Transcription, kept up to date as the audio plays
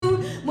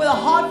with a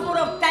heart full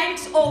of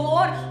thanks, oh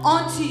Lord,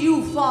 unto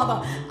you,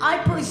 Father. I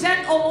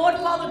present, oh Lord,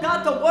 Father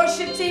God, the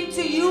worship team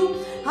to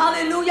you.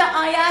 Hallelujah.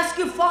 I ask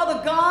you, Father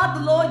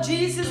God, the Lord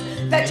Jesus,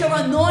 that your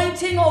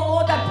anointing, oh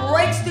Lord, that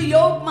breaks the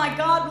yoke, my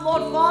God,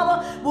 Lord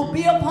Father, will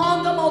be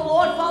upon them, oh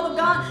Lord, Father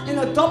God, in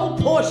a double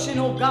portion,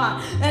 oh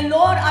God. And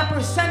Lord, I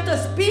present the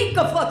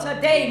speaker for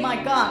today,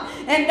 my God.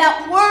 And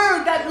that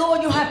word that,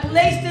 Lord, you have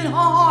placed in her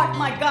heart,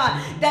 my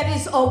God, that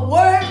is a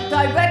word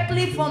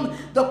directly from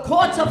the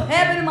courts of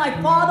heaven, my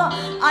Father.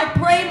 I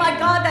pray, my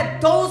God,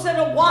 that those that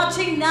are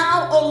watching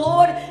now, oh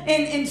Lord,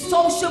 in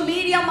social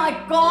media, my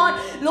God,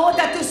 Lord,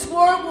 that this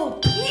word will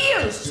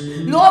pierce,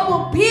 Lord,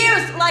 will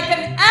pierce like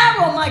an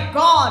arrow, my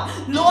God,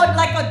 Lord,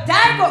 like a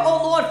dagger,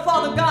 oh Lord,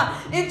 Father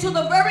God, into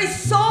the very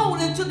soul,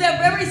 into their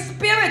very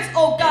spirits,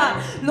 oh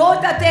God,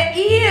 Lord, that their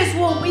ears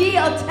will be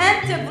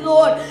attentive,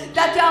 Lord,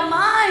 that their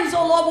minds,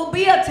 oh Lord, will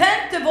be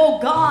attentive, oh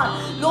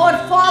God, Lord,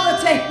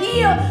 Father, to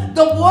hear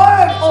the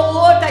word, oh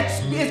Lord, that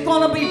is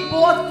going to be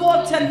brought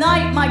forth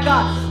tonight, my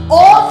God,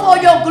 all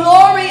for your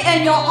glory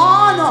and your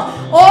honor.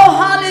 Oh,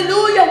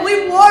 hallelujah.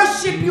 We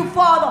worship you,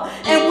 Father,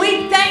 and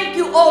we thank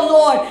you, oh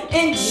Lord,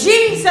 in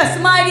Jesus'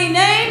 mighty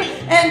name.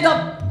 And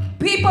the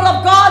people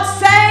of God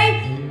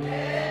say,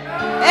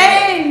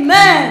 Amen.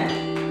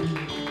 Amen.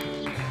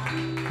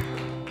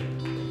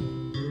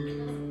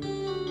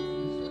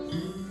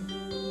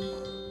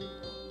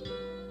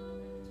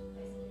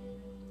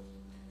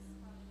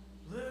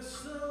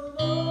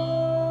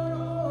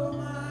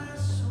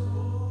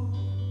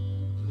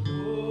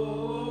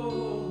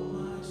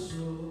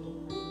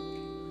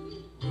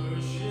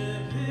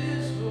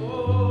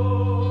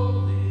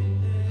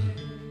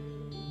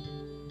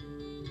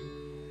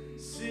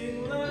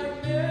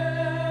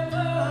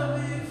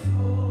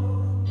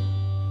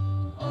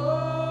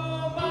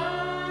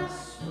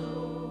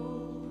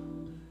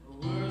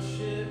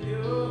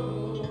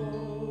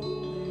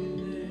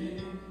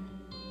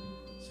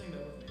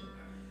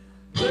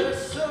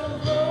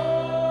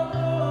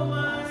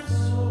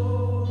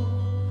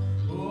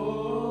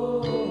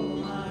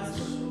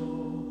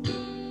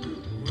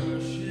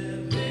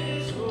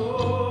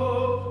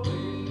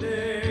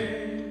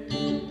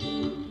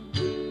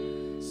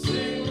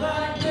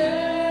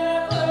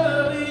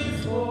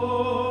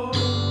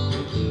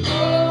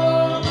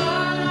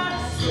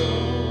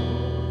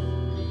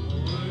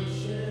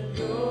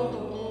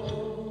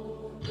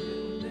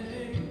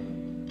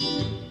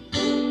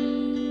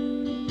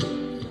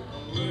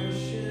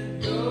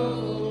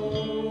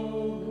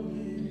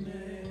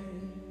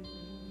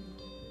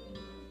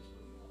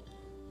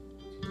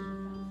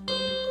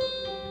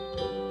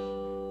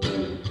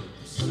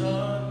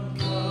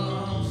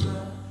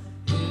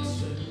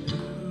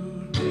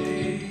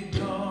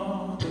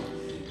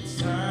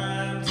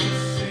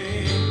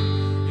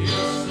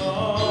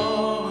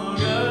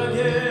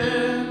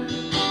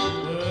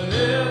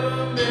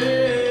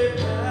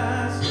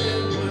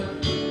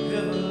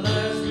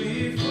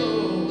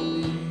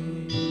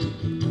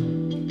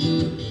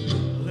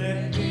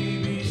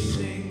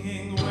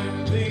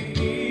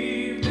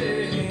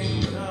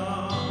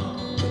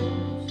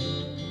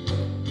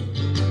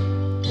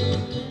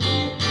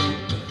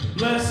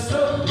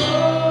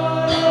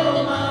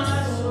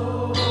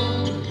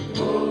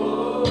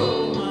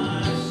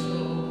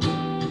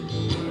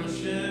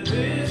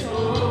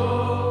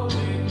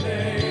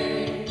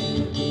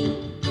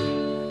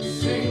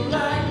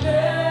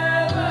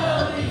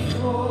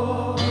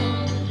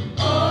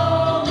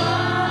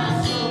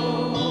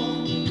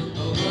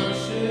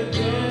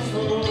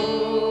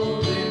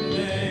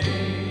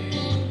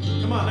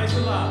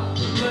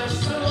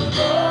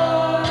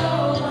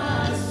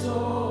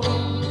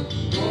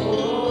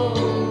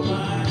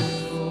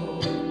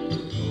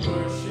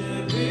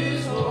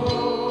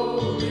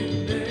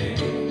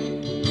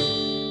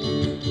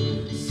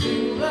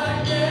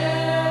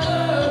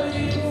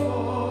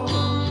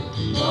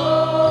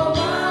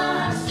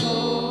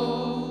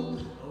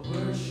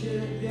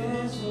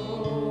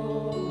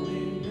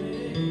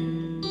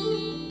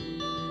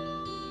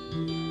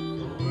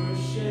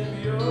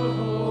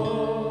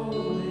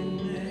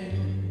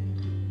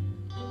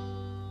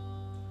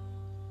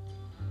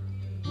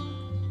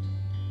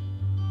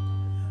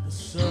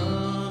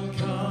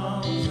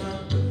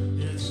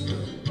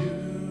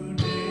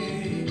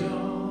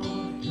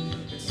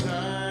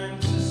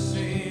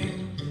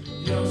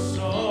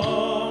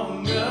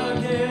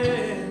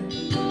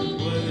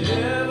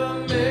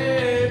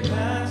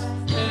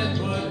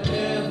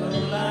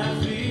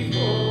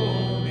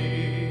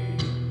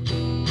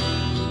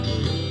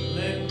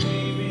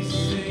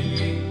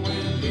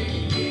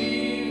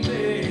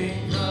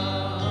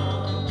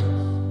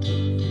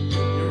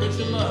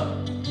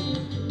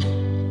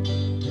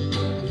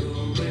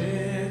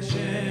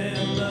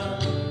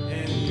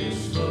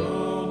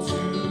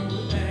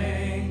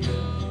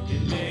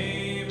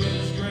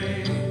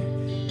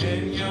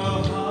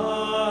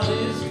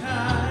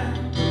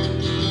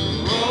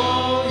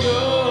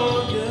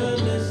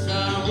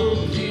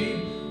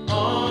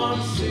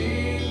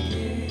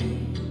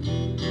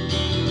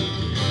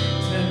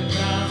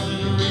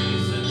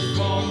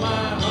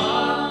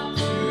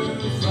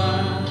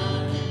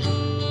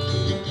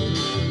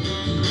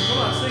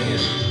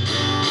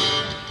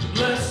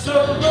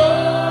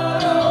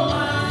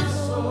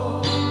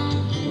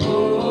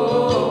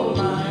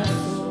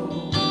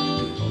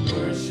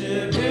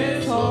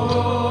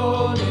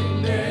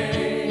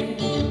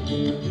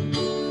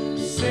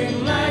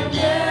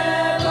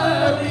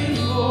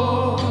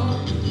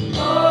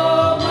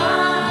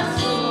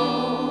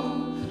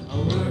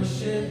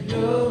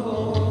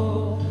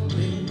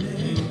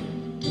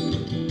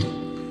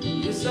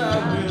 Yes,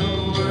 I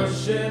will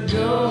worship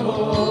your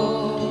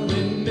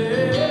holy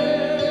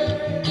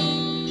name.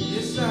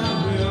 Yes,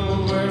 I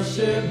will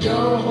worship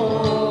your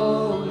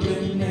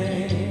holy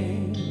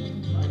name.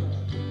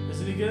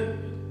 Isn't he good?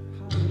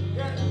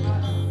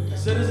 I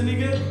said, isn't he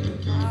good?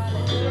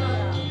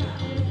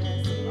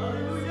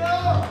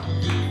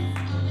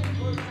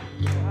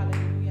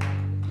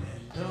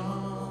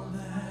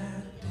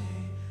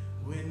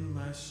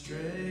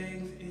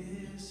 Strength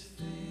is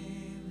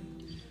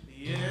failing,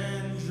 the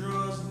end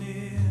draws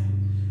near,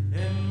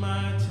 and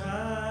my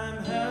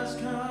time has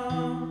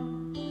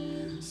come.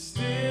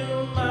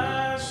 Still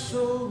my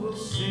soul will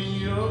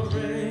sing your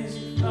praise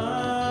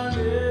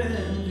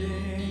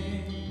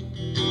unending.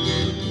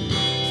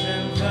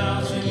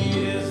 10,000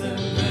 years and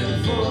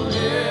then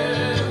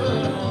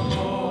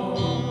forevermore.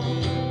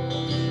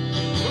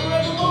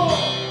 Forevermore.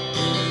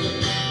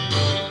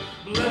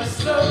 Bless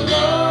the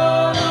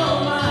Lord,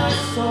 oh my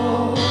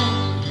soul.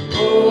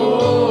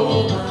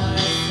 Oh, my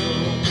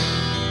soul,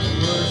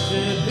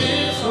 worship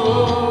his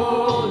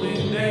holy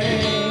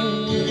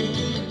name.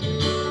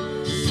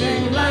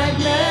 Sing like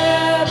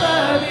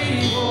never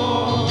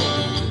before.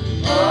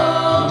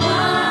 Oh,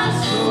 my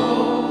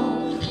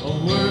soul,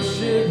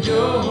 worship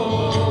your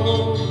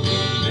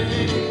holy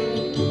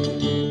name.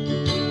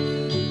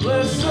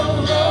 Bless the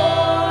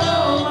Lord,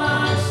 oh,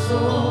 my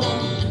soul.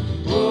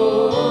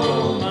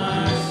 Oh,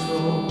 my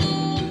soul,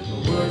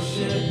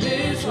 worship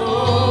his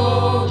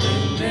holy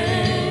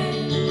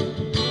name.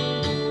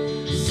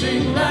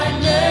 Sing like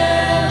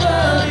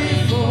never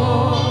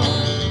before.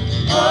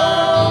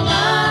 Oh,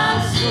 my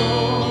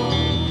soul,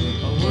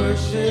 I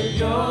worship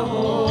your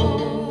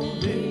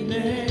holy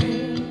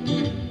name.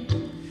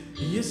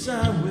 Yes,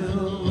 I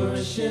will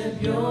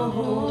worship your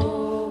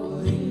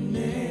holy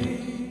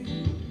name.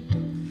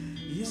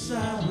 Yes,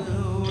 I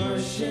will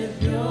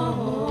worship your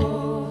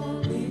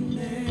holy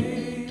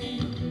name.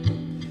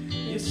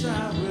 Yes,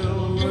 I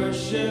will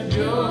worship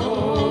your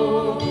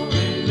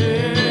holy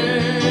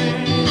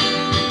name.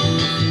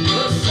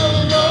 Bless the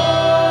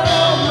Lord,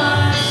 oh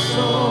my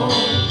soul.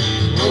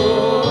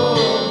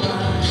 Oh,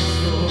 my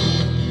soul,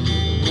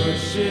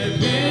 worship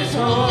his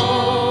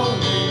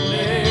holy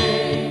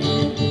name.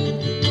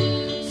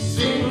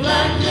 Sing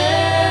like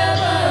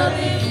never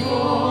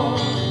before.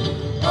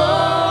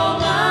 Oh,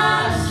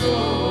 my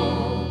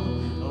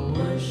soul, I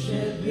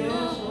worship your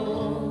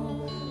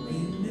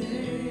holy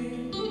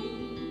name.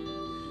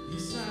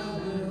 Yes, I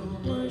will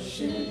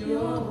worship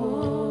your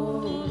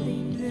holy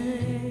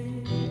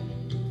name.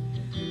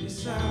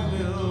 Yes, I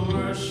will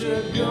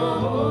worship your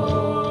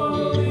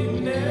holy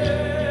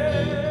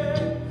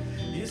name.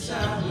 Yes, I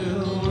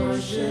will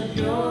worship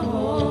your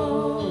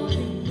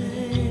holy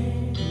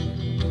name.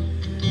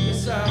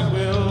 Yes, I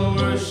will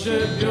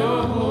worship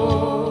your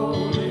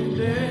holy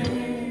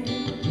name.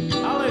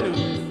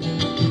 Hallelujah.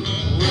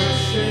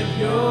 Worship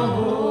your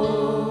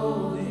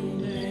holy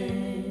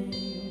name.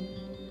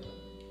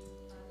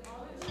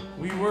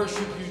 We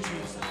worship you,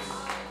 Jesus.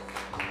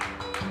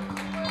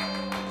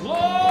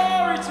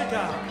 Glory to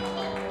God.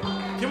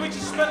 Can we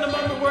just spend a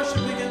moment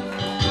worshiping Him?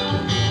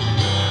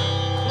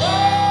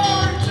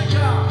 Glory to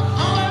God.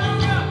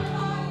 Hallelujah.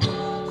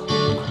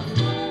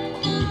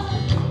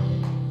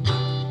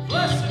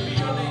 Blessed be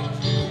your name,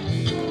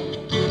 Jesus.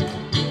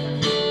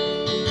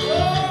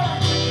 Glory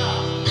to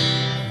God.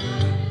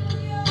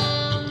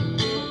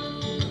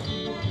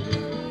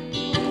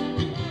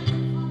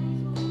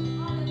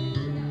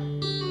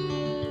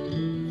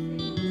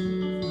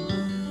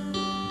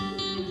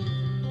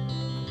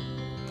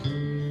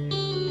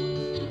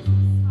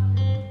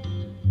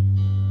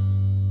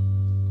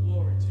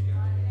 Glory to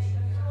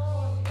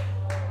your name,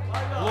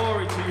 Jesus.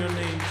 Glory to your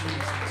name,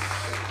 Jesus.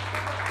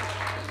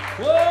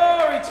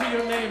 Glory to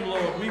your name,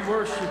 Lord. We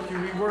worship you,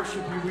 we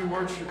worship you, we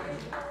worship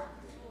you.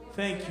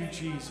 Thank you,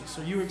 Jesus.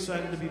 Are you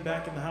excited to be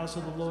back in the house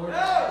of the Lord on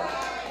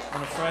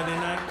a Friday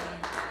night?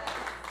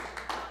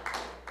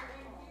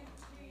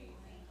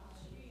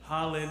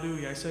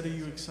 Hallelujah. I said, are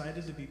you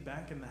excited to be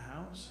back in the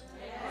house?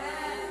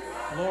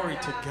 Glory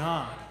to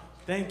God.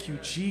 Thank you,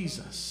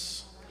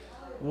 Jesus.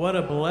 What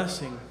a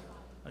blessing.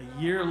 A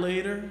year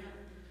later,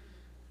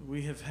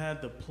 we have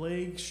had the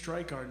plague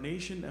strike our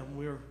nation, and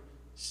we're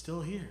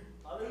still here.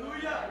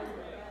 Hallelujah.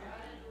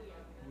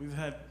 We've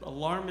had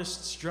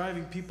alarmists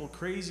driving people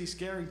crazy,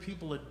 scaring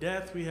people to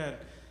death. We had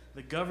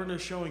the governor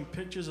showing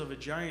pictures of a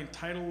giant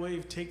tidal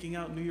wave taking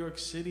out New York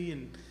City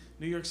and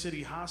New York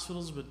City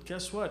hospitals. But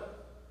guess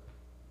what?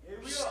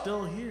 We're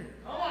still here.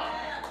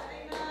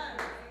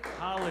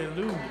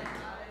 Hallelujah.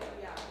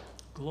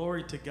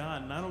 Glory to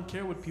God. And I don't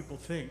care what people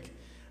think.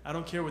 I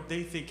don't care what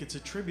they think it's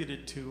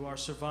attributed to, our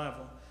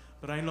survival.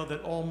 But I know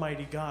that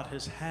Almighty God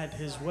has had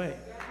his way.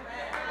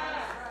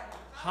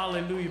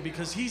 Hallelujah.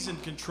 Because he's in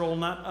control,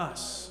 not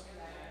us.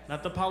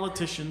 Not the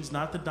politicians,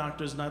 not the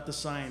doctors, not the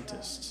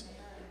scientists.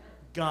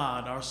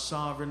 God, our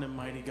sovereign and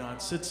mighty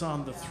God, sits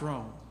on the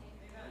throne.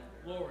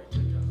 Glory to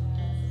God.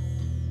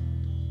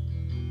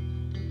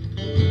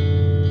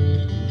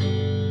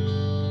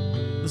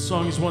 The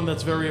song is one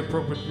that's very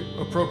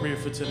appropriate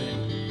for today.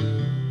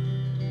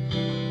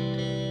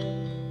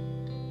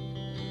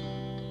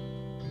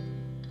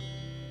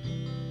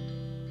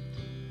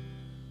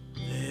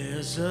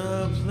 There's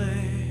a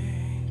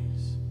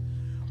place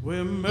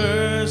where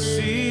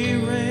mercy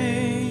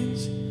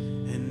reigns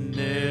and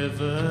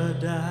never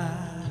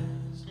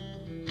dies.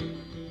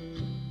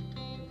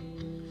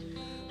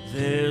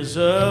 There's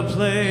a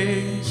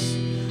place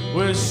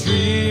where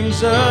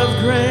streams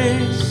of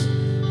grace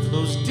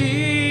flows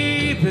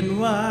deep and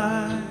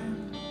wide,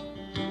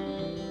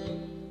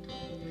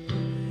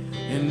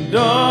 and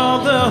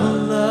all the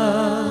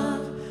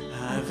love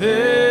I've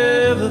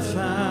ever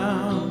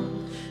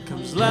found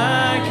comes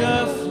like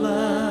a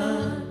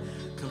flood,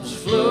 comes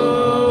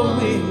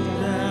flowing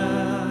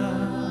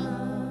down.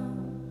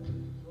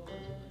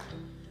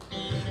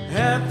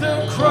 At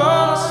the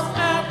cross,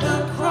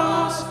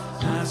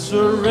 I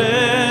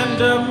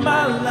surrender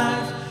my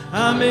life.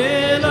 I'm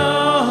in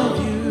awe of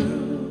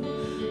you,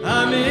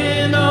 I'm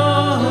in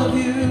awe of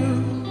you,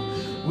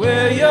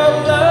 where your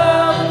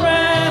love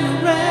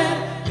ran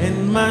red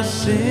and my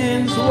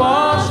sins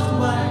washed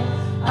white.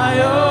 I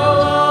owe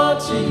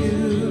all to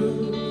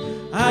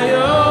you, I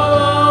owe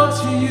all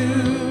to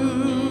you,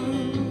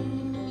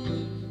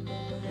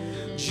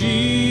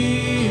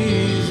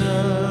 Jesus.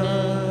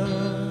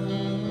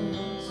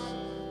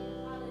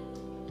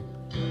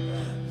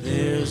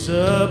 There's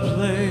a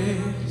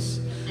place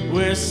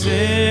where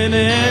sin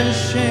and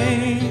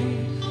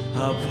shame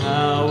are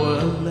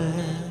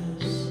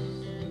powerless.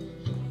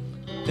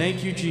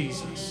 Thank you,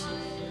 Jesus.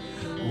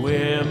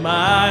 Where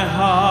my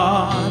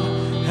heart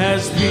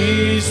has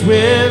peace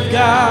with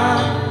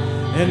God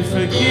and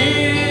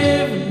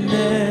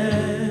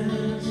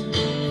forgiveness,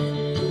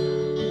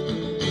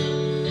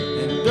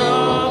 and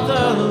all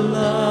the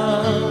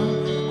love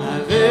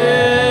I've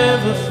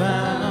ever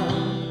found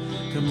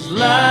comes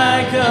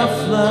like a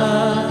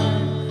flood,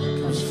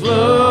 comes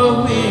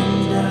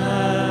flowing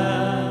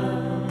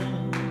down.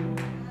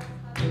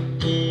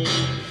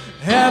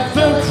 At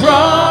the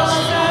cross,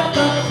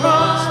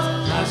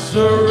 I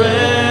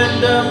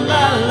surrender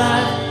my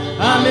life.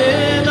 I'm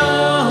in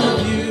awe of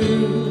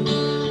you,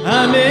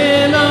 I'm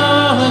in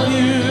awe of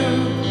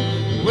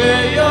you,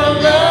 where your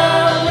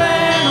love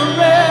ran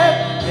red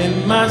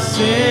and my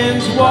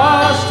sins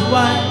washed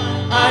white.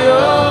 I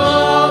owe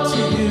all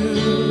to you,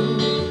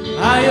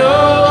 I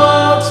owe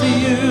all to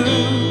you.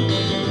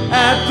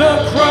 At the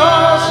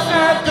cross,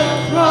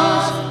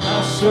 I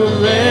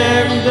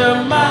surrender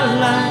my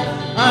life.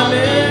 I'm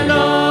in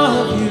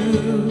awe of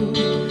you,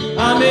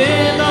 I'm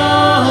in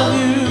awe of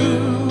you,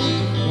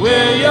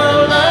 where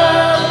your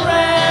love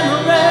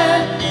ran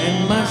red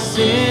and my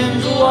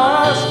sins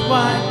washed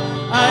white.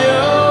 I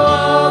owe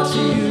all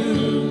to you,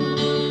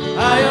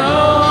 I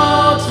owe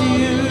all to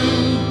you,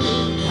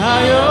 I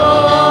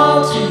owe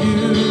all to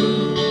you,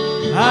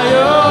 I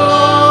owe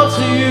all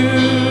to you.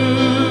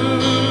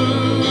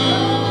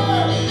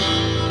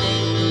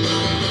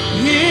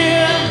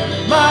 Here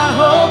my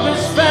hope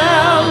is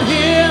found,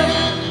 here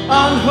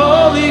on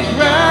holy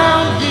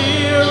ground.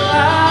 Here I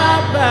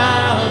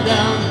bow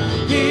down,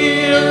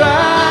 here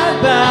I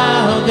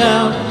bow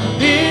down,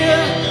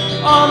 here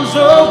arms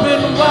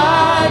open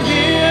wide.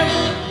 Here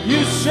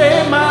you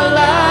save my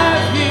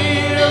life.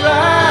 Here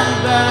I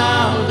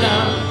bow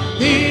down,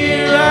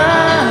 here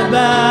I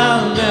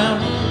bow down,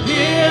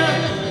 here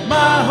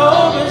my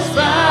hope is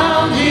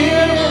found.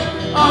 Here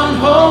on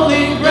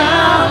holy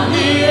ground.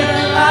 Here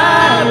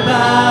I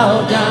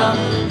bow down,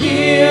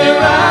 here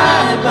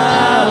I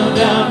bow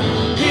down,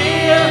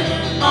 here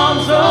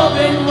arms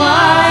open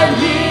wide.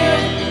 Here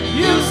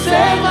you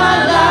save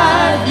my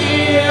life.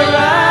 Here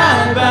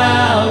I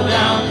bow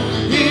down,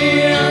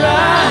 here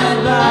I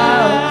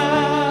bow.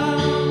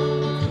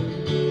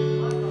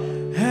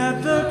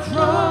 At the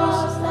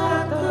cross,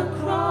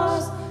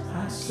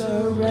 I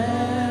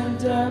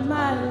surrender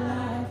my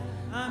life.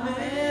 I'm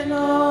in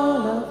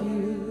all of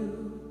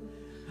you,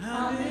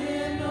 I'm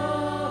in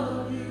all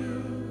of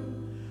you,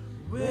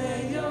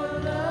 where your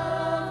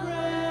love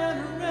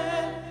ran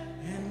red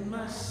and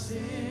my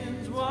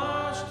sins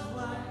washed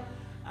white.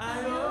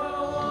 I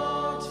owe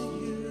all to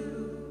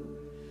you,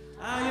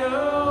 I owe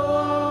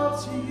all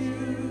to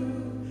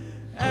you.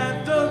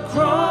 At the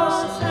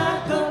cross,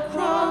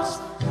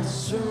 I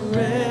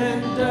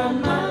surrender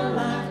my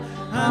life.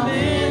 I'm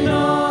in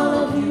all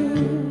of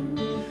you,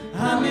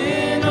 I'm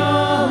in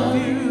all of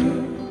you,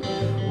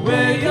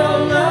 where your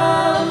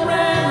love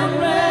ran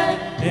red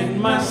and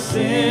my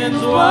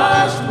sins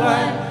washed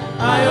white.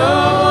 I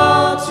owe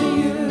all to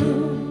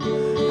you,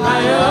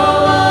 I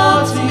owe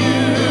all to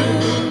you.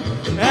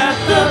 At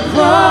the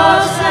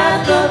cross,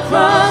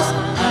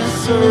 I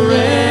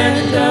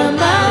surrender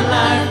my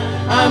life.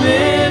 I'm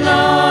in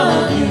all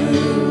of you,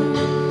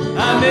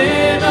 I'm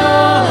in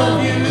all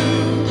of you,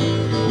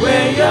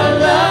 where your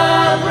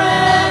love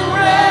ran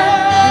red.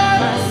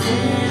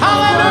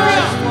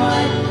 Hallelujah!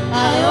 I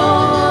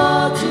owe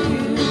all to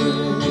you.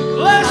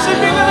 Blessed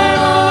be the name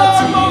of the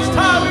Lord Most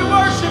High. We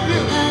worship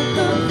you.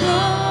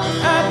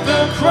 At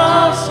the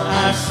cross,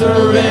 I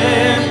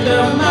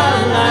surrender my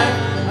life.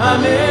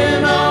 I'm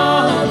in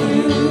all of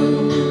you,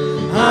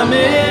 I'm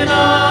in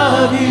all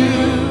of you,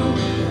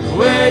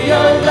 where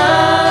your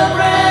love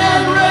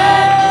ran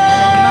red.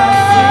 My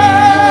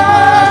sins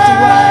washed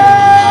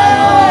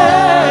white. I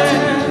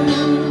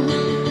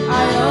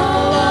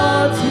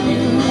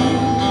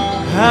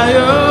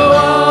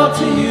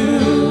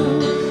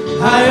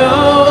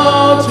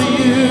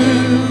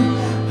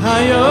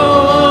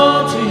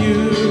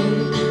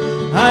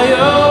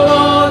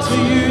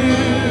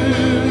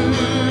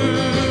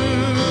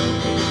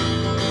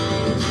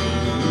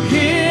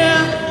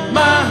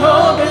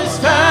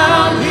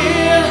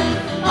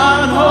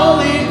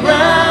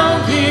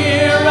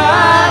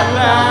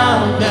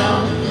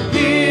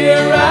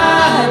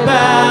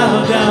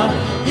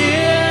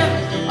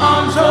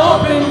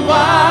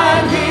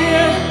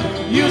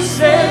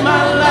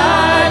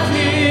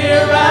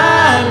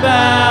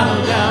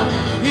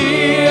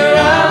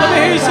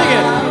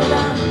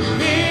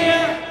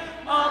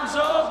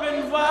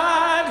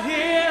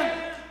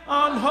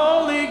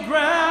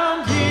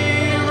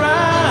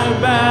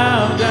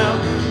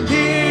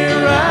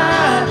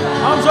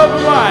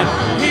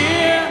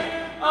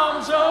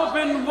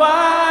open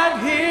wide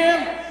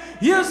here.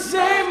 You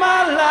saved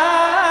my life.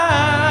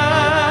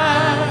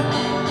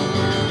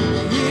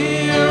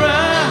 Here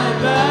I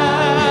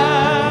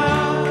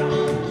bow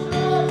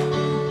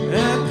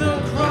at the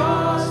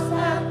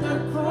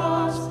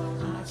cross,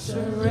 I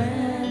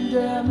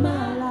surrender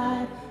my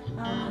life.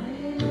 I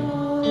am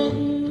all of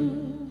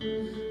you.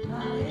 I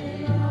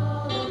am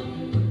all of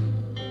you.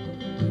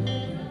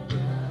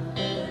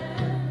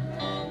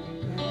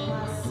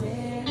 My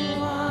sin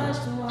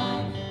washed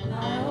white. I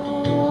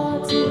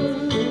owe to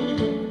you.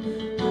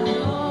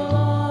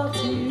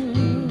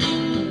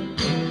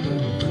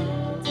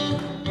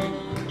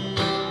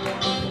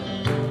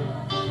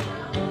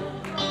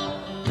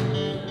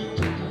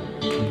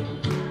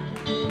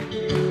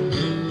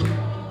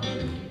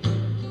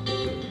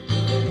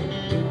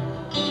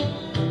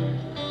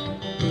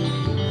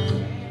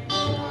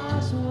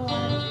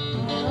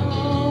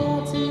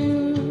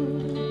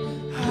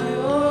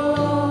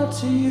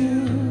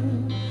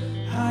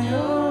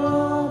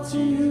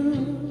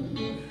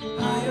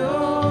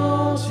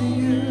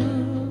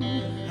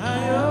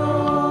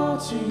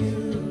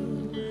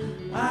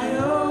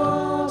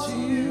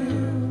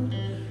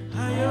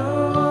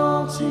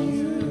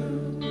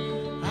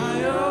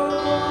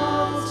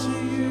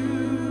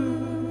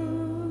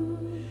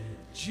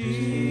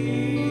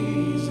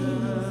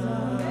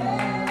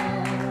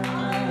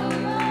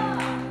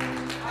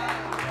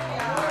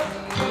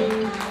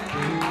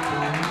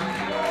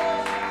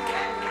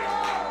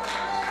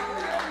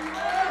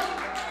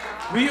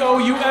 We owe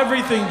you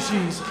everything,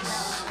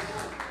 Jesus.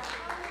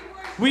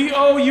 We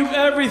owe you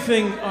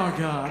everything, our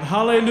God.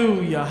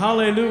 Hallelujah,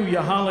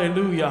 hallelujah,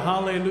 hallelujah,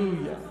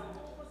 hallelujah.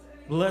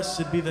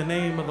 Blessed be the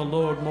name of the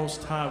Lord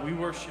Most High. We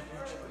worship you,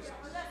 Jesus.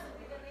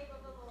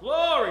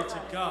 Glory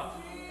to God.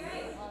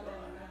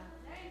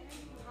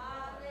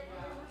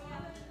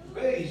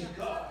 Praise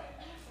God.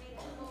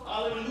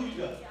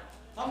 Hallelujah.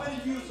 How many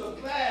of you are so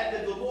glad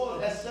that the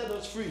Lord has set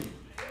us free?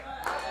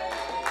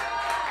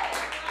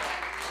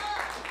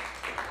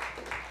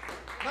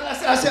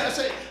 I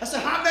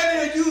said, how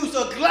many of you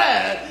are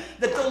glad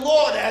that the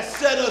Lord has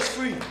set us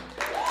free?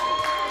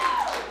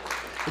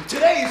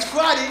 Today is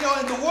Friday,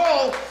 in the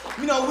world,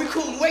 we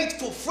couldn't wait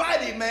for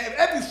Friday, man.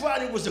 Every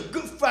Friday was a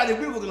good Friday.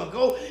 We were going to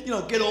go,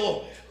 get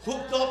all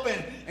hooked up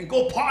and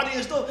go party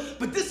and stuff.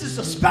 But this is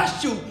a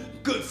special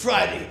Good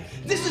Friday.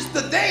 This is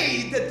the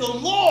day that the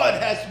Lord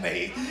has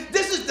made.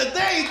 This is the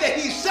day that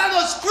He set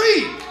us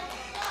free.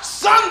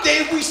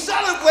 Sunday we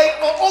celebrate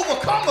an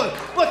overcomer,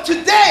 but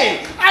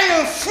today I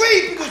am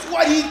free because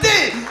what He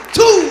did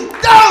 2,000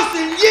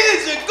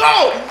 years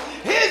ago.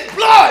 His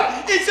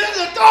blood is in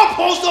the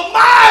doorpost of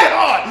my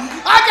heart.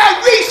 I got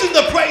reason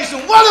to praise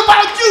Him. What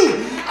about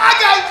you? I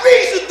got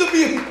reason to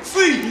be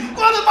free.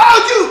 What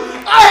about you?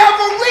 I have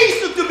a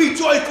reason to be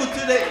joyful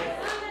today.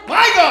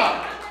 My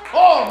God.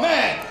 Oh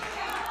man.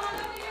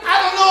 I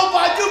don't know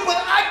about you, but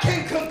I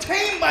can't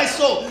contain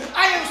myself.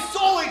 I am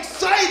so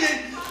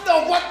excited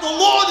that what the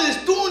Lord is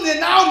doing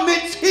in our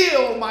midst here.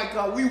 Oh my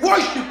God. We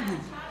worship you.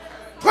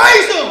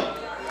 Praise Him.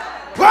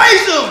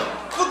 Praise Him.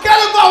 Forget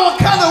about what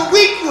kind of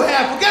week you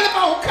have. Forget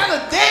about what kind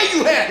of day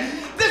you had.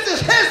 This is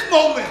His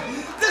moment.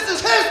 This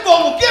is His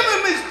moment. Give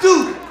Him His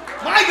due.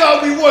 My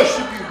God, we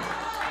worship you.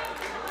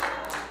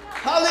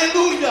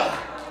 Hallelujah.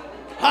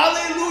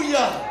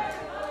 Hallelujah.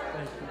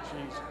 Thank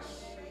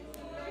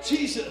you,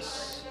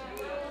 Jesus.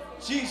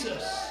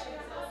 Jesus.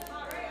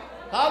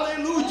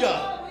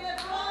 Hallelujah.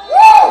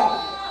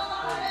 Woo!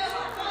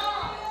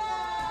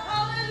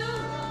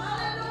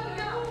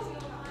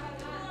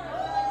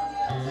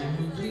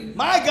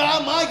 My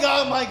God, my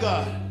God, my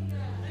God.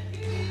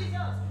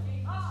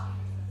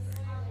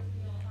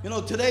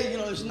 Today,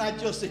 it's not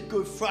just a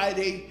Good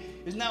Friday.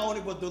 It's not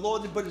only what the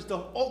Lord did, but it's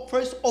the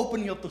first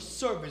opening of the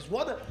service.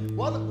 What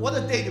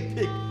a day to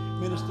pick,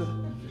 minister.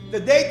 The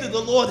day that the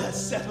Lord has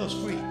set us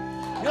free.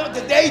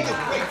 The day to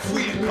break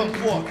free and come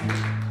forth.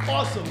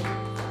 Awesome.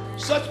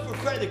 Such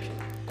prophetic.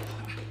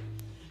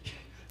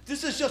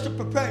 This is just a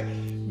prophetic,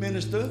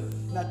 minister,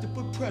 not to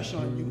put pressure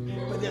on you,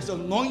 but there's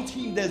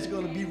anointing that's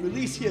going to be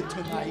released here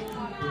tonight.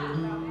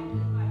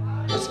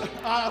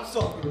 I'm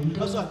sorry.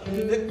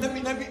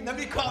 Let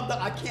me calm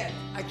down. I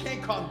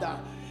can't calm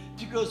down.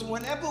 Because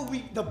whenever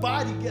the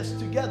body gets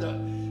together,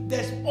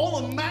 there's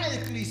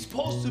automatically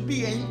supposed to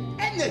be an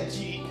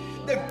energy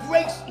that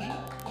breaks.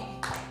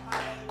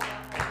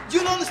 You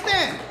don't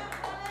understand?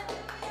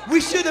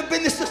 We should have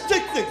been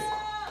statistics.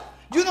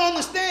 You don't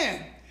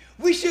understand?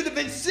 We should have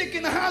been sick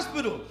in the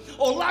hospital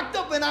or locked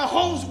up in our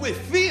homes with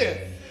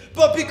fear.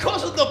 But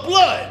because of the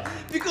blood,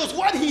 because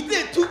what He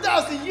did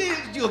 2,000 years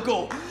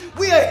ago,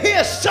 we are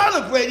here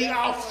celebrating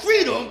our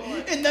freedom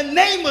in the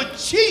name of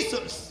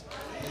Jesus.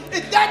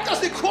 If that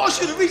doesn't cause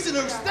you the reason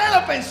to stand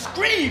up and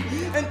scream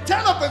and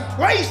stand up and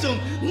praise Him,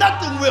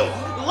 nothing will.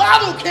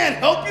 Lotto can't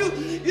help you.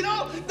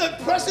 The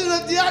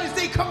President of the United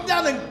States come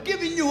down and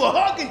giving you a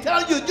hug and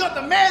telling you you're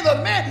the man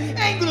of man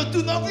ain't going to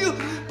do nothing for you.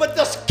 But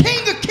the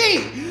King of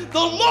Kings, the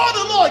Lord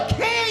of Lords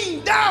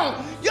came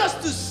down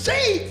just to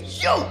save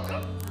you.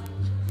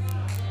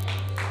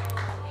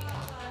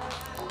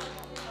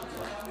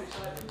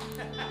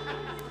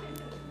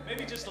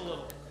 just a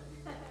little.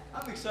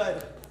 I'm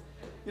excited.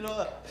 You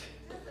know,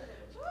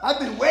 I've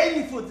been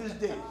waiting for this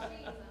day.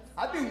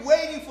 I've been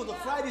waiting for the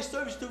Friday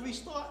service to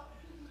restart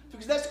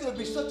because that's going to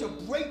be such a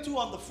breakthrough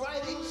on the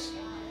Fridays.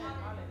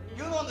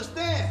 You don't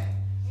understand.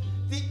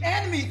 The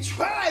enemy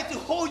tried to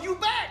hold you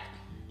back.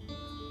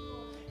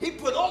 He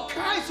put all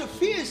kinds of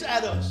fears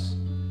at us.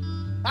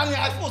 I mean,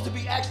 I'm supposed to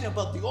be asking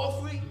about the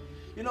offering,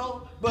 you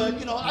know, but,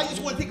 you know, I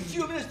just want to take a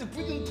few minutes to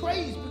bring him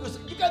praise because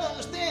you got to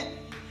understand,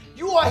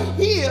 you are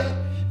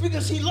here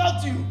because he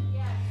loved you.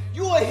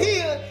 You are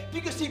here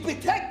because he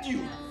protected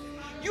you.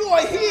 You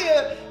are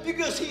here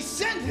because he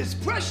sent his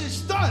precious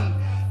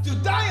son to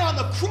die on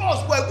the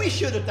cross where we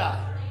should have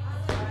died.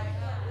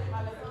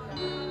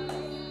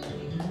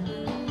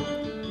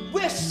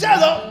 We're set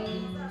up.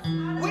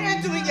 We're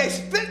entering a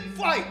fixed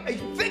fight. A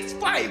fixed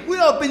fight. We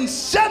have been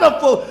set up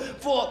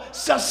for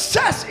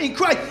success in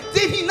Christ.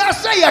 Did he not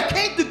say, I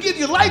came to give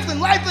you life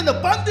and life in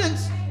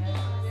abundance?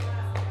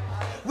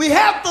 We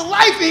have the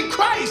life in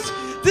Christ.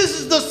 This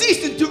is the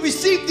season to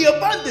receive the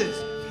abundance.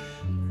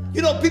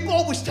 You know, people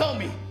always tell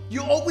me,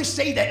 you always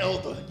say that,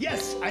 elder.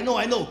 Yes, I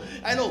know.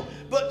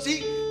 But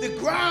see, the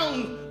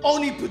ground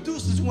only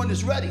produces when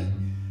it's ready.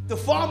 The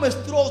farmers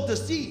throw the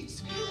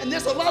seeds. And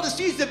there's a lot of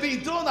seeds that are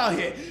being thrown out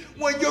here.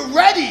 When you're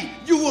ready,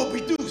 you will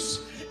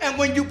produce. And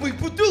when you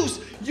produce,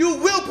 you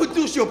will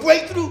produce your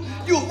breakthrough.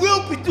 You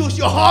will produce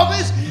your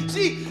harvest.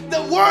 See,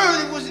 the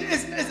word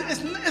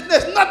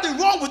there's nothing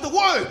wrong with the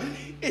word.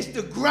 It's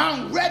the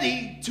ground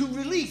ready to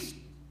release.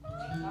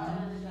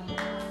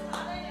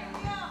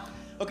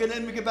 Okay,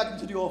 let me get back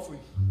into the offering.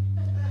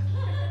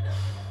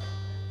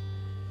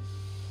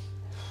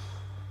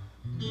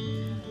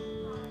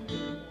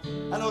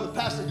 I know the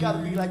pastor's got to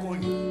be like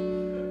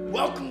going,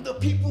 welcome the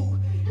people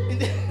in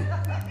the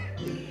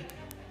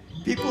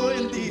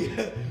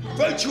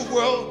virtual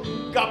world.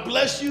 God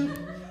bless you.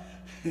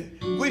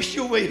 Wish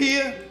you were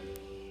here.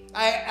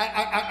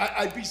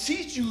 I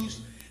beseech you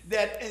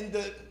that in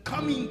the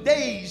coming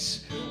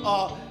days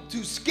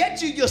to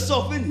schedule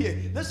yourself in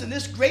here. Listen,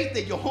 it's great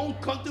that you're home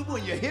comfortable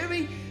and you're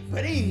hearing,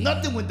 but it ain't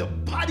nothing when the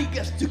body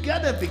gets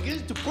together and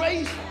begins to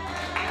praise.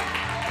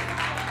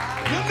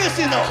 You're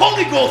missing the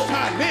Holy Ghost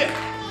time here.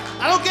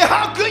 I don't care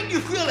how good you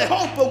feel at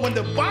home, but when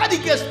the body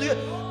gets there,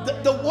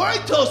 the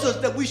word tells us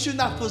that we should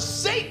not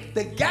forsake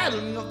the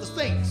gathering of the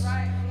saints.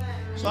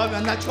 So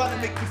I'm not trying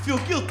to make you feel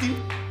guilty,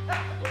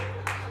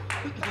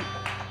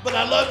 but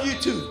I love you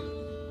too.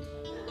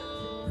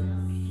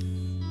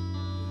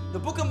 The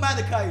book of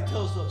Malachi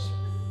tells us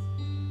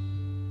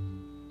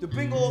to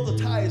bring all the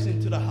tithes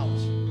into the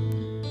house,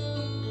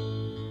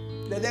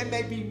 that there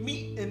may be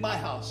meat in my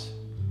house.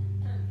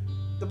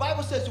 The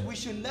Bible says that we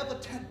should never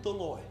tempt the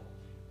Lord.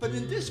 But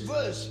in this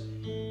verse,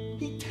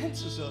 he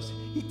tempts us.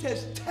 He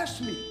says,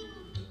 test me.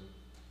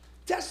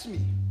 Test me.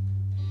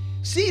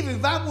 See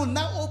if I will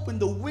not open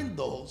the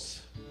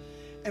windows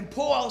and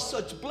pour out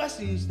such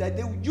blessings that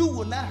you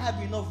will not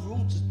have enough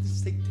room to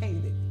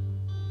sustain it.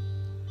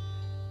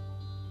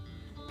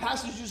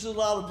 Pastors use a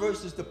lot of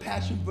verses, the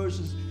passion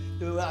verses,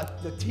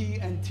 the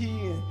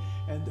TNT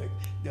and the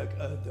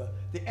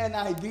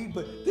NIV,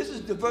 but this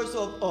is the verse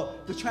of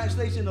the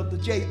translation of the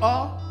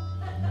JR.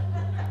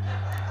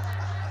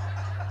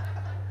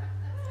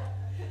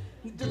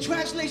 The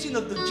translation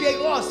of the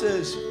JR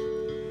says,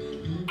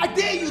 I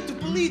dare you to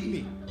believe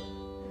me.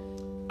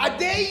 I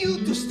dare you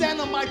to stand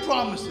on my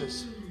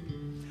promises.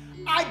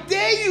 I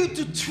dare you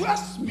to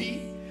trust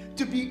me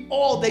to be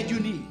all that you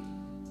need.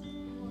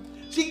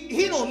 See,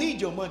 he don't need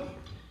your money.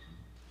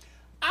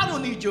 I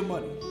don't need your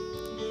money.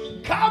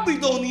 Calvary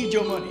don't need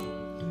your money.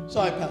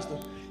 Sorry, Pastor.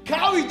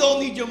 Calvary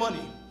don't need your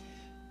money.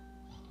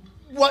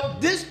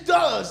 What this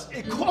does,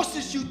 it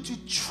causes you to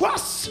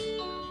trust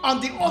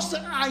on the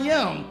awesome I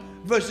am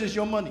versus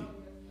your money.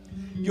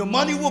 Your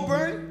money will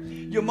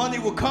burn. Your money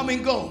will come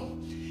and go.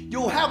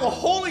 You'll have a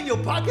hole in your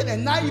pocket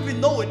and not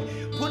even know it,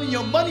 putting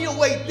your money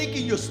away,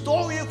 thinking you're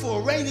storing it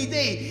for a rainy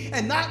day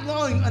and not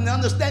knowing and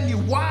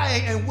understanding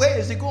why and where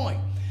is it going.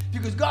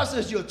 Because God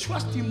says you're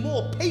trusting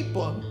more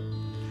paper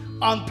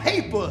on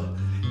paper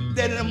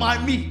than in my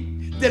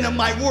meat, than in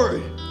my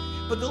word.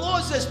 But the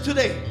Lord says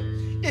today,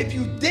 if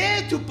you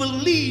dare to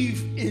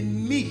believe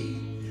in me,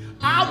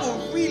 I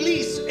will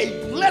release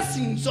a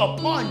blessings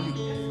upon you.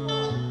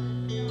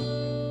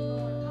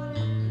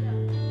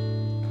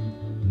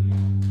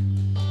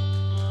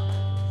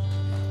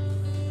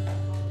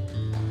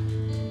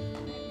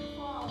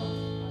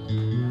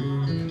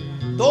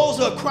 Those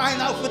who are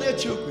crying out for their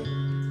children.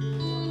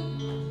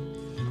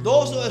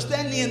 Those who are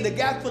standing in the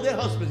gap for their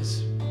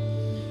husbands.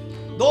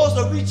 Those who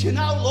are reaching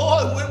out,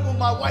 Lord, when will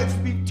my wife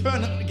be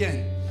turned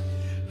again?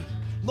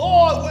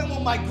 Lord, when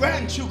will my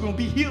grandchildren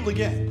be healed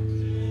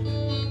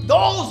again?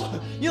 Those,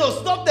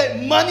 stuff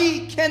that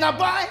money cannot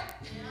buy.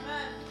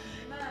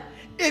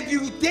 If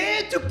you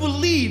dare to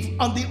believe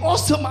on the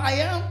awesome I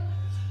am,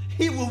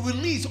 he will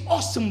release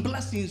awesome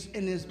blessings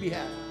in his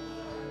behalf.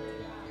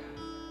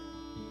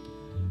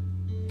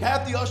 Can I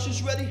have the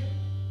ushers ready?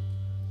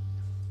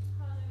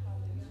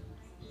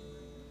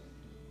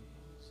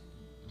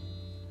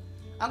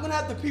 I'm going to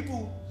have the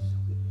people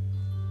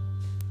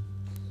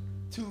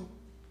to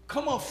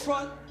come up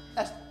front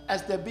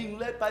as they're being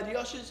led by the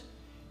ushers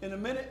in a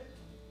minute.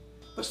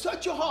 But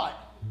search your heart.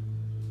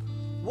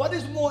 What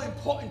is more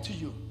important to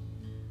you?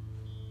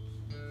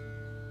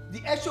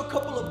 The extra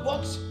couple of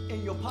bucks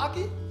in your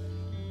pocket,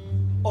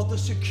 or the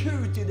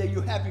security that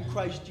you have in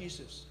Christ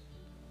Jesus?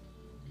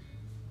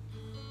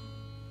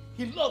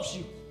 He loves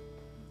you.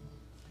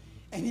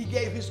 And he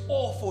gave his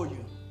all for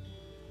you.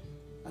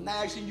 I'm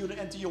not asking you to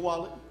empty your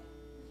wallet.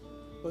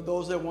 For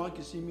those that want,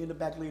 can see me in the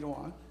back later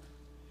on.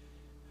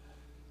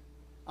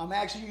 I'm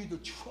asking you to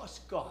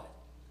trust God.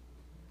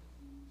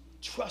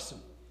 Trust him.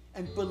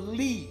 And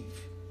believe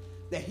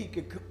that he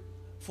could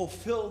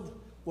fulfill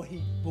what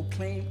he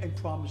proclaimed and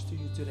promised to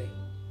you today.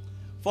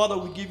 Father,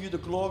 we give you the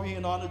glory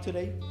and honor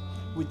today.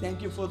 We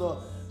thank you for the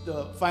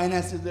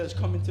finances that's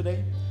coming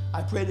today.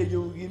 I pray that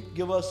you will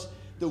give us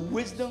the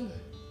wisdom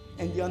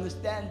and the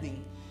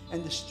understanding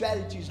and the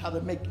strategies how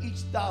to make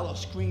each dollar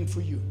scream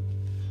for you.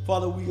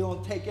 Father, we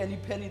don't take any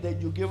penny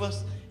that you give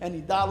us,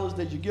 any dollars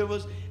that you give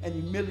us,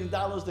 any $1 million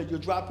that you're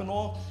dropping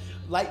off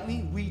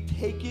lightly. We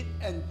take it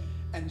and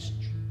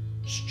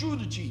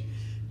strategy,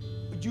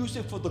 use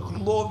it for the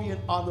glory and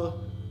honor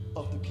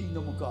of the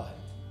kingdom of God.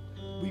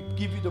 We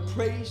give you the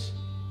praise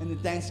and the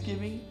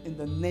thanksgiving in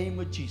the name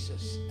of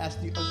Jesus. As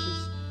the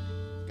ushers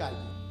guide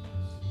you.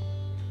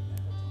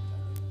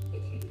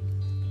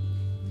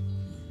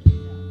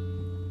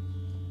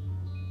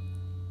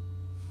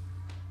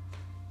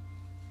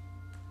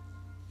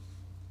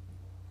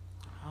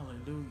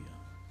 Hallelujah.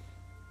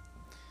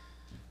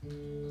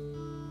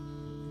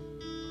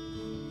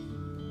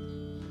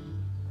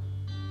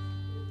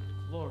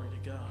 Glory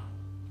to God.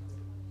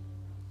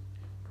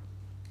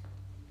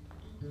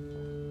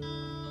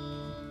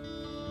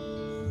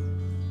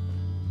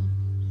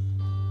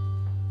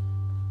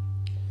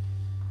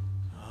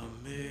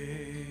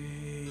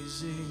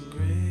 Amazing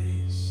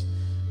grace,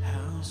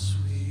 how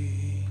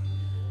sweet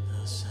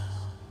the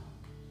sound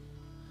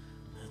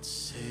that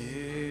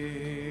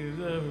saved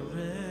a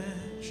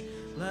wretch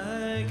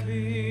like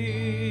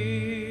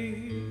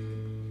me.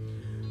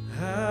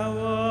 I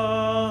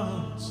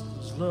once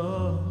was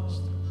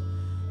lost,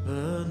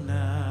 but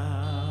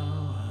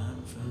now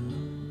I'm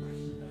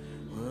found.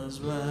 Was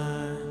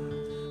blind,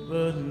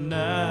 but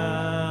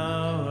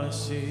now I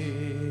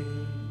see.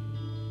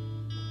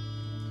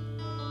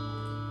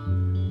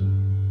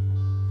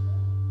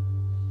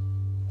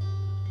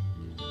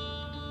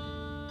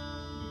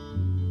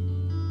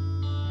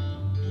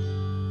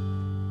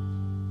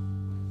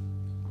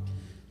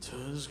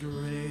 Twas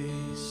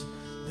grace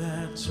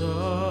that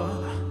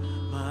taught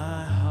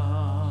my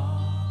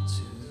heart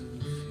to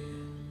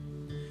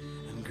fear,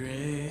 and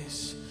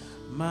grace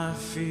my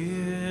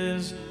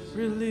fears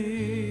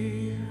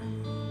relieve.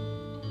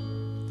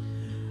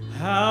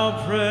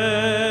 How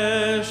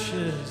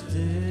precious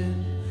did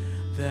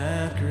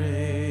that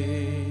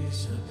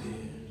grace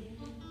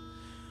appear,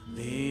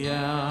 the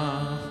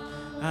hour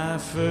I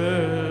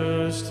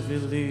first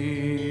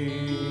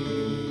believed.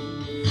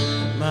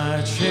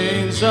 My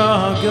chains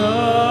are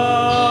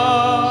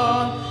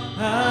gone,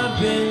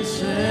 I've been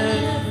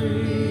set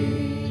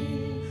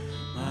free.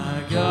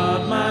 My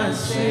God, my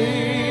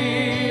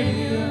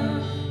Savior,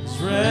 has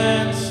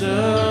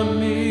ransomed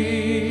me.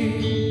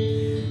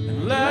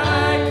 And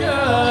like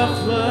a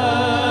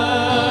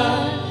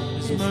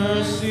flood, his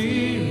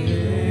mercy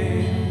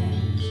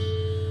reigns,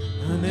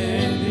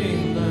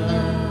 unending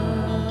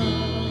love,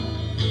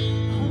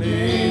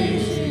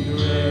 amazing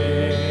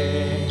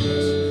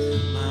grace.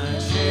 My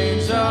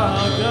chains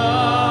are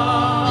gone,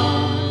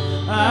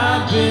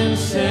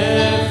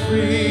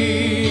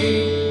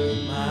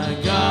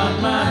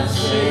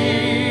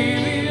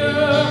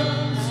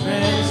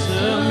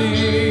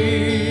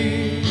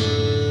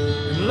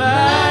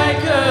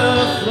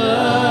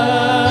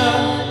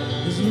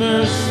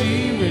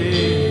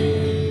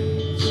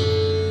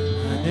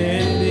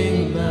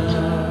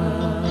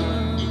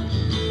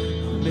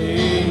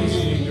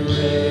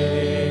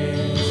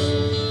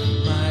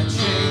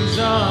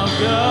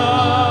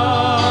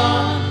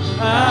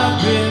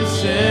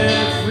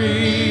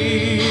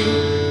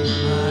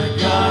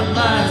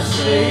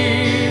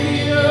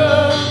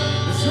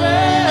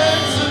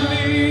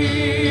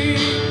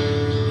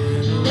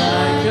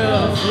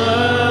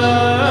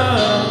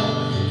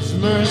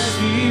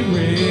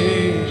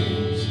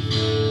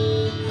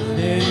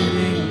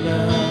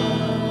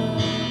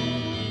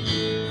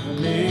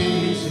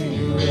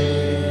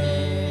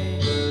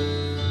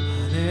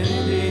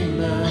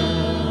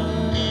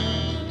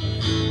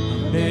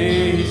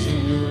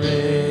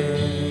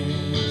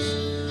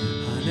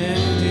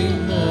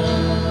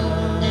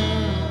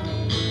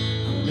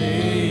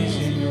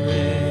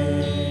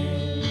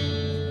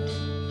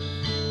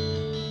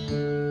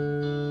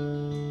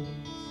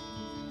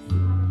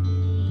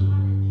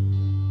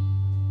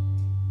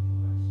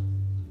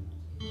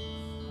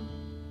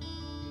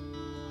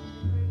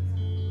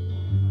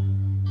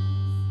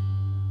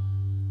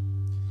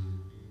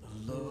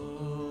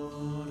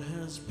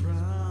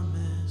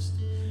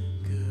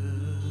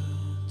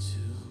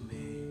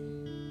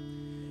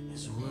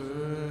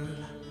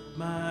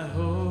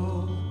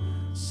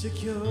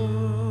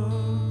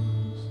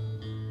 secures.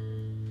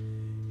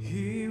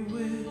 He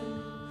will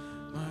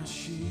my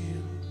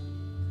shield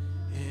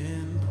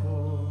and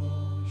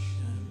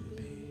portion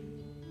be,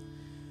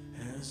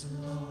 as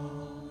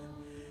long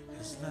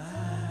as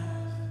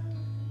life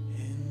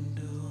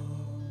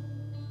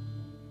endures,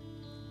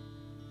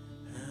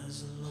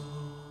 as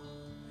long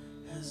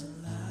as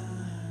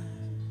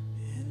life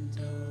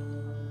endures,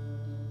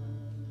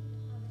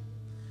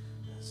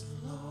 as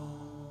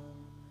long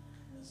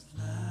as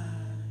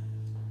life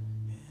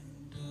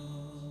endures.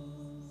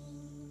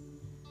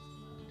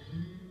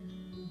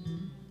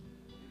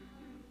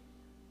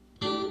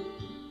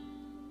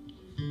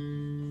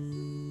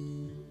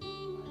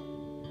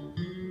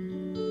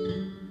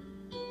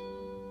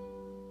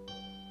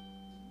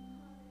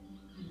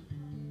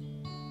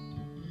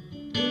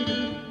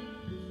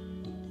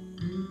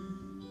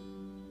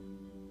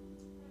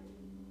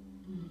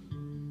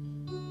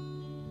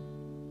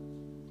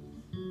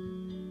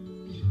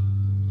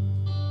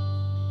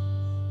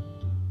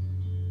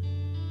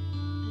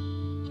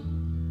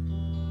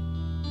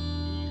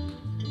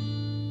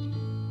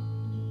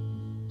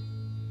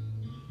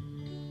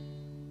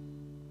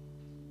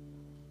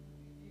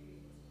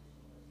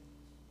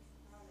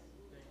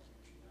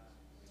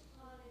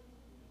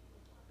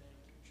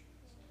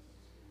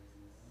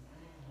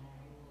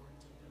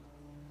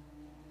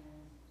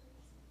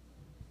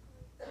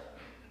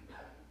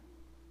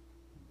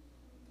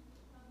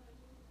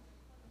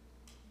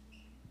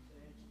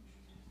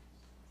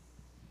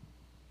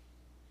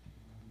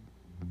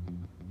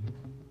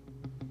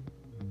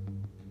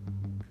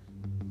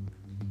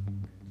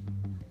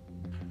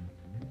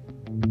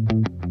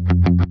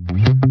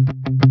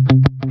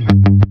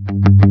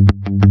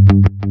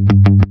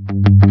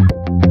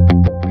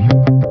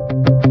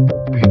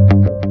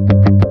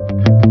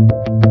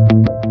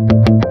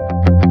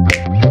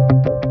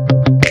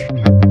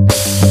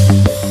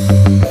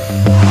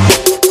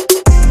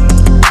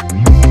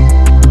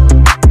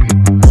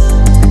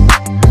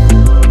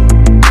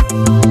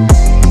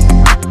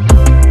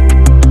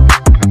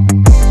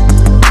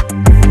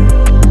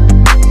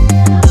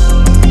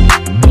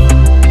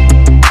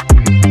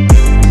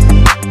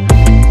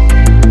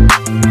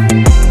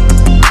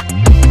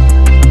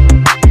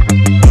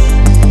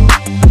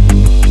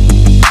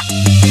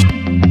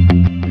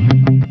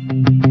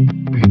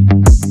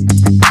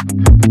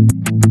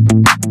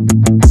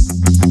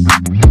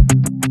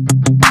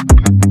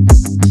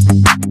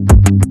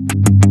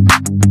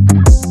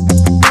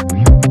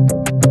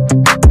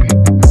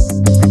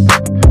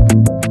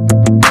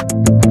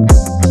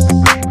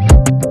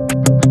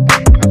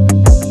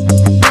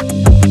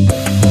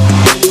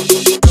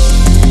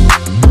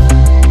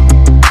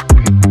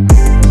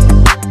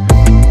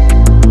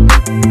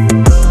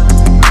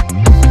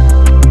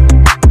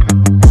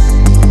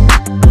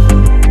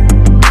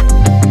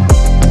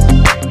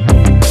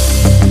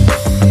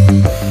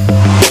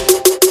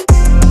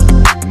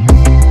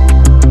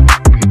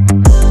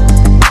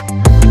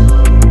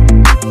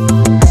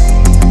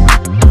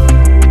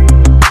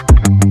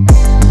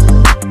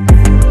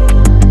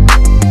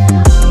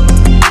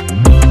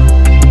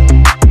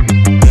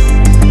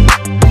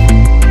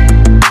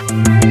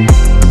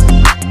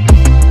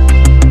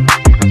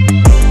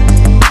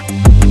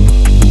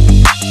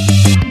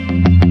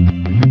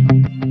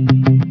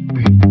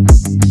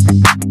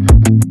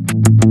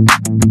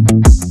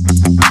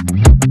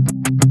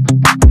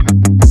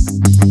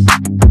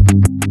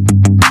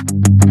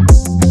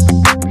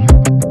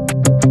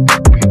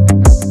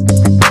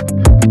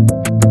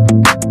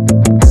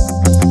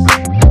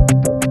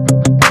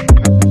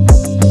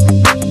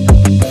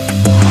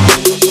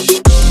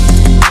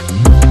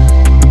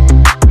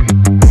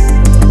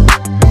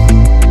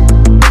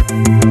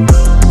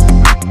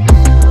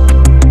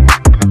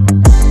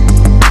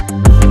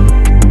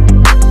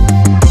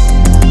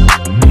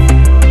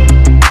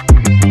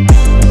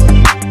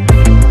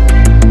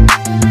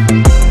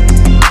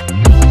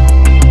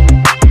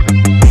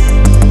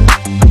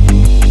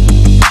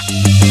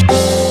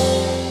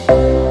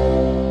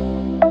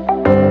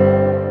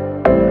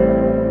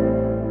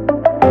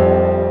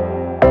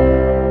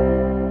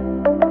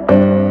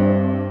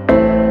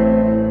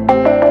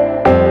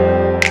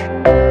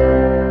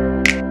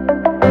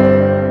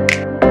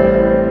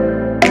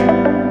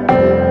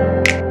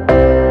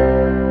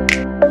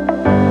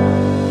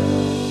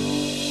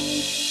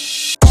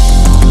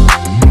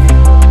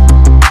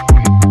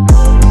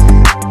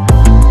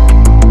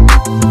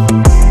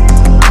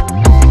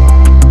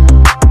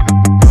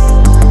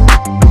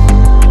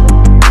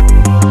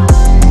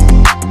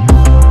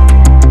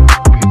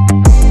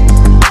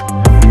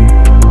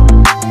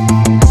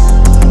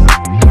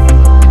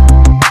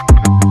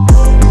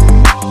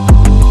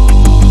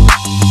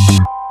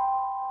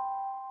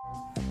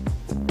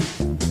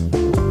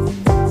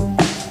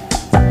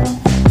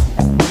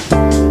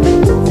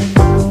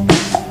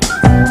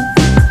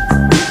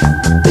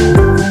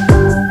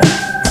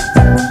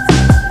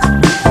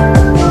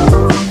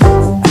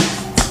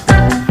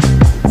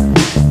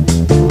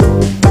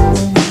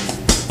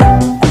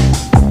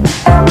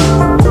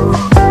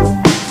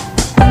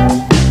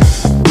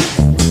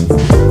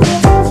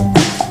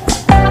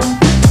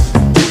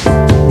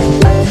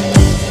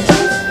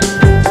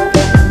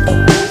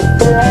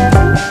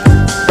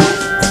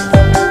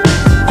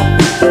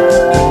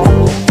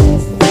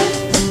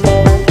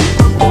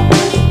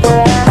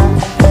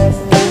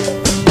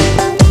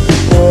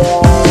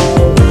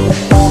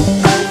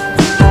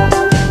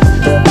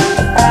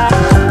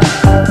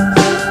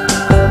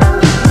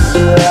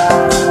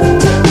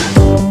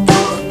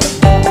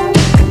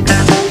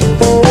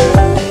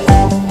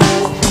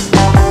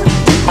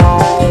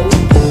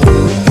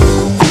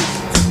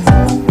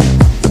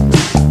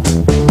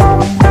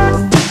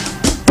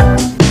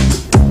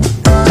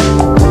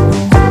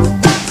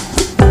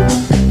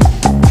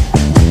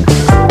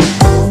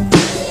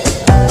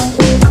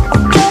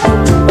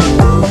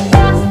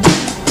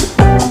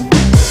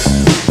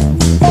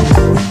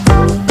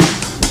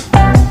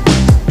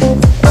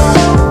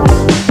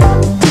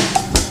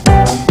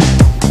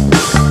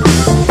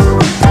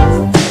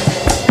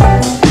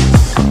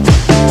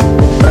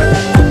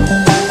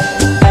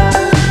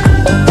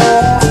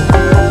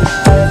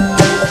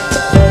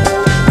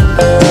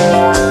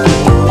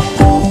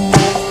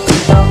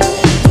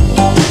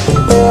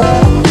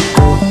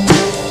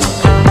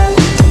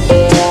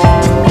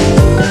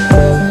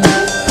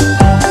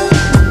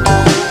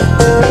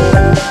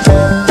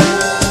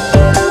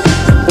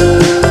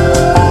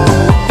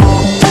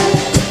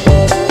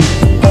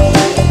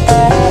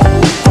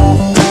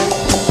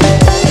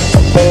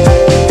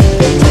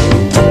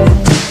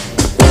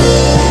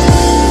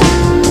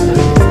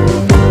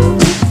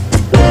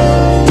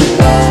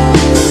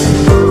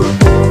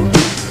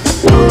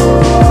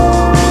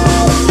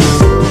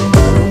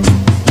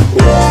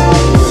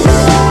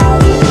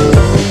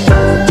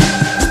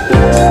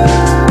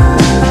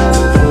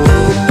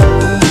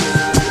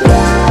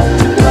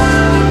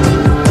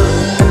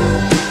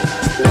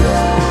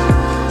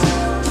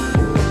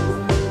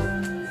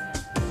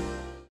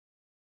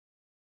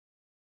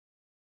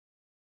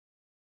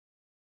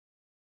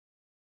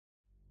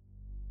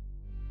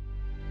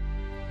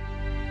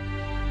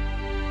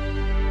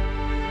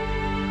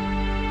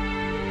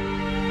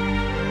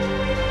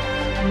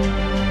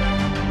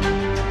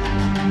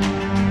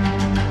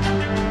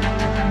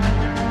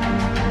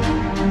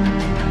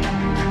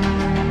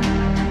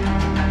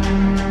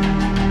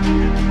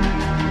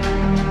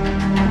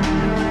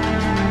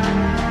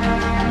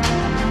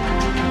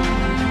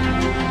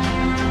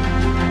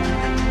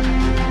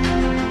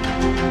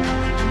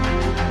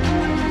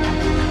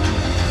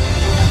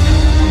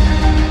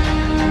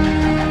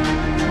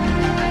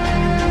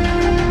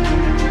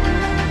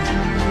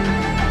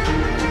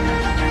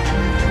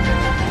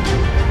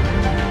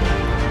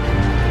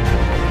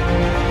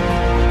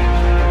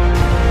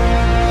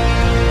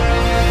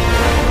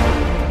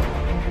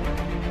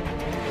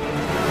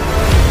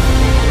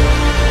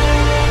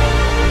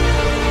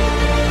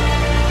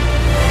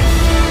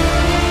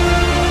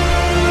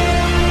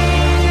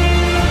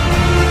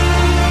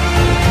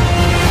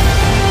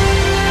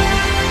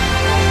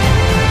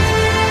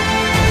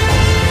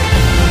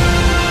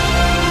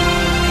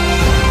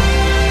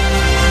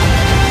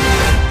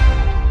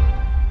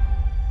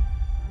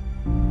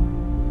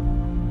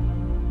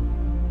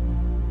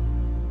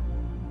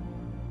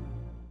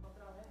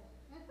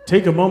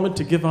 Take a moment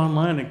to give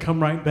online and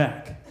come right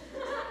back.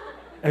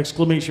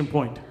 Exclamation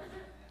point.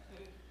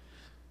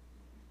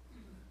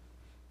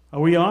 Are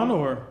we on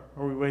or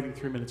are we waiting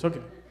 3 minutes?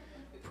 Okay.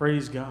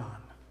 Praise God.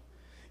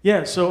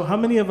 Yeah, so how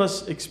many of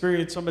us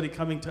experience somebody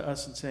coming to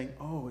us and saying,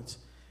 oh, it's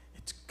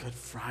Good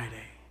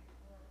Friday,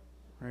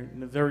 right?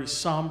 In a very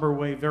somber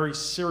way, very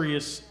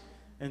serious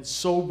and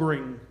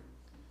sobering,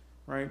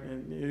 right?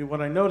 And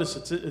what I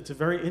notice, it's a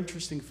very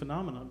interesting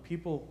phenomenon.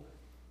 People,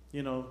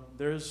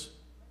 there's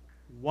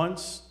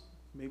once,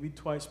 maybe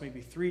twice, maybe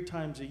 3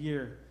 times a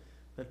year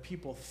that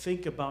people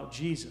think about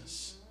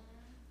Jesus.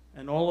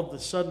 And all of a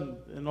sudden,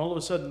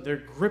 they're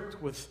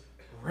gripped with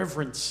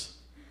reverence,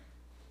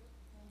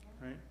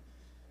 right?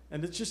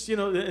 And it's just,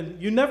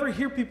 and you never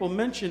hear people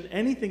mention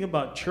anything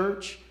about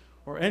church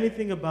or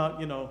anything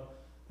about,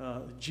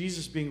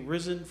 Jesus being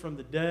risen from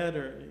the dead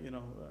or,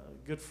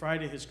 Good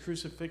Friday, his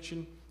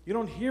crucifixion. You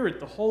don't hear it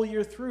the whole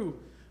year through.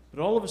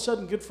 But all of a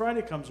sudden, Good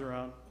Friday comes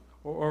around.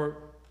 Or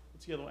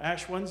what's the other one?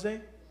 Ash Wednesday?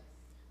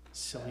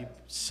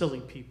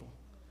 Silly people.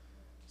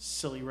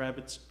 Silly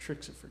rabbits.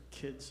 Tricks are for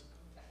kids.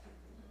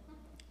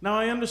 Now,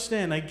 I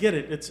understand. I get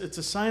it. It's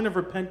a sign of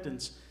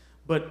repentance.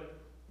 But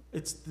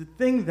it's the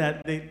thing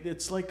that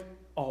it's like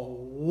a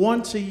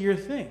once-a-year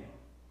thing.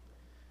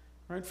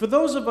 Right? For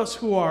those of us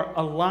who are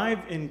alive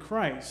in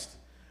Christ,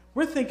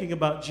 we're thinking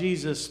about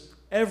Jesus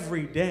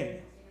every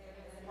day.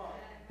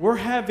 We're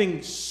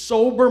having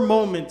sober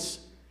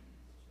moments,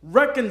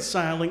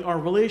 reconciling our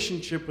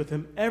relationship with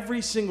him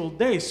every single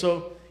day.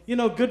 So,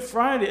 Good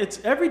Friday,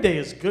 every day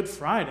is Good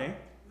Friday.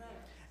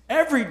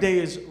 Every day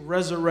is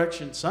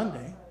Resurrection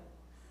Sunday,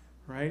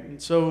 right?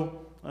 And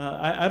so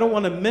I don't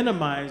want to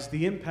minimize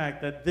the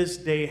impact that this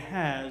day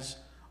has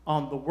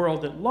on the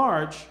world at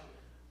large,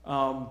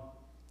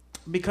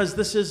 because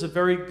this is a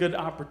very good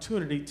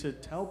opportunity to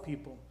tell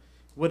people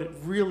what it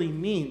really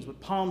means, what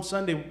Palm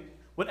Sunday,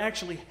 what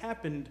actually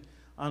happened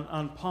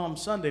on Palm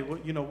Sunday,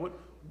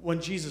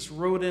 when Jesus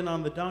rode in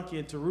on the donkey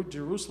into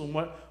Jerusalem.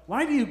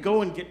 Why do you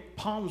go and get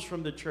palms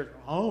from the church?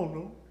 I don't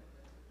know.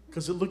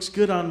 Because it looks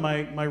good on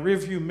my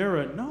rearview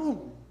mirror.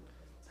 No,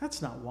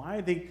 that's not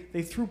why.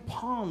 They threw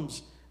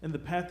palms in the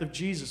path of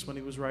Jesus when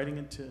he was riding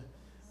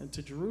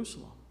into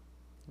Jerusalem,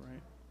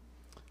 right?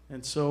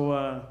 And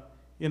so,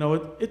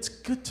 it's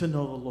good to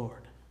know the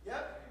Lord.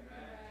 Yep.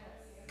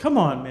 Come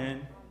on,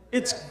 man.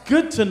 It's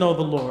good to know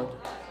the Lord.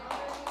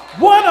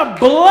 What a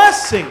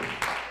blessing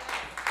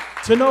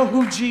to know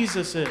who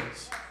Jesus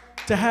is,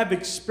 to have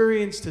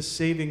experienced his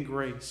saving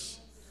grace.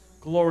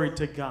 Glory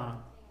to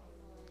God.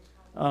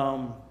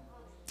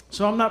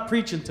 So I'm not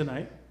preaching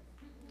tonight,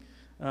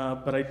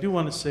 but I do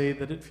want to say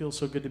that it feels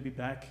so good to be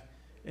back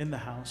in the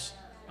house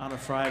on a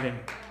Friday.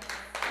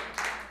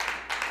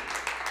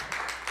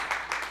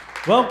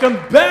 Welcome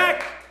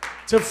back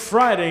to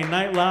Friday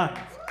Night Live.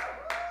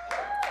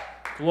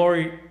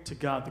 Glory to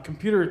God. The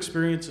computer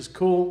experience is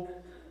cool,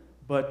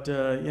 but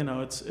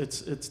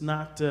it's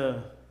not.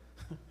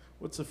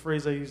 What's the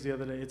phrase I used the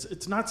other day?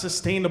 It's not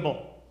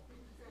sustainable,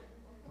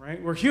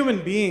 right? We're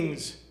human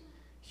beings.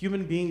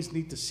 Human beings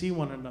need to see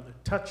one another,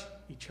 touch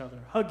each other,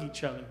 hug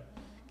each other,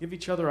 give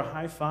each other a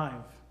high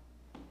five,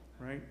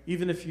 right?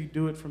 Even if you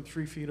do it from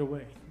 3 feet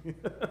away.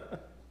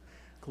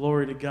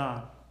 Glory to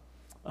God.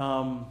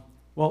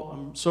 Well,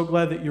 I'm so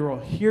glad that you're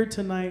all here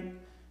tonight.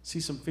 See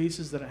some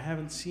faces that I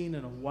haven't seen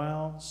in a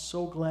while.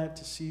 So glad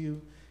to see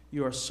you.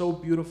 You are so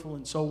beautiful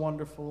and so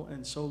wonderful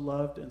and so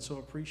loved and so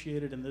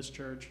appreciated in this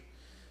church.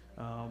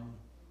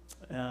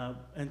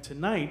 And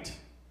tonight,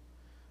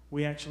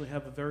 we actually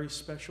have a very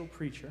special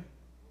preacher.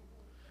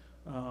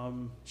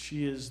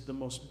 She is the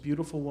most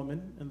beautiful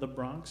woman in the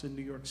Bronx, in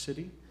New York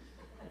City,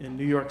 in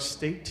New York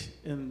State,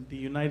 in the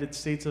United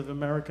States of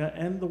America,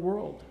 and the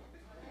world.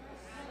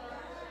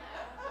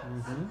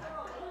 Mm-hmm.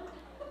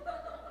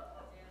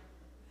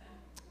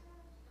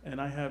 And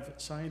I have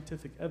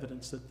scientific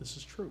evidence that this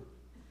is true.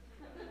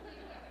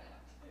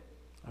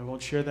 I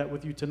won't share that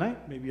with you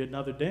tonight, maybe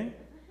another day.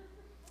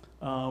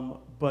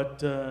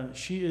 But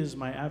she is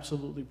my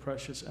absolutely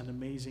precious and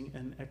amazing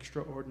and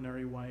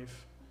extraordinary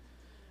wife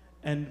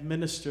and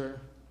minister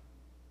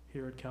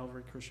here at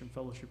Calvary Christian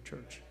Fellowship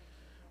Church.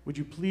 Would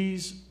you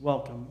please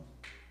welcome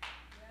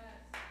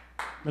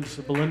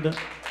Minister Belinda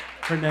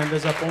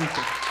Hernandez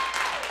Aponte.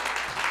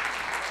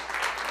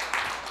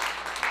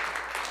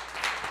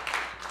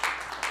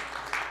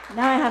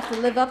 Now I have to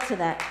live up to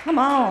that. Come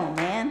on,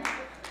 man.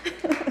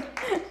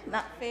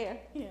 Not fair.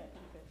 Yeah.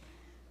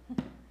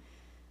 Okay.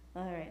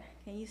 All right.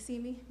 Can you see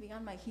me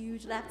beyond my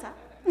huge laptop?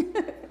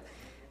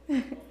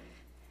 Yes.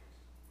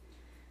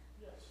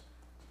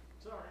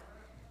 Sorry.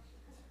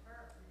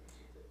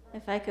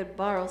 If I could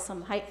borrow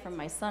some height from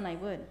my son, I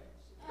would.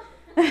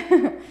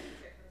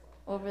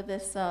 Over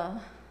this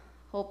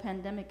whole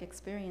pandemic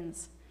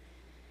experience.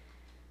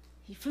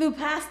 He flew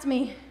past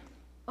me.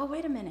 Oh,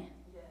 wait a minute.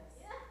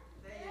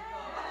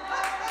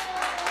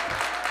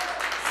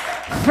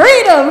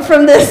 Freedom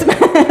from this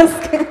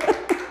mask.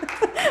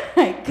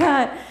 My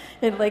God,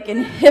 it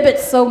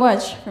inhibits so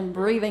much from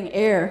breathing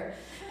air.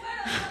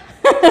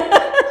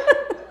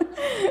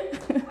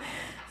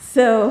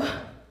 So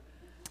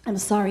I'm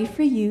sorry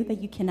for you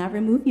that you cannot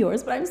remove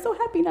yours, but I'm so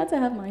happy not to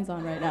have mine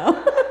on right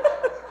now.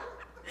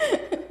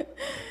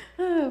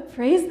 Oh,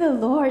 praise the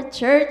Lord,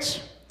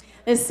 church.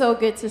 It's so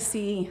good to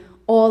see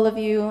all of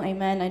you.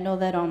 Amen. I know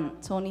that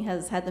Tony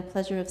has had the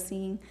pleasure of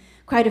seeing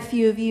quite a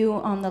few of you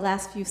on the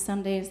last few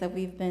Sundays that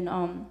we've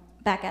been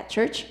back at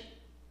church.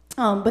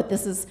 But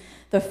this is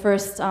the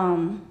first, I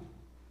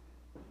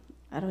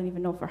don't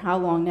even know for how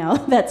long now,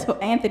 that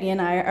Anthony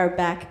and I are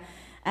back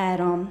at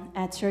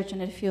church,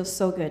 and it feels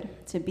so good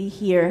to be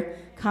here,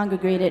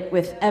 congregated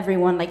with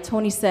everyone. Like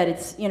Tony said,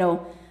 it's,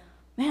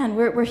 man,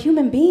 we're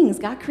human beings.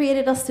 God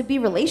created us to be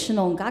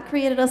relational. God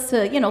created us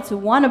to, to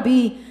want to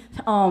be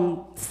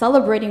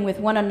celebrating with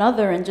one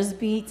another and just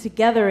be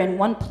together in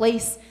one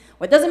place.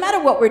 Well, it doesn't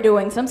matter what we're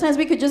doing. Sometimes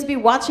we could just be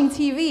watching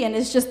TV, and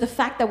it's just the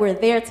fact that we're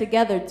there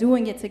together,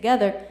 doing it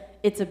together,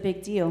 it's a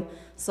big deal.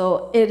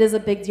 So it is a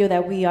big deal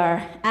that we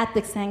are at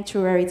the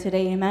sanctuary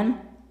today, amen?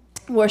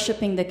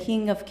 Worshiping the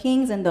King of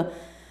Kings and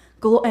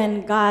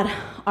God,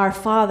 our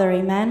Father,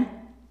 amen?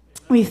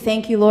 We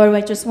thank you, Lord.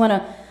 I just want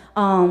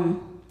to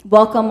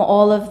welcome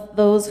all of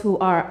those who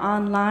are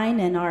online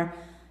and are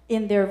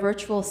in their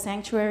virtual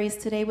sanctuaries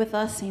today with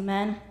us,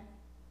 amen?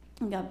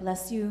 God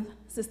bless you,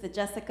 Sister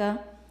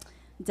Jessica,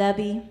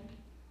 Debbie,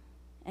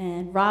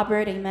 and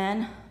Robert,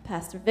 amen?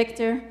 Pastor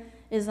Victor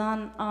is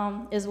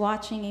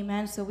watching,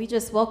 amen? So we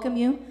just welcome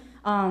you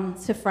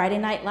to Friday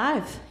Night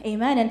Live,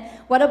 amen? And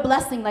what a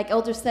blessing, like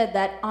Elder said,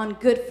 that on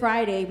Good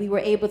Friday we were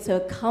able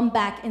to come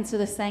back into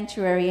the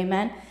sanctuary,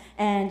 amen?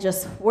 And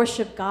just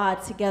worship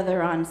God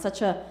together on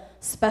such a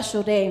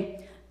special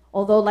day.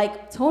 Although,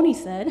 like Tony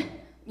said,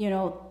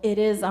 it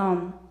is,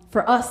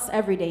 for us,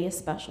 every day is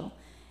special.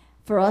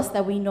 For us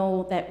that we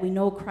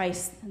know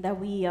Christ, that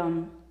we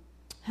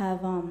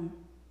have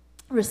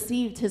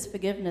received his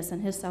forgiveness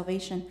and his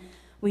salvation,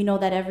 we know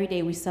that every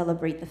day we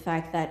celebrate the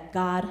fact that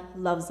God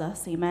loves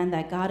us, amen,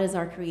 that God is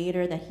our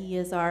creator, that he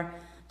is our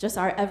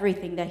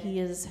everything, that he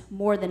is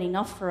more than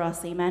enough for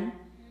us, amen.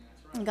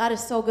 And God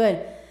is so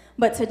good.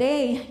 But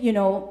today,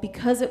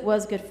 because it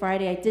was Good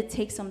Friday, I did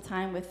take some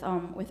time with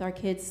our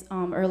kids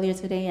earlier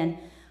today, and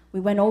we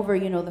went over,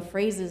 the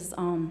phrases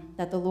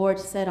that the Lord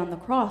said on the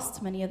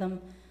cross, many of them,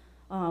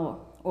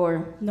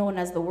 or known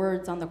as the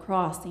words on the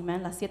cross,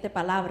 amen, las siete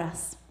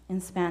palabras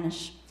in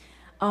Spanish.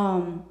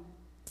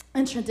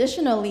 And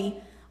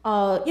traditionally,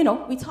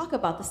 we talk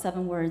about the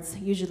 7 words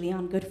usually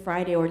on Good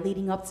Friday or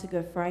leading up to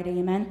Good Friday,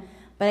 amen?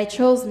 But I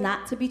chose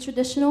not to be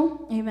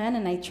traditional, amen?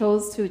 And I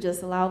chose to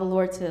just allow the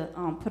Lord to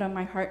put on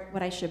my heart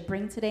what I should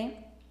bring today.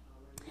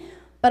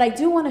 But I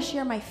do want to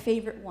share my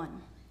favorite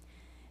one.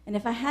 And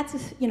if I had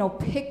to,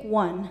 pick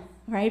one,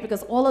 right?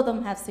 Because all of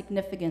them have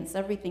significance,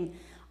 everything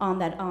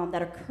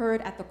that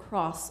occurred at the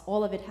cross,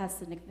 all of it has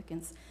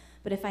significance.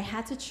 But if I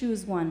had to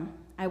choose one,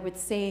 I would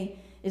say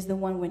is the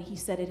one when he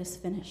said it is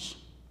finished.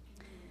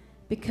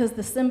 Because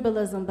the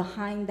symbolism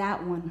behind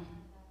that one,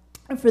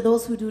 and for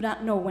those who do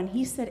not know, when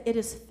he said it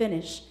is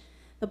finished,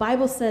 the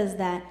Bible says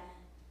that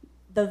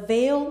the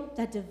veil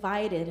that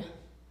divided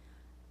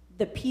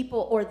the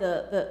people, or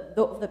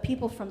the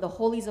people from the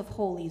holies of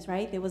holies,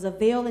 right? There was a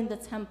veil in the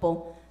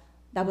temple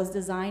that was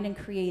designed and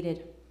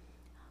created.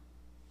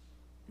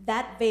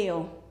 That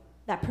veil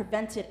that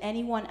prevented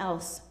anyone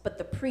else but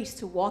the priest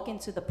to walk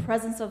into the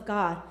presence of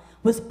God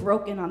was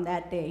broken on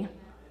that day.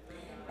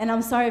 And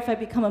I'm sorry if I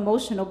become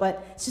emotional,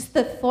 but it's just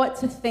the thought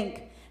to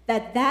think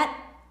that that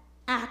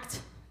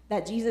act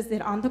that Jesus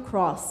did on the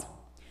cross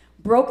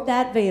broke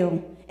that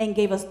veil and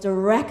gave us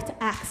direct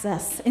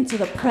access into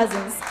the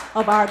presence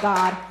of our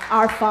God,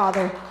 our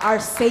Father, our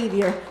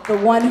Savior, the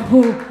one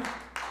who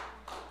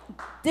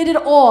did it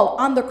all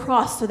on the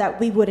cross so that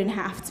we wouldn't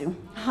have to.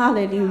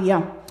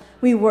 Hallelujah.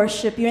 We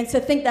worship you. And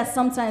to think that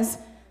sometimes,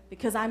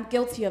 because I'm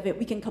guilty of it,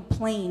 we can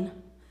complain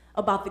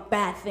about the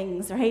bad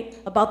things, right?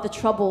 About the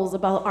troubles,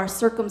 about our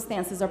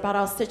circumstances, about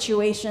our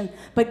situation.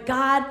 But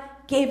God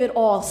gave it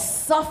all,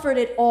 suffered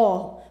it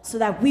all, so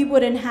that we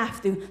wouldn't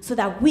have to, so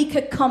that we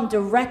could come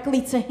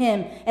directly to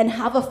him and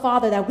have a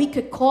Father that we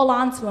could call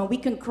on to and we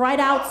can cry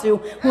out to,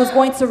 who is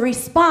going to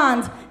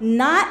respond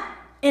not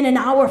in an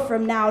hour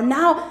from now,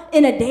 not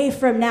in a day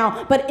from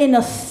now, but in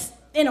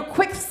a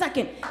quick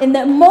second. In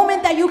the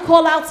moment that you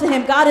call out to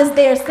him, God is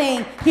there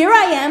saying, here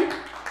I am.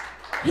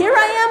 Here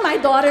I am, my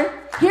daughter.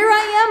 Here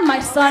I am, my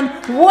son.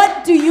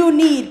 What do you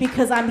need?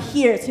 Because I'm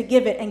here to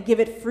give it and give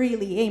it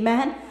freely.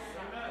 Amen.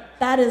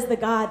 That is the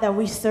God that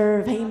we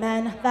serve.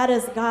 Amen. That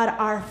is God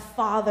our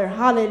Father.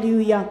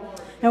 Hallelujah.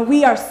 And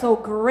we are so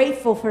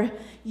grateful for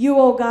you,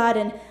 oh God.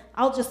 And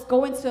I'll just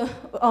go into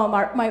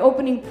my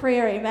opening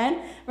prayer,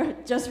 amen,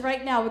 just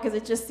right now, because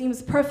it just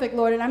seems perfect,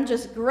 Lord. And I'm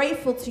just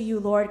grateful to you,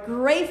 Lord,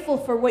 grateful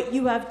for what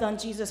you have done,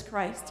 Jesus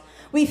Christ.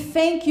 We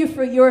thank you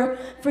for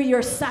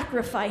your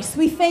sacrifice.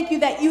 We thank you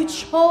that you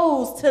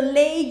chose to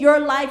lay your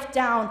life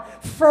down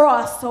for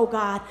us, oh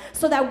God,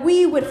 so that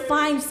we would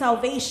find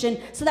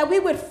salvation, so that we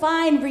would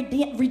find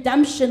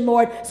redemption,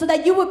 Lord, so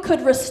that you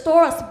could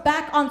restore us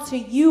back unto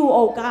you,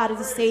 oh God, as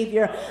a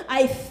Savior.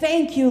 I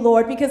thank you,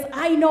 Lord, because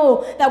I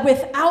know that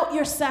without without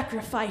your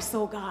sacrifice,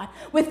 oh God,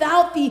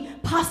 without the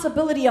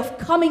possibility of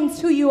coming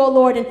to you, oh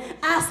Lord, and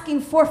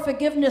asking for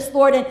forgiveness,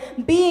 Lord,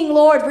 and being,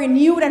 Lord,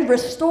 renewed and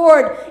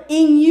restored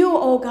in you,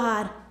 oh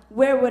God,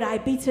 where would I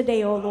be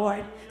today, oh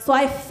Lord? So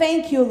I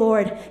thank you,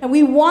 Lord, and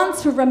we want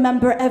to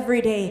remember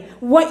every day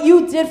what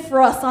you did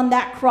for us on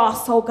that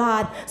cross, oh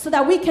God, so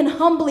that we can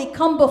humbly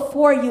come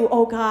before you,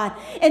 oh God,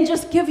 and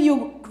just give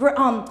you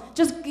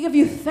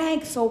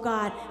thanks, oh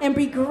God, and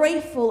be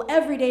grateful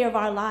every day of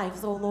our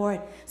lives, oh Lord.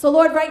 So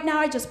Lord, right now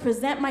I just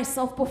present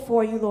myself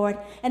before you, Lord,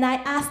 and I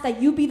ask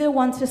that you be the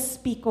one to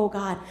speak, oh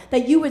God,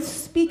 that you would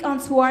speak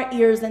unto our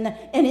ears and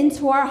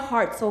into our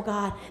hearts, oh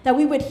God, that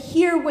we would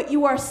hear what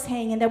you are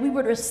saying and that we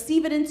would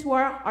receive it into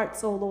our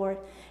hearts, oh Lord.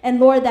 And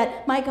Lord,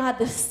 that, my God,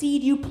 the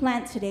seed you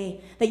plant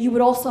today, that you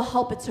would also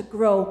help it to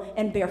grow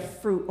and bear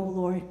fruit, oh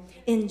Lord.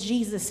 In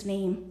Jesus'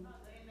 name,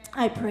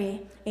 I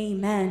pray.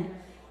 Amen.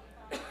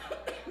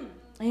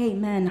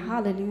 Amen.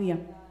 Hallelujah.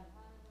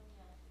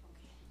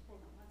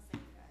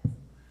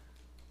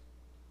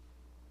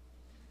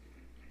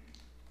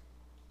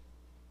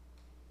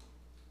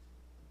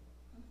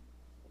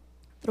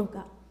 Throat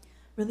got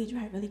really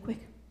dry, really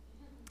quick.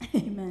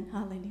 Amen.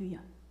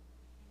 Hallelujah.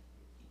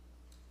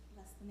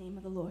 Bless the name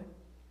of the Lord.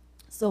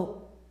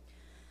 So,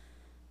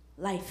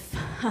 life,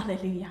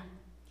 hallelujah.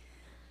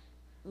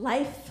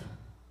 Life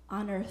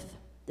on earth,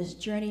 this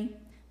journey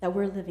that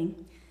we're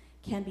living,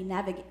 can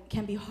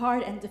be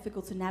hard and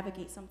difficult to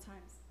navigate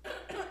sometimes.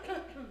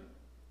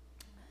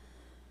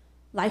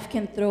 Life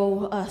can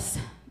throw us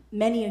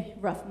many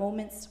rough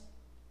moments.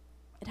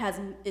 It has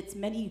its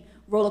many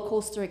roller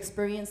coaster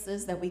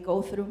experiences that we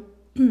go through.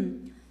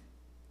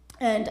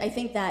 And I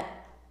think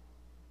that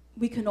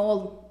we can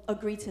all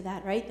agree to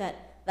that, right?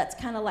 That's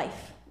kind of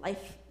life.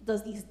 Life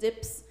does these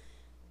dips,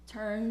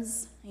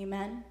 turns,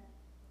 amen?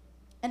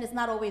 And it's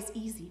not always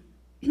easy.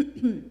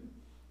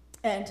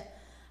 And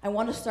I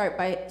want to start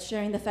by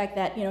sharing the fact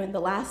that, in the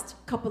last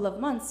couple of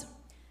months,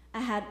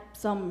 I had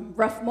some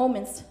rough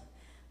moments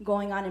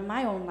going on in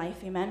my own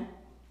life, amen?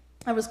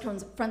 I was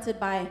confronted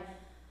by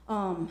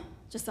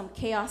just some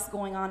chaos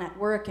going on at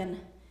work,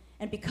 and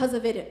because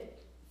of it,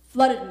 it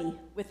flooded me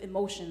with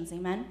emotions,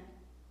 amen?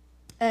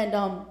 And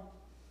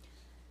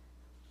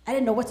I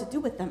didn't know what to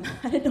do with them.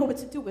 I didn't know what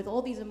to do with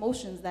all these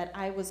emotions that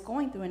I was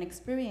going through and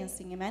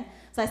experiencing, amen?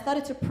 So I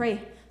started to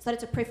pray.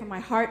 Started to pray for my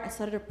heart. I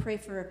started to pray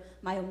for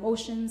my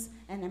emotions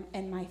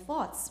and my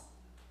thoughts,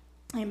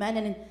 amen?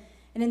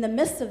 And in the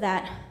midst of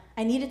that,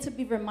 I needed to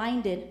be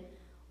reminded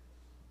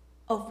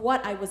of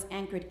what I was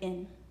anchored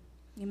in,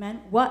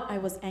 amen? What I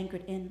was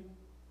anchored in.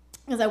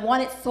 Because I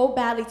wanted so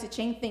badly to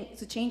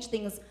change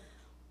things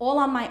all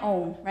on my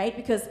own, right?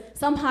 Because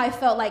somehow I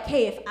felt like,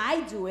 hey, if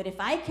I do it, if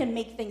I can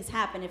make things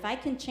happen, if I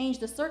can change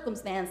the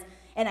circumstance,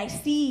 and I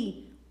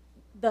see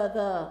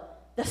the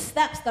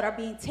steps that are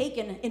being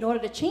taken in order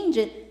to change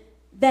it,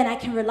 then I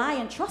can rely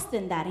and trust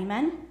in that,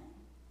 amen?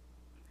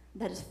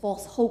 That is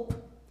false hope.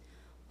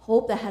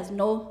 Hope that has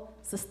no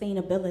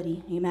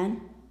sustainability,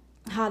 amen?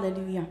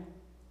 Hallelujah.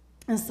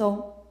 And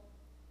so,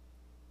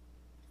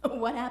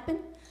 what happened?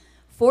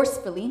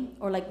 Forcefully,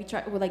 or like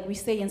we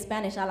say in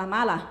Spanish, a la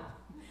mala,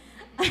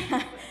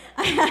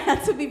 I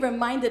had to be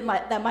reminded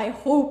that my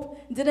hope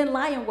didn't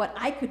lie in what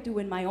I could do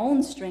in my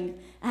own strength.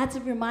 I had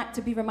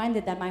to be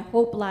reminded that my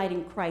hope lied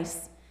in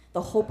Christ,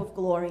 the hope of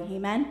glory,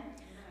 amen?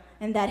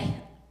 And that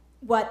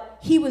what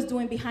he was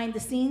doing behind the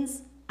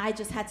scenes, I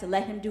just had to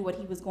let him do what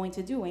he was going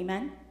to do,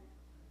 amen?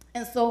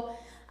 And so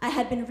I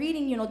had been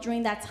reading,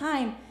 during that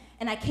time,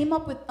 and I came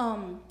up with,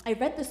 I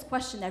read this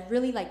question that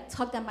really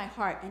tugged at my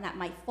heart and at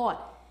my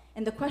thought.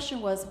 And the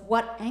question was,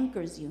 what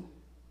anchors you?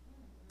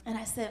 And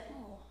I said,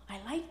 I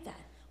like that.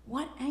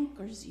 What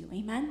anchors you?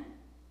 Amen?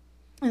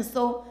 And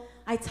so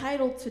I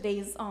titled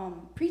today's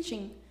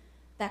preaching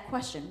that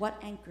question, what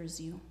anchors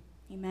you?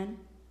 Amen?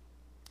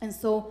 And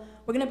so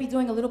we're going to be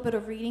doing a little bit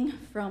of reading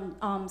from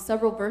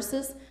several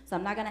verses. So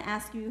I'm not going to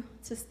ask you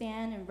to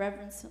stand in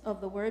reverence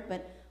of the word,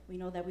 but we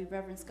know that we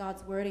reverence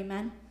God's word.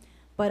 Amen?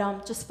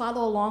 But just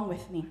follow along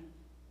with me.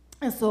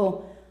 And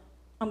so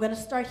I'm going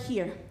to start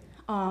here.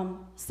 2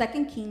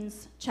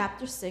 Kings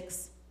chapter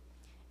 6,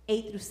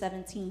 8 through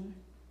 17.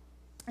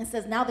 It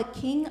says, now the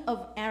king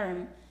of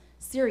Aram,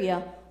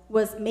 Syria,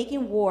 was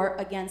making war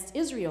against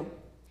Israel.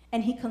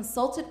 And he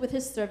consulted with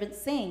his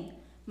servants, saying,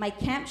 my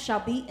camp shall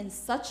be in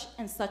such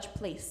and such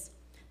place.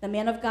 The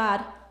man of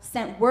God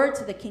sent word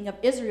to the king of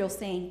Israel,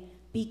 saying,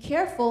 be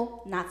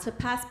careful not to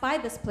pass by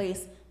this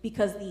place,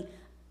 because the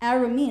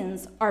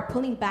Arameans are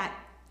pulling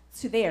back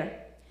to there.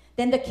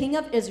 Then the king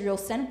of Israel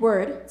sent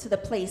word to the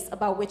place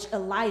about which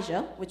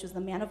Elijah, which was the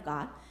man of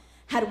God,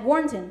 had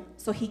warned him.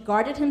 So he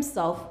guarded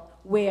himself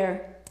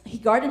there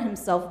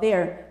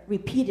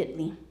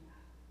repeatedly.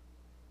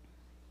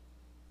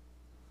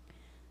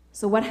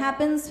 So what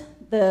happens?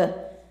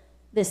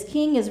 This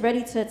king is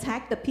ready to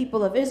attack the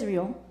people of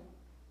Israel.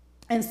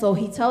 And so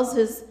he tells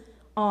his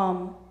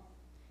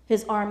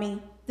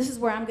army, this is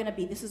where I'm going to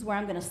be. This is where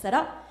I'm going to set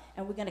up.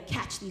 And we're going to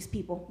catch these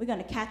people. We're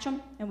going to catch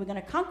them and we're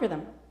going to conquer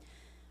them.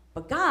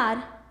 But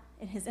God,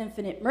 in his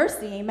infinite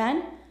mercy,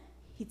 amen,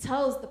 he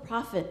tells the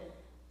prophet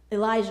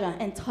Elijah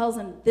and tells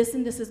him, this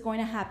and this is going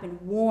to happen.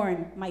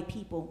 Warn my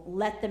people.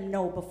 Let them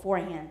know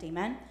beforehand,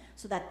 amen?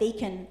 So that they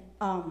can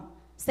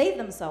save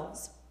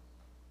themselves.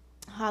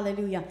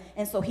 Hallelujah.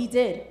 And so he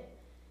did.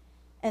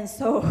 And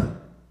so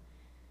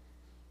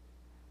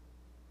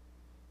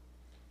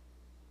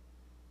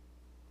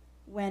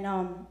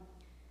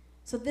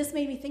so this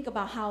made me think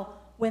about how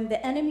when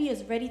the enemy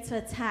is ready to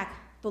attack,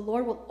 the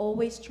Lord will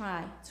always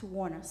try to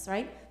warn us,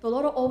 right? The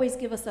Lord will always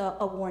give us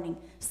a warning.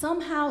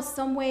 Somehow,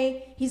 some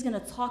way, he's going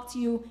to talk to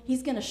you.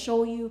 He's going to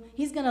show you.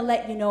 He's going to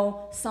let you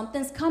know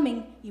something's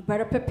coming. You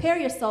better prepare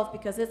yourself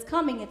because it's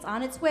coming. It's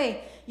on its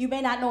way. You may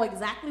not know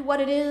exactly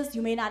what it is.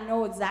 You may not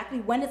know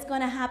exactly when it's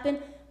going to happen,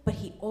 but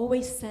he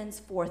always sends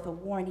forth a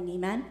warning,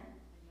 amen?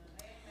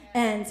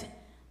 And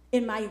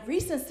in my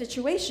recent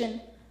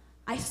situation,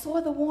 I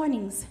saw the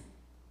warnings,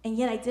 and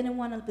yet I didn't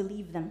want to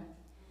believe them.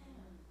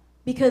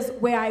 Because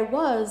where I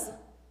was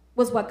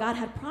what God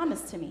had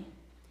promised to me.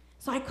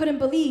 So I couldn't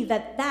believe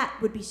that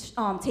would be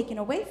taken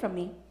away from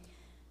me.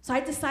 So I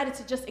decided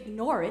to just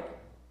ignore it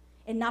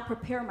and not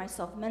prepare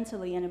myself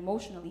mentally and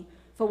emotionally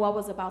for what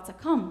was about to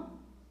come.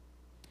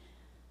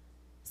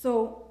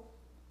 So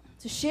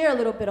to share a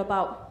little bit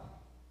about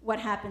what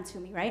happened to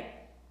me, right?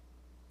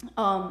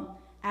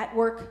 At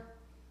work,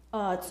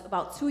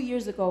 about 2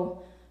 years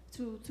ago,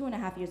 two and a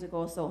half years ago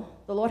or so,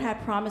 the Lord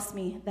had promised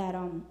me that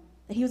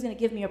he was going to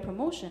give me a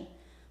promotion.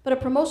 But a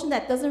promotion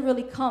that doesn't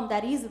really come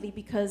that easily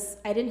because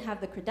I didn't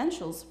have the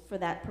credentials for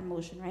that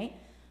promotion, right?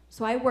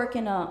 So I work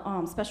in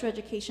a special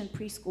education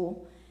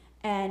preschool,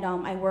 and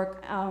I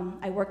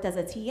worked as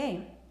a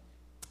TA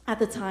at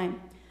the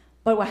time.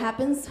 But what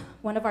happens,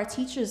 one of our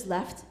teachers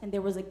left, and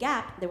there was a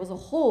gap, there was a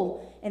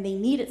hole, and they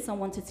needed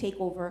someone to take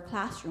over a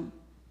classroom.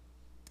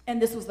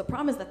 And this was the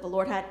promise that the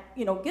Lord had,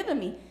 given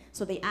me.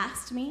 So they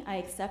asked me, I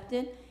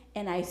accepted,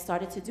 and I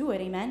started to do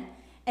it, amen?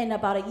 And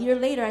about a year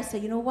later, I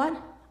said, you know what?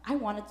 I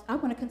want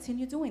to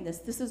continue doing this.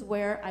 This is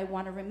where I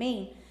want to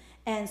remain.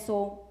 And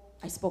so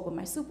I spoke with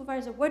my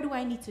supervisor. What do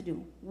I need to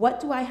do? What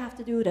do I have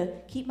to do to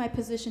keep my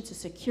position, to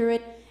secure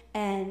it,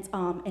 and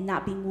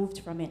not be moved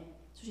from it?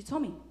 So she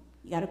told me,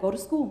 you got to go to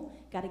school.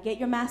 You got to get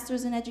your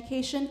master's in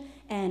education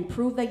and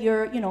prove that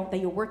you're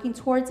working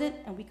towards it,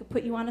 and we could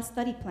put you on a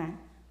study plan.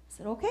 I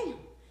said, okay.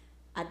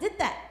 I did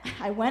that.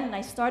 I went and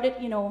I started,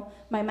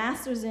 my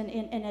master's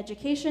in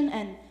education,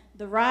 and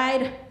the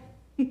ride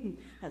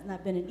has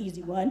not been an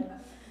easy one.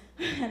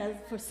 And as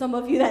for some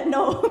of you that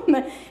know,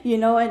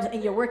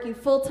 and you're working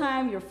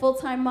full-time, you're a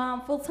full-time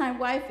mom, full-time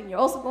wife, and you're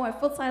also going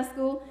full-time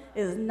school,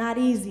 it is not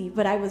easy,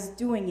 but I was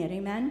doing it,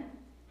 amen?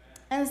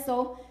 And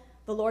so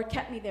the Lord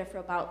kept me there for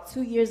about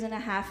 2 years and a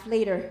half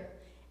later.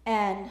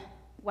 And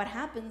what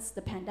happens,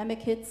 the pandemic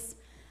hits.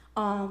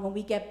 When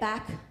we get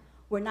back,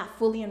 we're not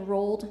fully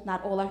enrolled.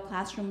 Not all our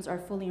classrooms are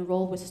fully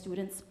enrolled with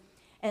students.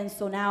 And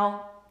so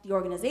now the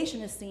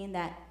organization is seeing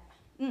that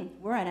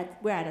we're at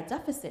a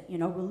deficit,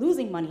 we're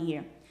losing money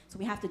here. So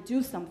we have to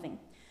do something.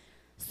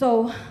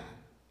 So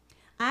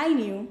I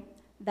knew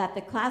that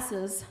the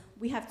classes,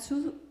 we have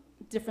 2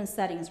 different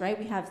settings, right?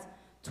 We have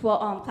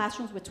 12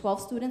 classrooms with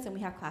 12 students, and we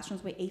have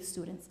classrooms with 8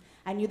 students.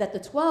 I knew that the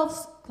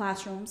 12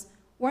 classrooms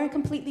weren't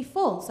completely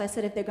full. So I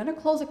said, if they're gonna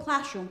close a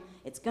classroom,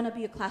 it's gonna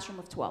be a classroom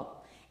of 12.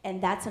 And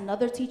that's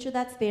another teacher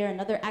that's there,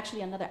 another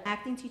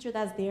acting teacher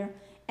that's there,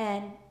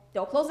 and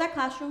they'll close that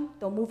classroom,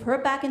 they'll move her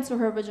back into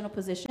her original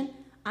position.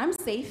 I'm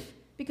safe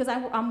because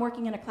I'm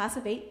working in a class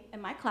of 8,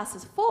 and my class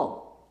is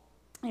full,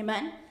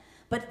 amen?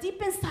 But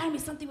deep inside me,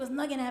 something was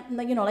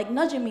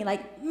nudging me,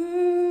 like,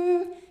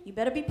 you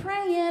better be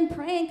praying,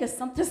 because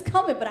something's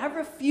coming. But I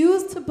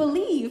refused to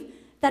believe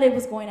that it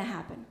was going to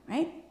happen,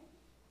 right?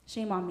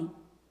 Shame on me.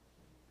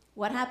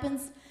 What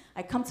happens?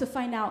 I come to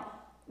find out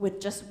with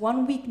just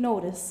 1 week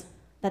notice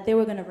that they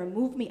were going to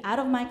remove me out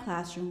of my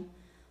classroom,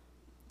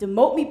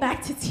 demote me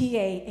back to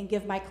TA, and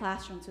give my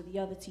classroom to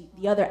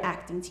the other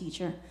acting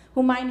teacher,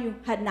 whom I knew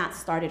had not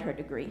started her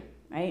degree,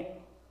 right?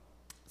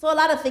 So a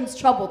lot of things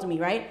troubled me,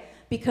 right?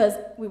 Because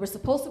we were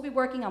supposed to be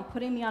working on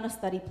putting me on a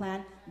study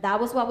plan. That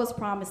was what was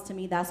promised to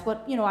me. That's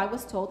what, I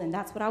was told, and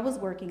that's what I was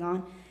working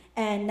on.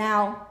 And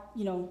now,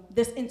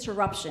 this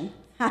interruption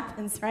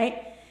happens,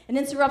 right? An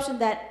interruption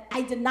that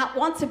I did not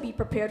want to be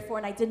prepared for,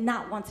 and I did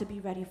not want to be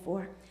ready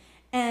for.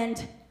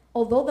 And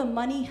although the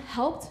money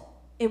helped,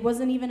 it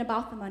wasn't even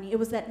about the money. It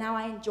was that now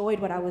I enjoyed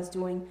what I was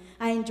doing.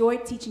 I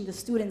enjoyed teaching the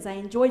students. I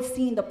enjoyed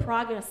seeing the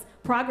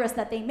progress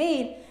that they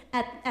made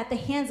at the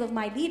hands of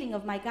my leading,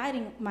 of my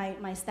guiding,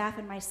 my staff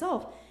and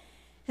myself.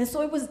 And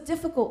so it was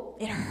difficult.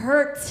 It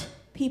hurt,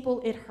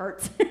 people, it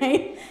hurt,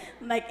 right?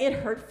 Like, it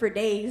hurt for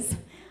days.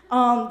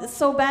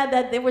 So bad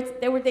that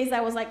there were days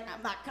I was like,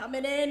 I'm not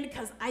coming in,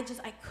 because I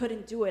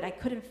couldn't do it. I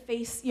couldn't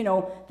face,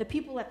 the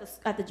people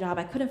at the job.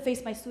 I couldn't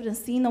face my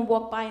students, seeing them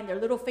walk by and their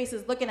little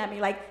faces looking at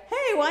me like,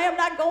 hey, why am I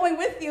not going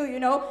with you,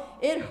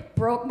 It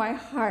broke my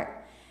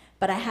heart.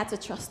 But I had to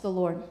trust the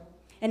Lord.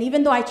 And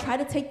even though I tried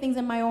to take things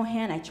in my own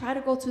hand, I tried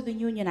to go to the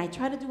union, I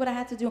tried to do what I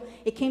had to do,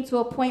 it came to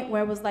a point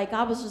where it was like,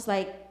 God was just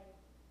like,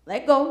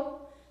 let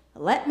go,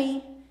 let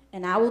me,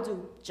 and I will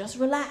do. Just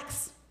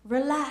relax.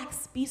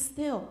 Relax, be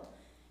still,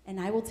 and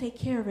I will take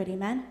care of it,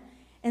 amen?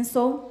 And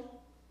so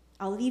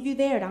I'll leave you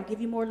there, and I'll give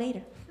you more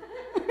later.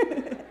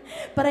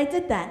 But I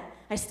did that.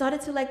 I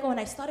started to let go, and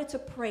I started to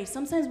pray.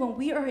 Sometimes when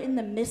we are in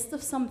the midst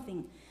of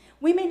something,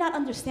 we may not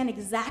understand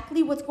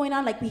exactly what's going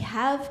on. Like we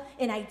have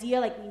an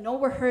idea, like we know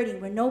we're hurting,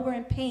 we know we're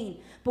in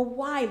pain. But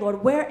why,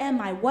 Lord? Where am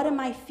I? What am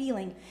I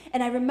feeling?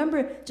 And I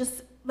remember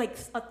just like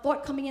a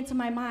thought coming into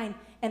my mind,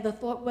 and the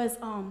thought was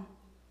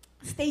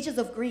stages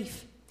of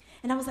grief.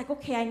 And I was like,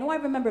 okay, I know I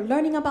remember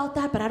learning about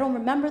that, but I don't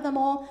remember them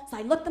all. So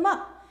I looked them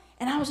up.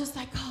 And I was just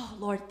like, oh,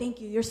 Lord,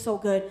 thank you. You're so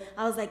good.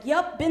 I was like,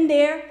 yep, been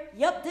there.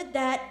 Yep, did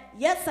that.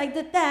 Yes, I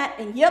did that.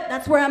 And yep,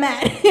 that's where I'm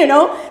at, you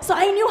know? So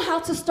I knew how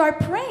to start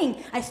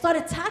praying. I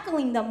started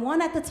tackling them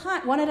one at a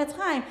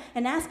time,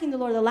 and asking the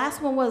Lord. The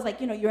last one was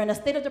like, you're in a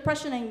state of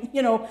depression, and,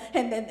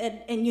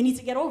 and you need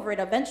to get over it.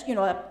 Eventually,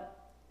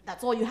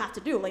 that's all you have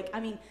to do. Like, I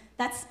mean,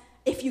 that's,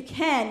 if you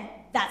can,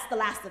 that's the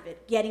last of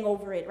it, getting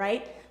over it,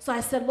 right? So I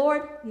said,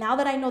 Lord, now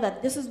that I know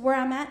that this is where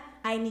I'm at,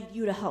 I need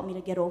you to help me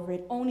to get over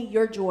it. Only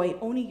your joy,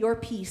 only your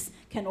peace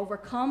can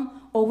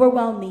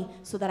overwhelm me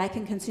so that I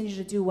can continue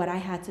to do what I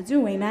had to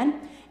do,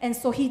 amen? And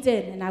so he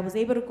did, and I was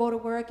able to go to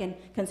work and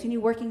continue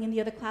working in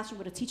the other classroom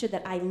with a teacher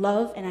that I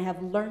love and I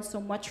have learned so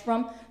much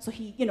from. So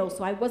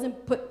so I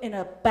wasn't put in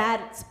a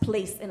bad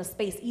place, in a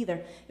space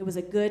either. It was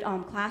a good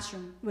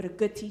classroom with a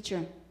good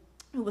teacher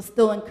who was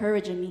still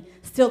encouraging me,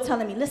 still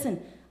telling me,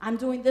 listen, I'm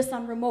doing this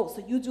on remote,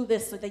 so you do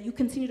this so that you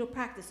continue to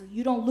practice, so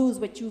you don't lose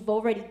what you've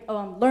already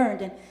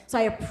learned. And so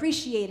I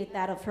appreciated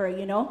that of her,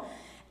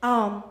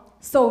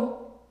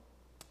 So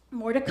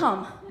more to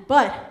come,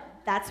 but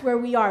that's where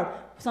we are.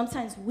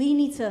 Sometimes we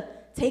need to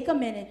take a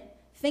minute,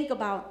 think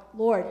about,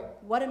 Lord,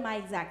 what am I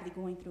exactly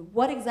going through?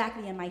 What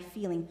exactly am I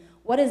feeling?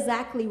 What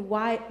exactly,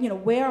 why,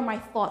 where are my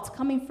thoughts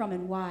coming from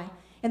and why?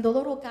 And the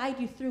Lord will guide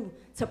you through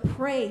to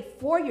pray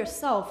for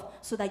yourself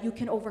so that you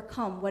can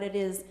overcome what it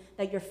is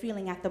that you're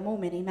feeling at the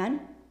moment.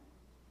 Amen?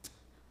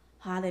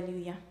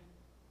 Hallelujah.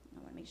 I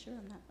want to make sure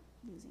I'm not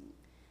losing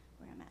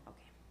where I'm at.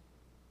 Okay.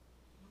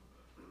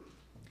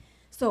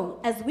 So,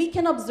 as we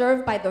can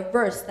observe by the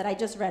verse that I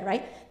just read,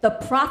 right? The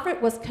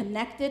prophet was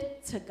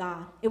connected to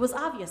God. It was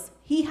obvious.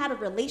 He had a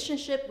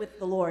relationship with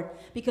the Lord,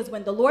 because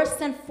when the Lord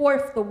sent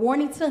forth the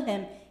warning to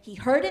him, he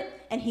heard it,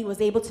 and he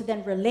was able to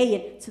then relay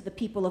it to the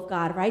people of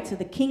God, right? To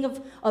the king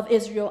of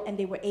Israel, and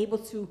they were able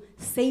to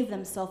save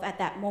themselves at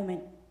that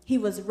moment. He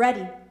was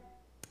ready,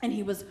 and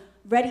he was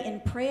ready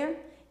in prayer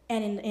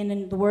and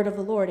in the word of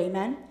the Lord,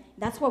 amen?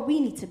 That's what we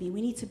need to be.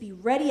 We need to be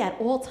ready at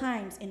all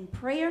times in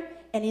prayer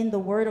and in the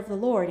word of the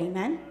Lord,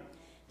 amen?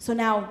 So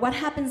now, what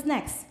happens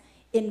next?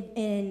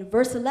 In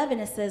verse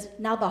 11, it says,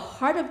 now the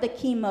heart of the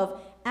king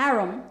of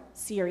Aram,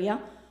 Syria,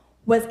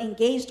 was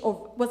enraged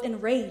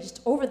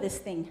over this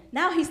thing.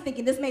 Now he's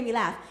thinking, this made me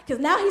laugh,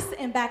 because now he's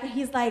sitting back and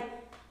he's like,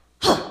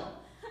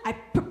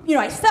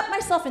 I set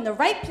myself in the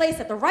right place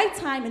at the right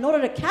time in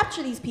order to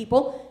capture these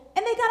people,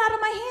 and they got out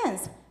of my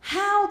hands.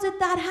 How did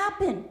that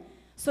happen?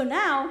 So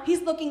now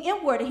he's looking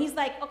inward, and he's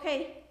like,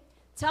 okay,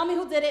 tell me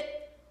who did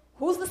it,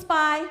 who's the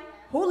spy,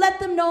 who let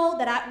them know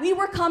that we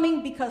were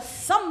coming, because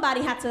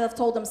somebody had to have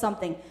told them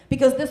something,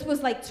 because this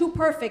was like too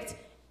perfect,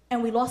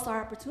 and we lost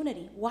our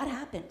opportunity. What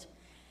happened?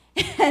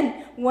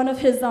 And one of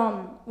his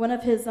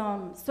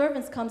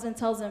servants comes and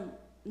tells him,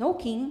 no,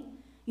 king,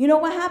 you know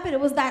what happened? It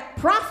was that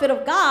prophet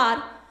of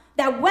God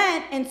that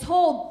went and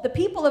told the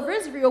people of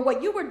Israel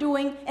what you were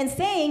doing and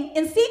saying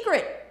in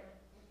secret.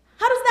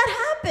 How does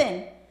that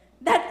happen?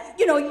 That,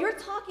 you're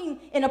talking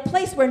in a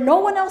place where no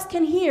one else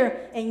can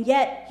hear, and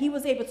yet he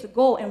was able to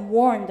go and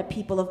warn the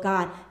people of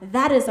God.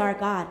 That is our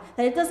God.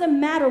 That it doesn't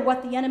matter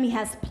what the enemy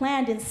has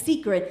planned in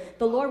secret,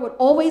 the Lord would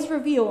always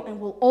reveal and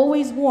will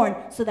always warn,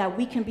 so that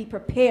we can be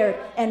prepared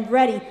and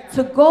ready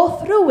to go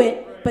through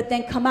it, but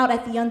then come out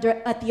at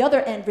the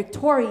other end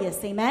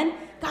victorious. Amen?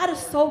 God is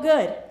so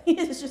good. He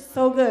is just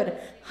so good.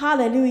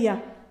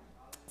 Hallelujah.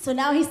 So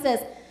now he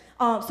says,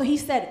 he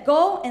said,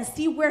 go and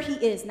see where he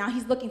is. Now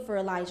he's looking for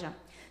Elijah,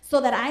 so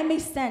that I may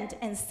send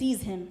and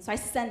seize him. So I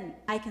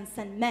can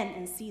send men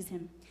and seize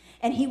him.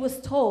 And he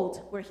was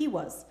told where he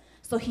was.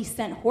 So he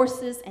sent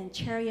horses and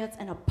chariots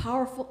and a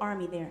powerful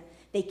army there.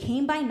 They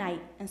came by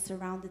night and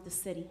surrounded the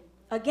city.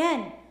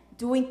 Again,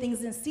 doing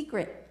things in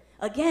secret.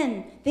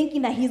 Again,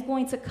 thinking that he's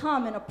going to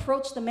come and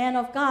approach the man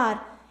of God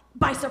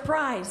by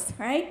surprise,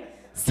 right?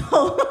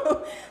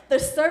 So the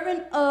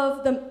servant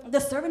of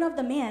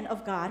the man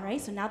of God,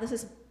 right? So now this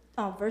is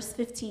verse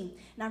 15,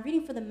 and I'm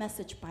reading for the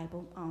Message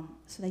Bible,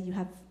 so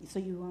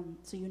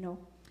you know.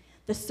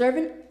 The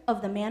servant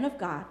of the man of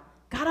God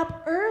got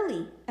up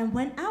early and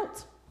went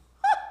out.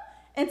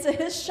 And to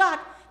his shock,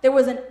 there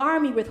was an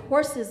army with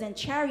horses and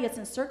chariots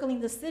encircling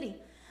the city.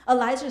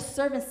 Elijah's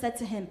servant said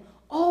to him,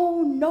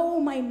 "Oh no,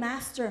 my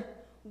master,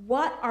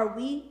 what are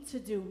we to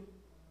do?"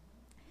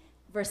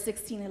 Verse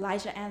 16,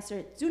 Elijah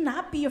answered, "Do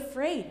not be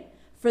afraid,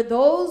 for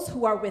those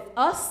who are with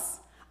us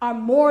are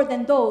more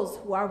than those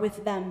who are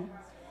with them."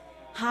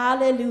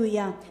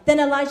 Hallelujah. Then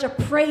Elijah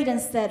prayed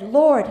and said,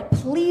 Lord,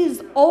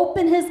 please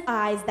open his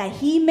eyes that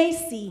he may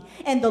see.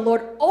 And the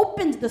Lord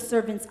opened the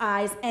servant's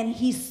eyes, and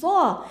he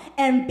saw,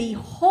 and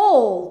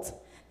behold,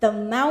 the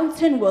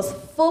mountain was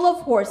full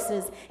of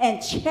horses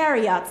and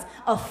chariots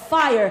of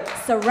fire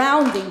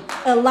surrounding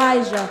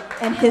Elijah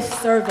and his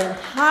servant.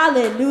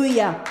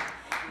 Hallelujah.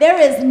 There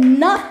is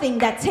nothing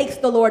that takes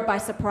the Lord by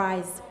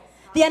surprise.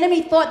 The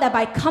enemy thought that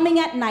by coming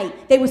at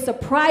night, they would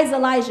surprise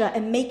Elijah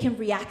and make him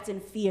react in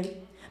fear.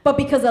 But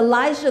because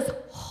Elijah's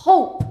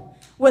hope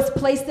was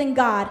placed in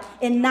God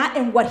and not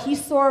in what he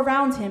saw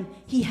around him,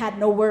 he had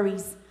no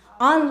worries.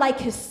 Unlike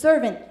his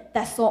servant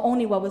that saw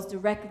only what was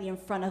directly in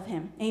front of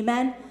him.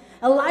 Amen.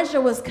 Elijah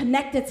was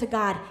connected to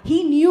God.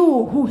 He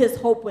knew who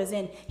his hope was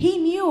in. He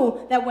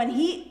knew that when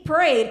he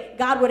prayed,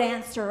 God would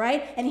answer,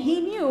 right? And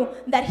he knew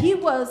that he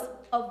was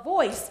a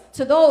voice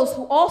to those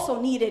who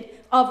also needed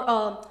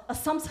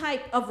some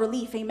type of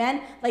relief,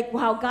 amen? Like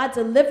how God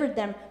delivered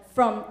them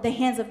from the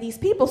hands of these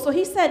people. So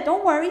he said,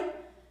 don't worry.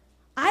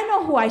 I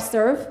know who I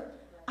serve.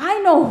 I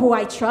know who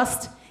I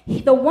trust.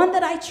 The one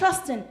that I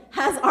trust in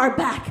has our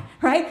back,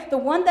 right? The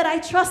one that I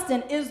trust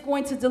in is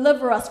going to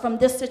deliver us from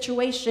this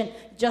situation.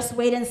 Just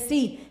wait and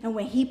see. And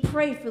when he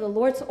prayed for the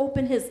Lord to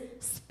open his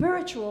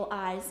spiritual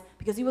eyes,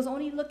 because he was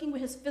only looking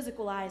with his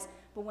physical eyes,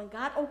 but when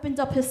God opened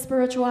up his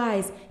spiritual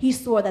eyes, he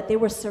saw that they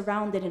were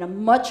surrounded in a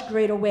much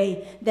greater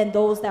way than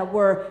those that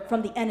were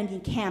from the enemy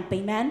camp.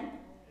 Amen?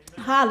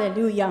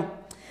 Hallelujah.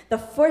 The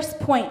first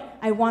point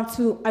I want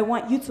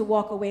you to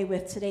walk away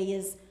with today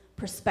is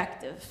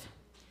perspective.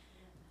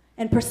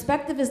 And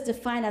perspective is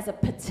defined as a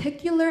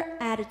particular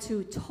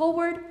attitude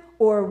toward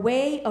or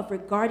way of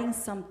regarding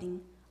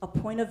something, a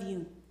point of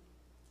view.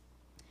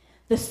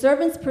 The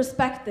servant's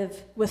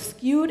perspective was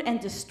skewed and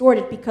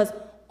distorted because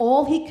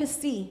all he could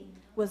see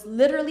was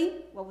literally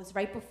what was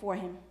right before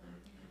him.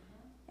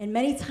 And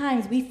many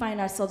times we find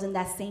ourselves in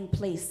that same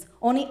place,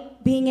 only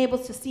being able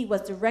to see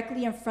what's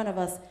directly in front of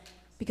us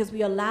because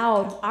we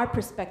allowed our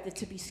perspective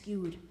to be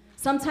skewed.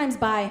 Sometimes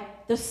by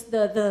the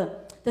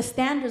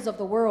standards of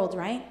the world,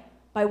 right?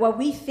 By what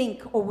we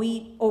think or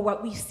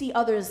what we see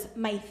others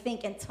might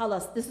think and tell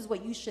us, this is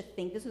what you should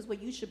think, this is what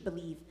you should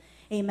believe.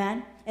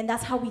 Amen? And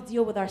that's how we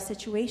deal with our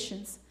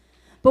situations.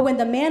 But when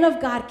the man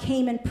of God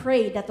came and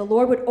prayed that the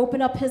Lord would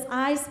open up his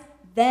eyes,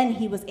 then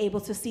he was able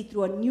to see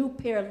through a new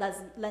pair of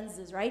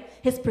lenses, right?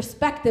 His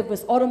perspective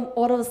was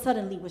all of a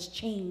sudden was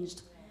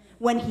changed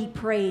when he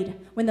prayed,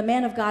 when the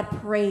man of God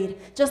prayed.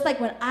 Just like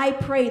when I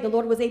prayed, the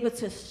Lord was able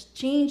to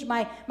change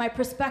my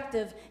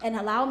perspective and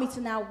allow me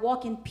to now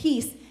walk in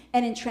peace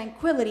and in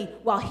tranquility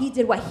while he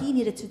did what he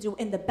needed to do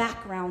in the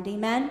background.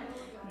 Amen?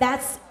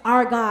 That's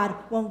our God.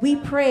 When we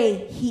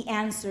pray, he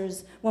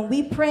answers. When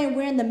we pray and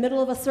we're in the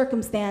middle of a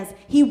circumstance,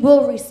 he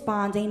will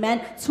respond,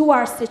 amen, to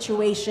our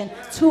situation,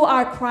 to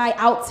our cry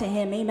out to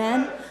him,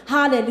 amen.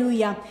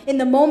 Hallelujah. In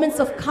the moments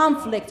of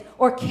conflict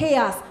or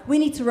chaos, we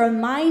need to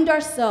remind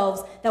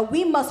ourselves that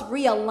we must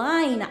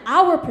realign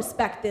our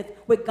perspective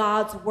with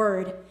God's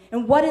word.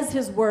 And what is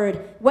his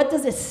word? What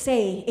does it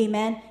say,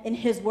 amen, in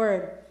his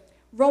word?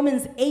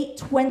 Romans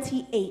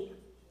 8:28.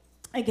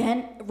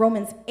 Again,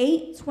 Romans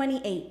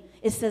 8:28.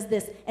 It says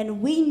this,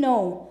 and we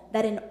know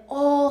that in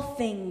all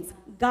things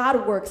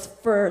God works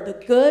for the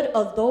good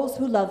of those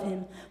who love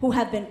him, who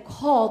have been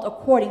called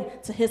according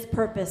to his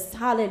purpose.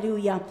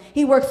 Hallelujah.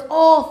 He works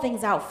all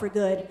things out for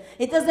good.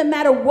 It doesn't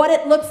matter what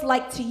it looks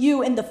like to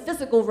you in the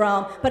physical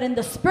realm, but in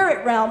the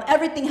spirit realm,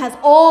 everything has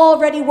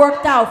already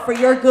worked out for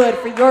your good,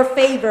 for your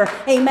favor.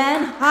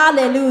 Amen.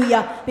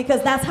 Hallelujah.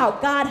 Because that's how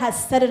God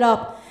has set it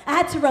up. I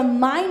had to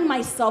remind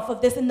myself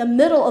of this in the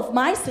middle of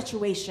my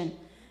situation.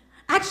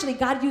 Actually,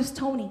 God used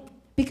Tony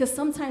because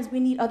sometimes we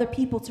need other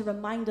people to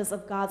remind us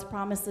of God's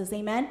promises,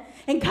 amen?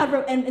 And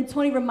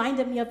Tony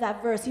reminded me of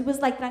that verse. He was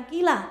like,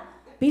 tranquila,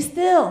 be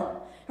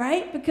still,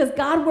 right? Because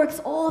God works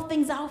all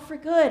things out for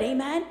good,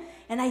 amen?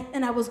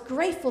 And I was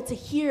grateful to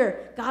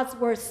hear God's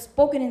words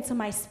spoken into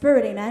my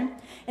spirit, amen?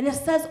 And it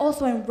says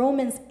also in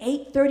Romans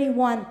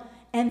 8:31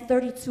 and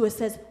 32, it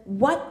says,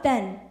 what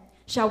then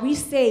shall we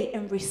say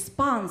in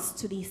response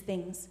to these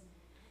things?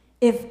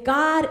 If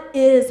God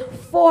is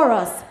for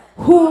us,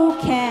 who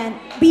can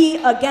be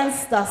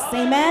against us?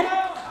 Amen?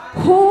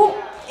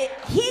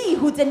 He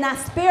who did not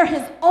spare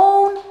his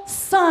own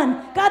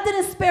son. God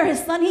didn't spare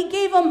his son. He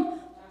gave him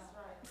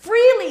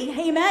freely.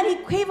 Amen? He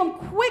gave him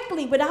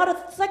quickly without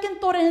a second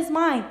thought in his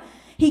mind.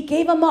 He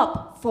gave him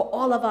up for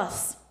all of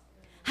us.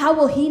 How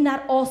will he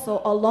not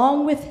also,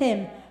 along with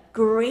him,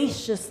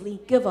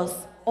 graciously give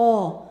us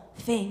all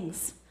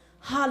things?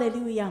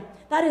 Hallelujah.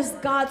 That is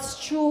God's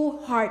true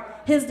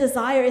heart. His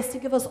desire is to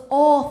give us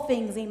all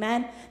things,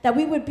 amen. That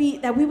we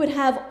would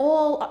have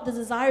all the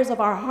desires of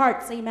our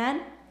hearts,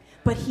 amen.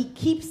 But he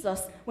keeps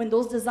us when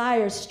those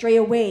desires stray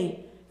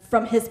away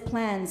from his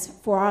plans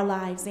for our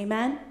lives,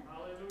 amen.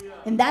 Hallelujah.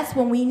 And that's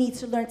when we need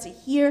to learn to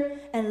hear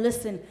and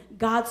listen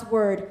God's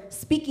word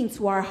speaking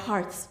to our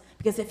hearts.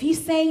 Because if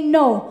he's saying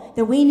no,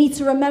 then we need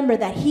to remember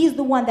that he's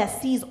the one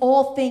that sees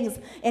all things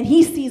and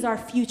he sees our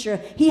future.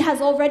 He has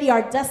already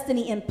our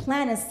destiny in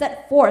plan and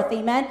set forth,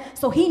 amen?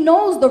 So he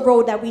knows the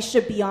road that we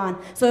should be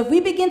on. So if we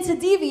begin to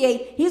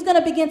deviate, he's going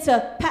to begin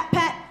to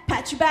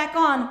pat you back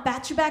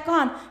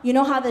on. You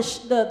know how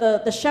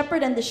the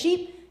shepherd and the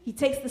sheep, he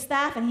takes the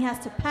staff and he has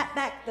to pat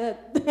back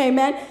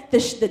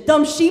the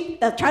dumb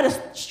sheep that try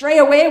to stray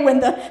away when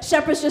the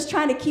shepherd's just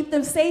trying to keep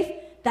them safe.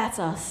 That's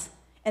us.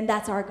 And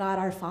that's our God,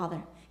 our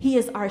Father. He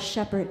is our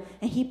shepherd,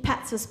 and he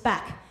pats us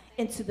back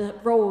into the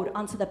road,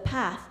 onto the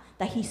path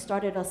that he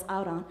started us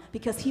out on,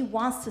 because he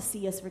wants to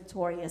see us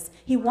victorious.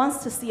 He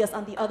wants to see us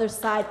on the other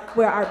side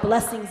where our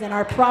blessings and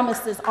our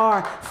promises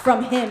are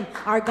from him,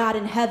 our God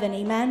in heaven.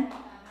 Amen?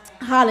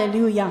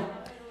 Hallelujah.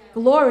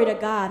 Glory to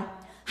God.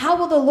 How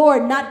will the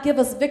Lord not give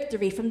us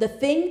victory from the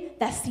thing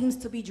that seems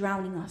to be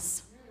drowning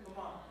us?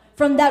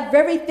 From that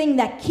very thing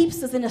that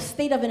keeps us in a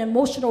state of an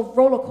emotional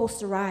roller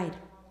coaster ride.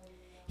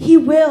 He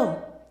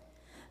will.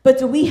 But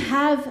do we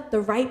have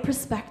the right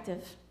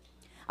perspective?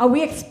 Are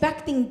we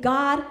expecting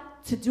God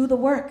to do the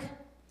work?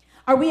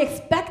 Are we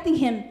expecting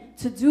him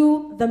to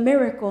do the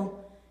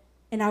miracle?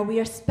 And are we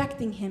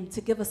expecting him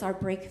to give us our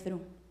breakthrough?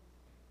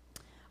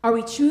 Are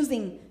we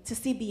choosing to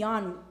see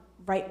beyond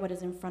right what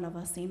is in front of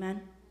us?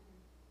 Amen.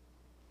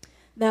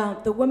 Now,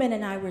 the women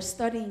and I were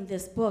studying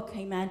this book,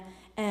 amen,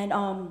 and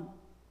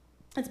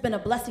it's been a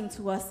blessing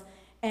to us.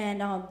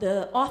 And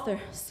the author,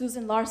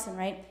 Susan Larson,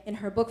 right, in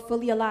her book,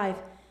 Fully Alive,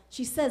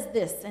 she says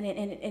this, and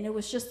it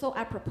was just so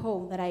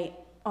apropos that I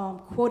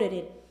quoted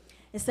it.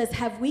 It says,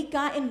 have we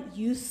gotten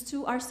used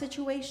to our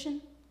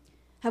situation?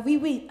 Have we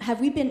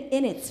been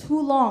in it too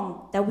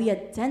long that we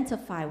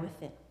identify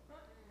with it?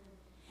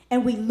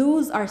 And we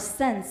lose our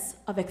sense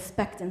of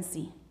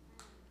expectancy.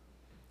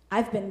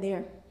 I've been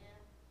there.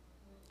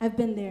 I've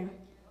been there.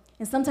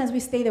 And sometimes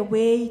we stay there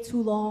way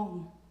too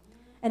long,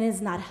 and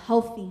it's not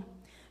healthy.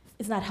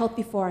 It's not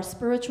healthy for our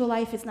spiritual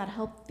life. It's not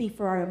healthy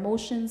for our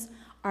emotions,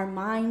 our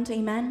mind,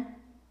 amen?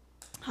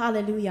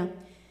 Hallelujah.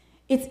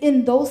 It's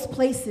in those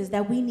places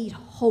that we need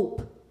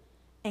hope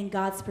and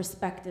God's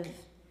perspective.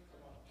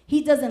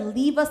 He doesn't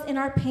leave us in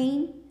our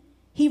pain.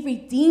 He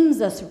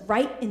redeems us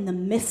right in the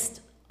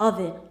midst of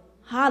it.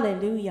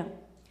 Hallelujah.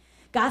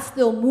 God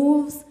still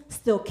moves,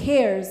 still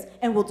cares,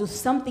 and will do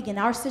something in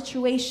our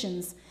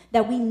situations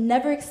that we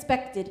never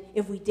expected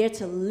if we dare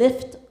to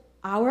lift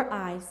our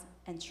eyes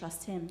and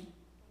trust him.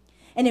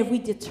 And if we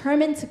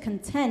determine to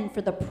contend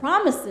for the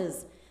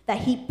promises that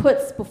he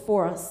puts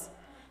before us.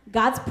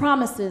 God's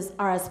promises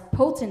are as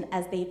potent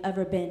as they've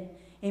ever been.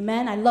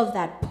 Amen? I love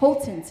that.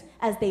 Potent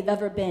as they've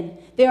ever been.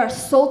 They are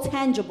so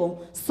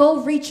tangible,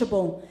 so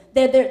reachable.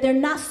 They're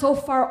not so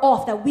far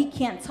off that we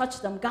can't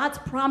touch them. God's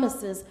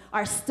promises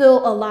are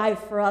still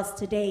alive for us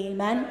today.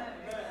 Amen?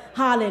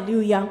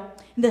 Hallelujah.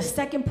 And the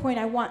second point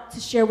I want to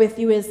share with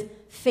you is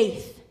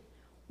faith.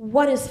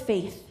 What is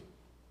faith?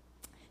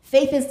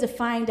 Faith is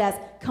defined as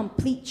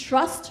complete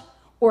trust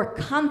or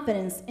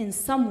confidence in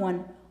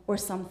someone or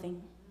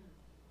something.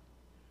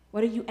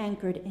 What are you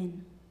anchored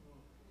in?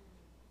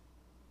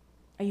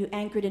 Are you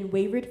anchored in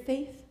wayward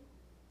faith?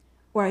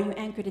 Or are you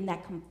anchored in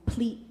that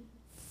complete,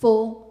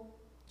 full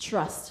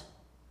trust?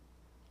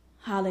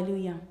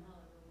 Hallelujah.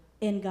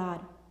 In God.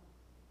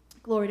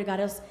 Glory to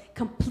God.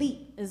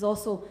 Complete is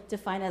also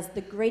defined as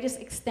the greatest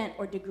extent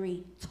or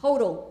degree.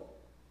 Total.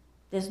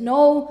 There's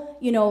no,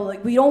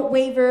 like we don't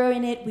waver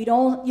in it. We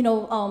don't,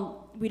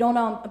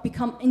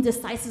 become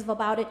indecisive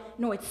about it.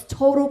 No, it's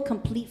total,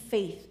 complete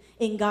faith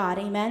in God.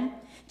 Amen.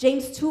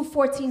 James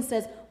 2:14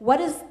 says, what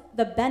is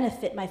the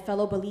benefit, my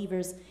fellow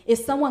believers, if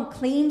someone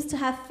claims to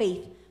have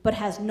faith but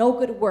has no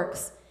good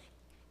works?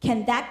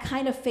 Can that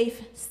kind of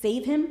faith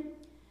save him?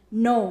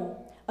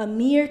 No, a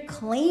mere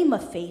claim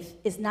of faith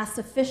is not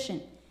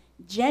sufficient.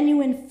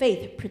 Genuine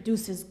faith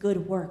produces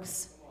good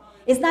works.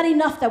 It's not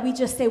enough that we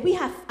just say,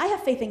 I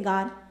have faith in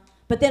God,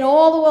 but then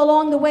all the way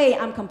along the way,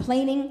 I'm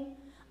complaining.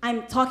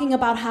 I'm talking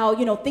about how,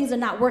 things are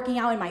not working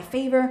out in my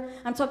favor.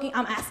 I'm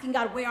asking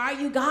God, where are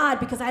you, God?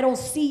 Because I don't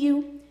see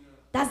you.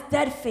 That's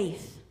dead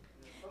faith.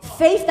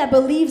 Faith that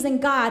believes in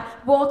God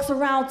walks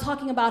around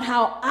talking about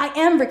how I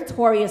am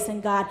victorious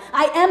in God.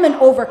 I am an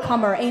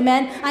overcomer,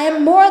 amen. I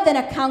am more than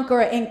a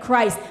conqueror in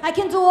Christ. I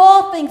can do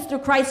all things through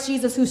Christ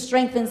Jesus who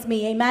strengthens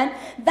me, amen.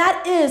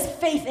 That is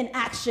faith in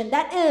action.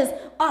 That is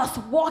us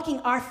walking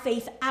our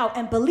faith out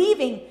and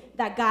believing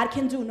that God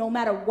can do no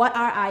matter what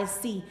our eyes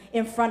see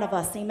in front of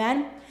us,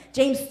 amen.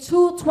 James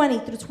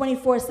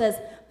 2:20-24 says,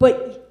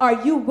 but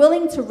are you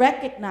willing to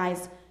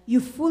recognize,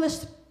 you foolish,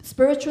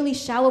 spiritually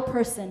shallow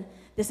person,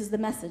 this is the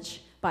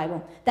Message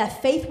Bible,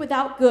 that faith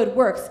without good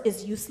works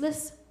is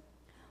useless?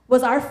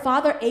 Was our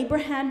father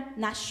Abraham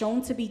not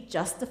shown to be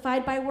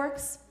justified by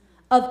works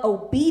of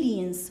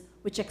obedience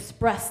which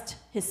expressed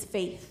his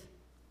faith?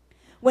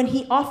 When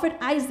he offered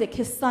Isaac,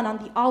 his son, on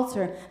the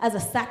altar as a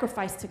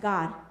sacrifice to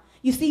God,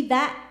 you see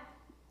that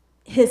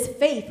his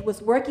faith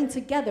was working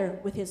together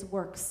with his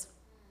works.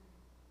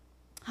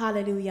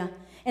 Hallelujah.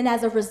 And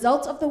as a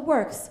result of the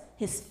works,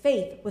 his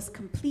faith was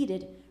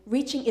completed,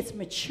 reaching its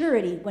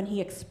maturity when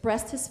he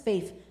expressed his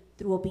faith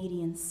through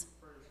obedience.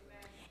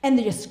 And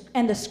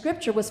the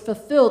scripture was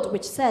fulfilled,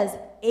 which says,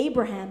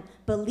 Abraham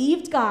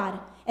believed God,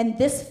 and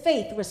this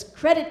faith was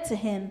credited to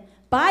him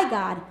by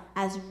God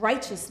as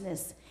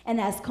righteousness and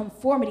as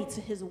conformity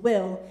to his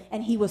will,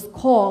 and he was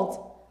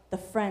called the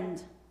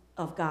friend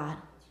of God.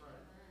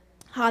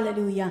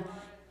 Hallelujah.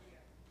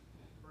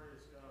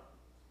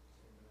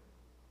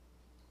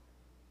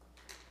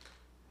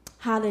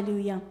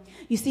 Hallelujah.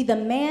 You see, it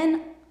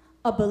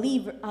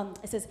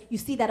says, you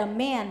see that a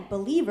man,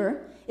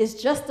 believer,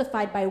 is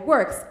justified by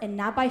works and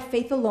not by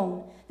faith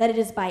alone, that it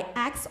is by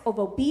acts of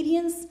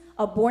obedience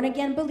a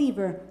born-again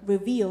believer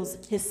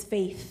reveals his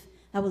faith.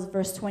 That was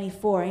verse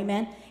 24,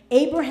 amen?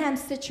 In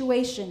Abraham's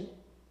situation,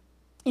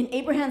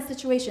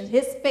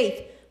 his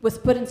faith was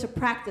put into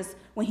practice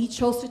when he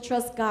chose to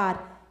trust God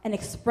and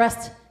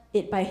expressed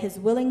it by his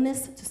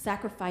willingness to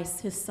sacrifice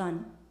his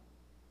son.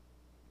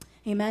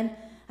 Amen?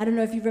 I don't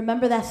know if you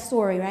remember that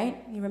story,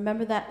 right? You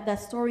remember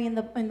that story in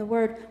the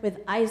Word with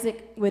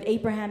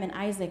Abraham and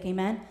Isaac,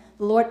 amen?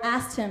 The Lord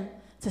asked him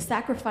to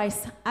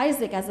sacrifice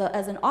Isaac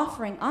as an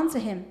offering unto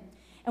him.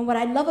 And what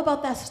I love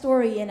about that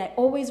story, and I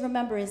always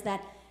remember, is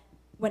that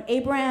when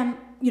Abraham,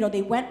 he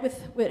went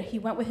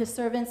with his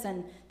servants,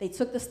 and they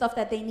took the stuff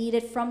that they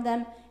needed from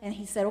them, and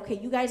he said, okay,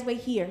 you guys wait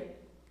here.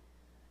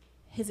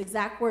 His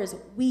exact words,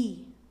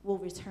 we will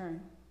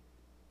return.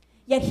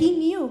 Yet he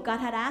knew God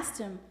had asked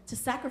him to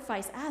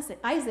sacrifice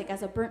Isaac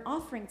as a burnt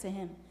offering to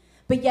him.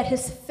 But yet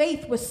his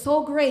faith was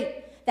so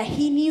great that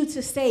he knew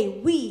to say,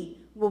 we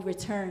will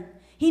return.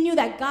 He knew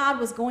that God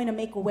was going to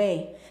make a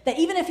way. That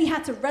even if he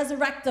had to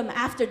resurrect them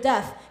after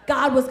death,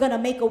 God was going to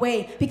make a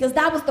way. Because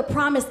that was the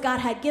promise God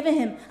had given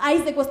him.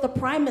 Isaac was the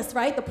promise,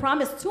 right? The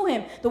promise to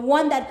him. The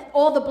one that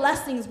all the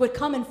blessings would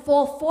come and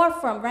fall forth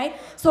from, right?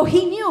 So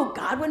he knew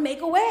God would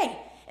make a way.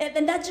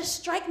 And that just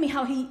struck me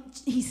how he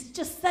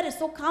just said it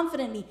so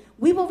confidently.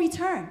 We will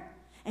return.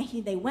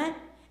 And they went,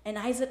 and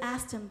Isaac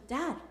asked him,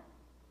 Dad,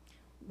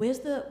 where's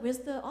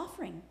the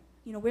offering?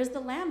 Where's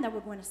the lamb that we're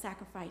going to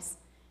sacrifice?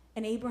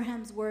 And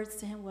Abraham's words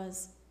to him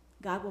was,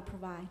 God will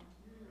provide.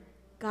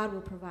 God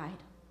will provide.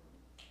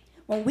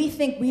 When we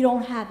think we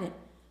don't have it,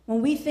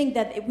 when we think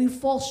that if we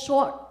fall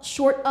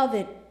short of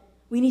it,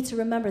 we need to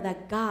remember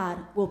that God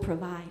will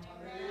provide.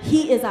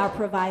 He is our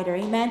provider,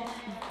 amen?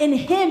 In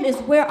him is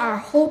where our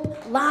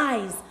hope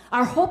lies.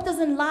 Our hope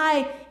doesn't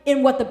lie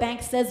in what the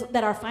bank says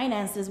that our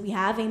finances we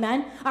have,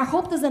 amen? Our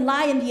hope doesn't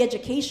lie in the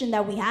education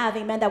that we have,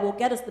 amen, that will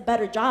get us the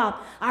better job.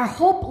 Our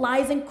hope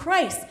lies in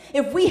Christ.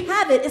 If we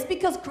have it, it's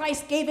because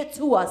Christ gave it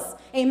to us,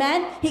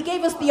 amen? He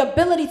gave us the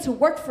ability to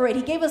work for it.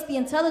 He gave us the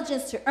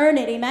intelligence to earn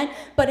it, amen?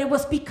 But it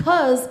was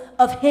because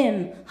of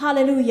him,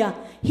 hallelujah.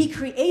 He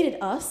created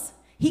us.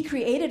 He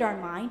created our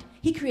mind.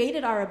 He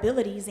created our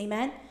abilities,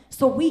 amen?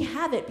 So we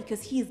have it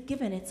because he has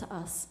given it to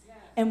us.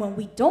 And when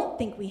we don't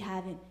think we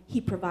have it, he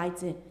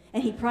provides it.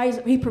 And he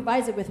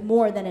provides it with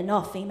more than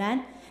enough,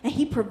 amen? And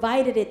he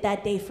provided it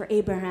that day for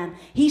Abraham.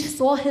 He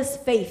saw his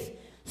faith,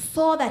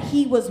 saw that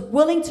he was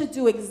willing to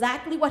do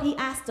exactly what he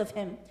asked of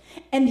him.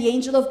 And the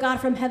angel of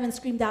God from heaven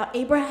screamed out,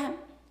 Abraham.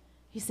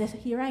 He said,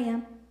 here I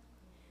am.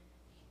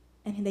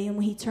 And then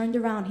when he turned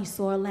around, he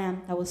saw a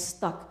lamb that was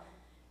stuck.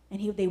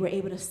 And they were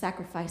able to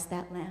sacrifice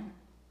that lamb.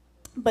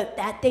 But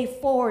that day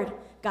forward,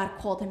 God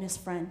called him his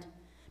friend.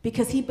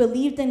 Because he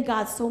believed in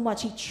God so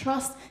much.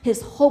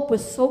 His hope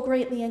was so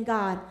greatly in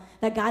God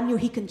that God knew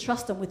he can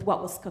trust him with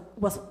what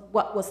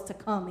was to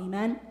come.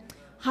 Amen?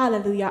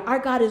 Hallelujah. Our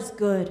God is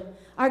good.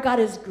 Our God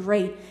is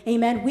great.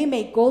 Amen? We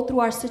may go through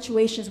our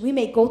situations. We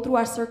may go through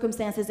our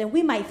circumstances. And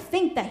we might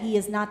think that he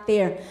is not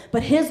there.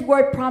 But his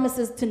word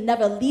promises to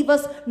never leave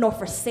us nor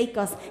forsake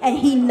us. And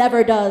he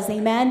never does.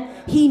 Amen?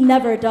 He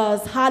never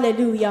does.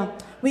 Hallelujah.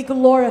 We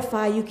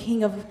glorify you,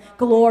 King of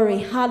glory.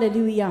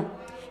 Hallelujah.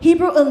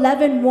 Hebrews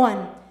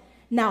 11:1.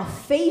 Now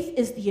faith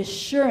is the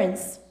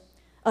assurance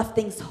of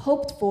things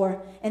hoped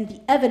for and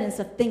the evidence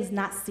of things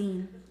not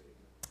seen.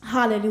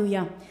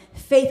 Hallelujah.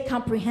 Faith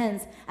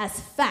comprehends as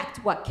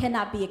fact what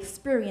cannot be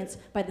experienced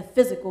by the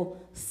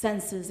physical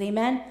senses.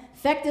 Amen.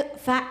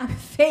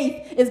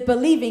 Faith is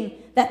believing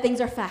that things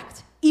are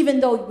fact,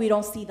 even though we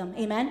don't see them.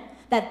 Amen.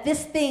 That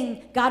this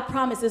thing God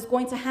promised is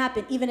going to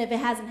happen, even if it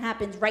hasn't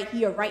happened right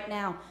here, right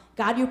now.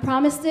 God, you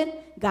promised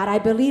it. God, I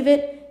believe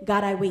it.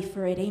 God, I wait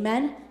for it.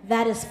 Amen.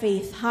 That is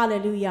faith.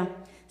 Hallelujah.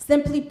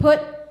 Simply put,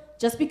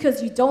 just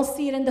because you don't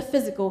see it in the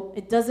physical,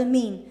 it doesn't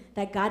mean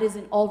that God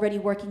isn't already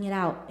working it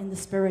out in the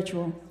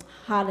spiritual.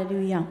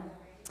 Hallelujah.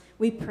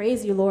 We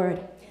praise you,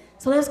 Lord.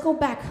 So let's go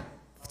back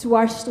to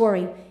our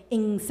story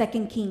in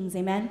 2 Kings.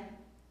 Amen.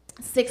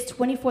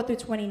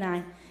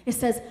 6:24-29. It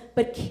says,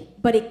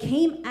 but it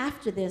came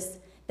after this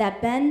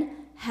that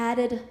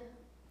Ben-Hadad,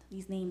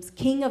 these names,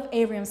 king of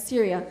Aram,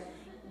 Syria,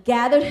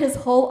 gathered his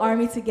whole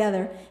army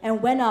together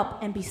and went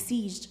up and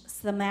besieged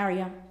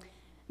Samaria.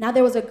 Now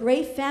there was a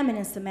great famine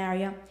in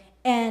Samaria,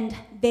 and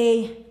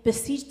they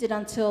besieged it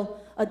until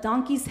a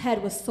donkey's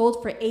head was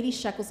sold for 80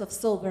 shekels of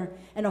silver,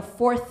 and a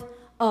fourth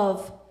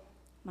of,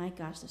 my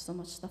gosh, there's so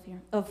much stuff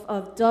here,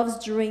 of dove's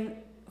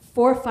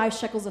 4 or 5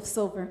 shekels of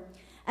silver.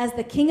 As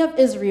the king of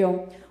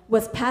Israel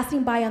was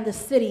passing by on the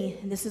city,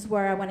 and this is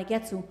where I want to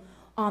get to,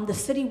 on the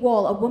city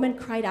wall, a woman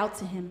cried out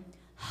to him,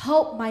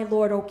 "Help, my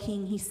lord, O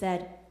king," he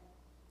said.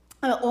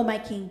 "O my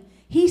king."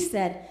 He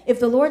said, "If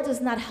the Lord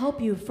does not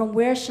help you, from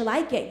where shall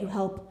I get you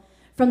help?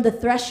 From the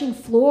threshing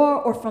floor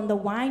or from the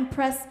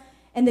winepress?"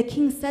 And the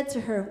king said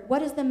to her,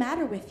 "What is the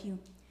matter with you?"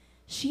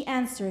 She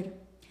answered,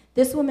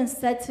 This woman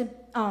said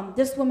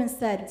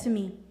to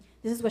me,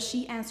 this is what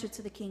she answered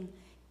to the king,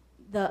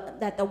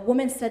 that the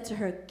woman said to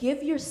her,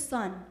 "Give your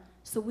son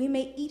so we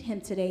may eat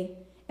him today,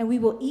 and we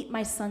will eat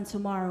my son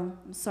tomorrow."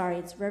 I'm sorry,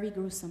 it's very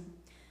gruesome.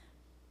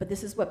 But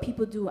this is what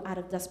people do out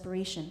of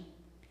desperation.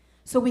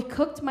 "So we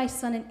cooked my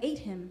son and ate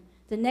him.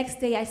 The next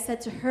day I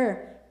said to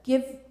her,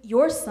 'Give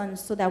your son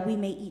so that we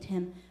may eat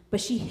him.'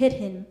 But she hid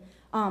him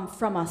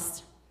from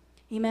us."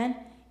 Amen.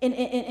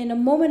 In a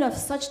moment of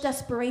such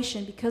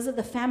desperation, because of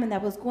the famine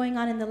that was going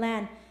on in the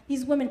land,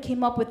 these women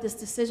came up with this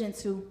decision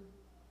to,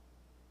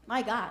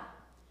 my God,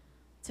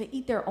 to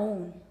eat their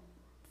own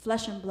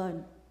flesh and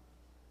blood.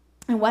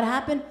 And what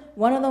happened?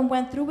 One of them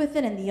went through with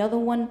it, and the other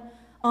one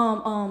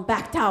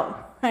backed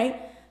out,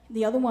 right?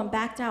 The other one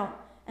backed out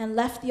and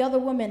left the other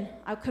woman,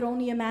 I could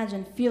only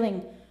imagine,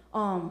 feeling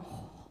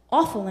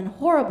awful and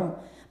horrible.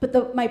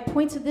 But my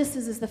point to this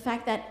is the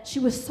fact that she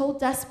was so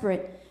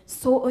desperate,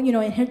 so,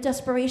 in her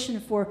desperation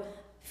for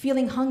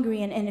feeling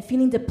hungry and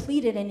feeling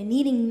depleted and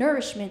needing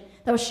nourishment,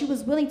 that she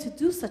was willing to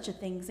do such a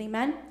thing.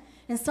 Amen?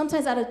 And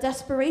sometimes out of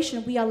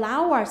desperation, we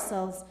allow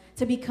ourselves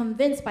to be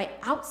convinced by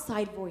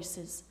outside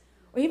voices,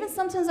 or even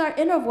sometimes our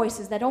inner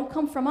voices that don't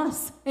come from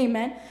us,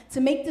 amen,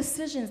 to make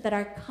decisions that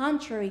are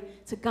contrary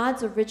to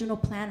God's original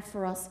plan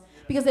for us.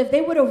 Because if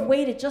they would have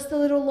waited just a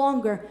little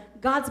longer,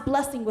 God's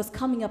blessing was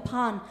coming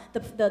upon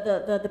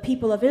the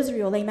people of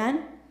Israel,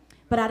 amen?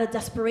 But out of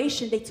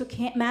desperation, they took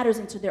matters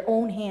into their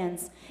own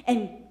hands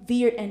and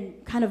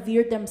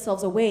veered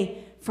themselves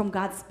away from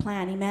God's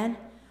plan, amen?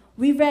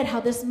 We read how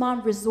this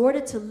mom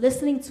resorted to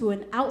listening to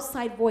an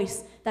outside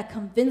voice that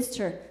convinced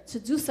her to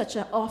do such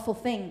an awful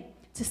thing,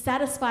 to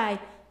satisfy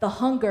the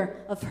hunger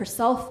of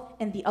herself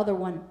and the other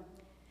one.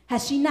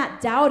 Has she not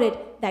doubted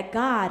that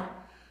God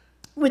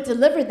would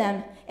deliver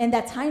them, and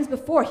that times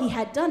before he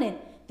had done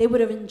it, they would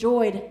have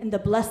enjoyed in the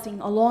blessing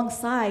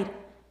alongside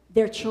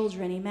their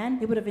children, amen?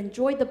 They would have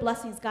enjoyed the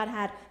blessings God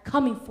had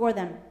coming for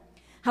them.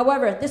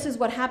 However, this is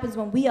what happens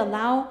when we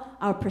allow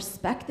our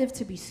perspective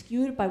to be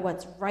skewed by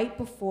what's right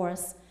before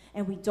us,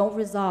 and we don't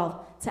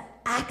resolve to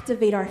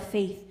activate our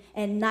faith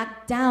and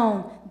knock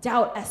down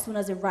doubt as soon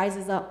as it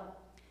rises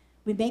up.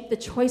 We make the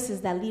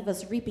choices that leave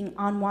us reaping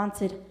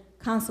unwanted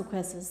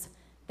consequences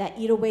that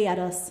eat away at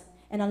us.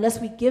 And unless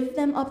we give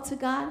them up to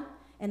God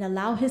and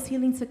allow his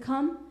healing to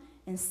come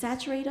and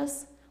saturate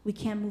us, we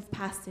can't move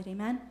past it,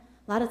 amen?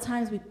 A lot of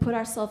times we put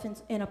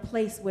ourselves in a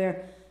place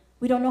where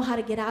we don't know how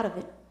to get out of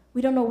it.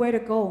 We don't know where to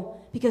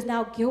go, because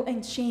now guilt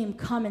and shame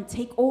come and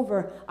take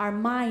over our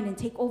mind and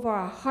take over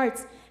our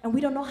hearts, and we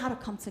don't know how to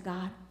come to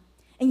God.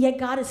 And yet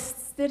God is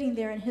sitting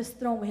there in his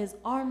throne with his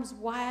arms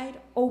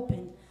wide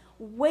open,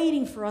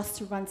 waiting for us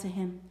to run to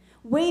him,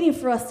 waiting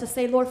for us to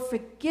say, "Lord,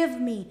 forgive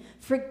me,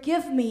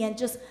 and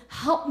just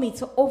help me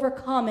to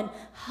overcome, and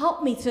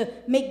help me to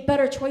make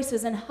better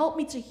choices, and help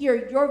me to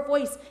hear your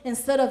voice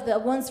instead of the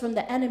ones from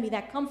the enemy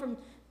that come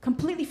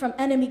completely from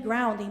enemy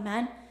ground,"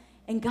 amen?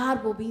 And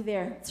God will be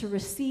there to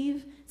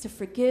receive, to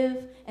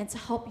forgive, and to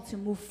help you to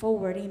move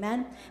forward,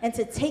 amen? And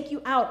to take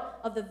you out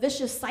of the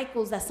vicious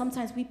cycles that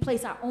sometimes we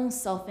place our own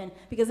self in,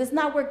 because it's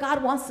not where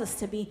God wants us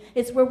to be.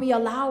 It's where we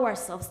allow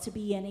ourselves to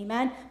be in,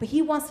 amen? But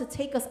he wants to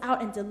take us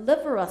out and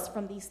deliver us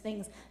from these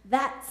things.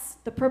 That's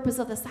the purpose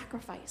of the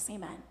sacrifice,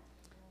 amen?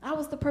 That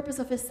was the purpose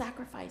of his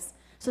sacrifice,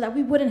 so that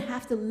we wouldn't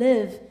have to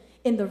live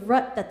in the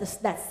rut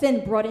that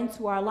sin brought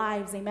into our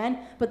lives, amen?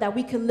 But that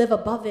we could live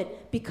above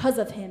it because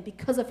of him,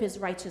 because of his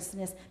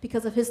righteousness,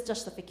 because of his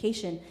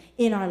justification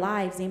in our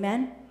lives,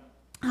 amen?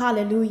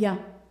 Hallelujah.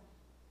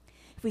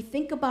 If we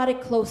think about it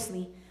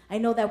closely, I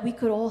know that we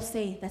could all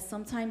say that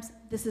sometimes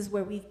this is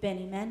where we've been,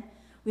 amen?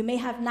 We may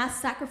have not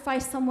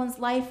sacrificed someone's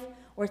life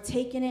or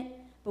taken it,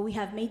 but we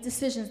have made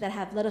decisions that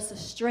have led us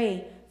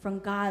astray from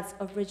God's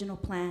original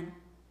plan.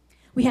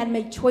 We had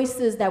made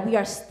choices that we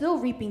are still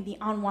reaping the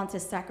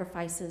unwanted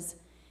sacrifices.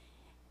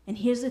 And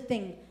here's the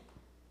thing,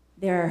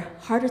 there are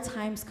harder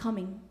times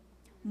coming.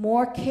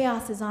 More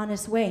chaos is on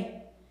its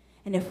way.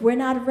 And if we're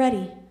not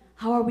ready,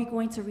 how are we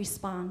going to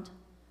respond?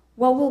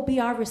 What will be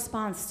our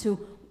response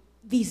to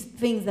these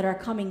things that are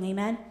coming,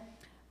 amen?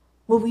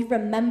 Will we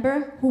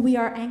remember who we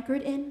are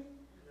anchored in?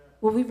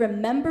 Will we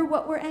remember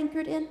what we're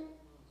anchored in?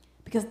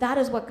 Because that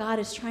is what God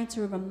is trying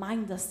to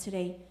remind us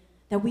today,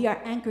 that we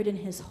are anchored in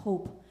his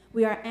hope.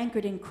 We are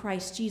anchored in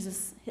Christ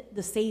Jesus,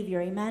 the Savior,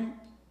 amen?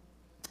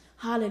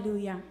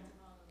 Hallelujah.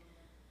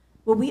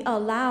 Will we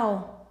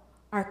allow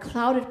our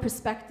clouded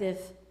perspective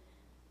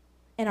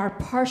and our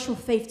partial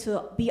faith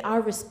to be our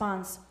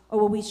response,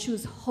 or will we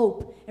choose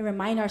hope and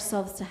remind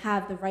ourselves to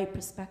have the right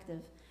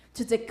perspective,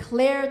 to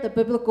declare the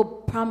biblical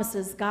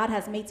promises God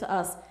has made to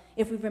us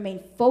if we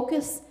remain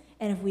focused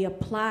and if we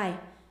apply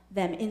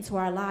them into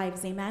our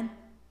lives. Amen.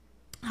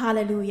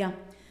 Hallelujah.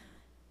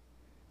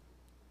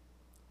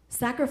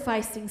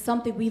 Sacrificing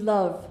something we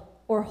love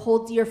or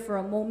hold dear for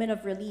a moment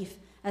of relief,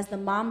 as the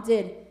mom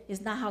did,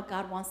 is not how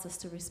God wants us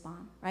to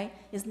respond, right?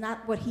 It's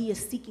not what he is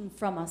seeking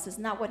from us. It's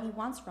not what he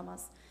wants from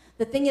us.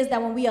 The thing is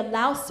that when we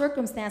allow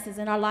circumstances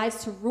in our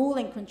lives to rule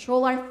and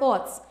control our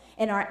thoughts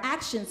and our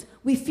actions,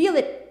 we feel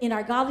it in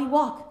our godly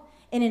walk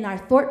and in our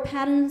thought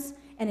patterns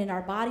and in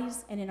our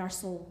bodies and in our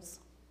souls.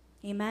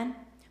 Amen?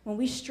 When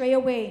we stray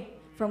away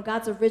from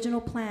God's original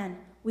plan,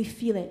 we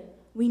feel it.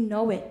 We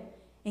know it.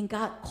 And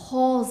God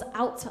calls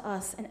out to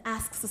us and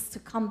asks us to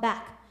come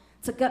back,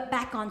 to get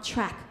back on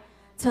track,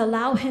 to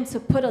allow him to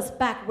put us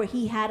back where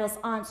he had us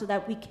on so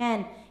that we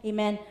can,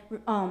 amen,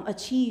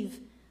 achieve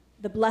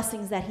the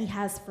blessings that he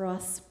has for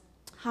us.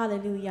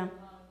 Hallelujah.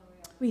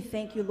 We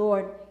thank you,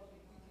 Lord.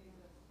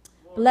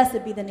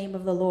 Blessed be the name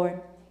of the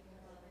Lord.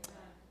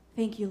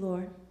 Thank you,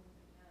 Lord.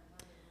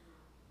 I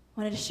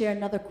wanted to share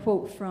another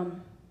quote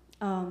from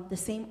the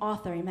same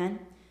author, amen.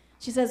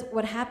 She says,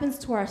 what happens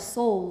to our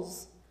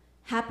souls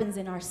happens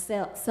in our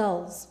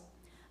cells.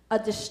 A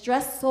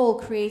distressed soul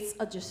creates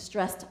a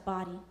distressed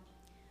body.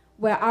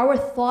 Where our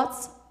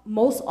thoughts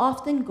most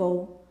often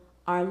go,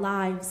 our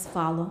lives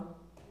follow.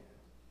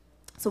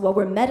 So what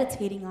we're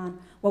meditating on,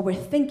 what we're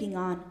thinking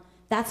on,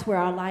 that's where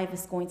our life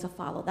is going to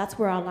follow. That's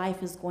where our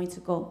life is going to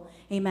go.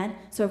 Amen?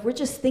 So if we're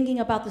just thinking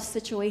about the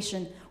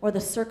situation or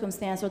the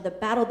circumstance or the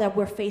battle that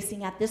we're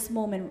facing at this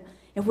moment,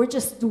 if we're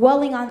just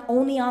dwelling on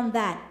only on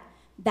that,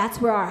 that's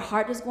where our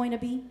heart is going to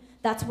be.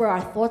 That's where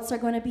our thoughts are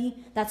going to be.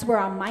 That's where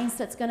our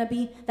mindset's going to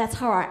be. That's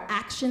how our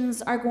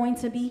actions are going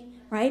to be,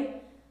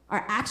 right?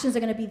 Our actions are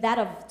going to be that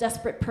of a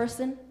desperate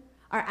person.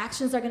 Our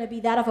actions are going to be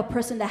that of a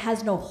person that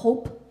has no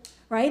hope,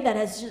 right?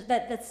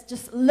 That's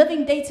just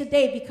living day to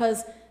day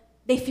because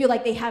they feel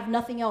like they have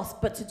nothing else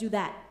but to do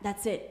that.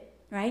 That's it,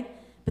 right?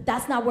 But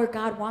that's not where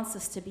God wants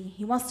us to be.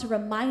 He wants to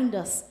remind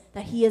us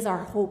that he is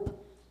our hope,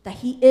 that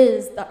he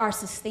is our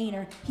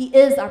sustainer. He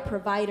is our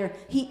provider.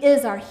 He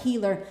is our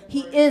healer.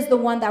 He is the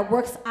one that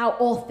works out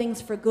all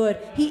things for good.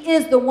 He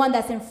is the one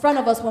that's in front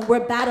of us when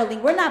we're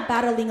battling. We're not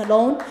battling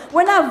alone.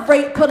 We're not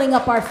putting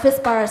up our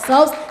fists by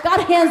ourselves.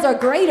 God's hands are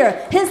greater.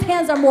 His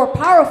hands are more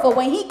powerful.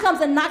 When he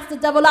comes and knocks the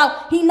devil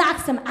out, he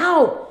knocks him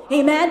out.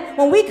 Amen?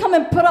 When we come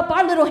and put up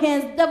our little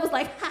hands, the devil's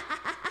like, ha, ha,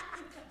 ha, ha,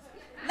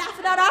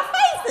 laughing at our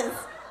faces.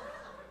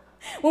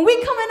 When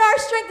we come in our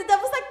strength, the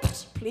devil's like,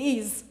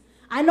 please,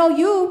 I know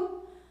you.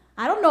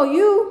 I don't know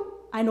you.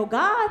 I know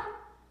God.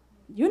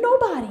 You're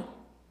nobody.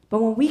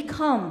 But when we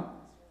come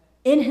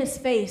in his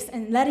face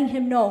and letting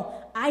him know,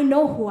 I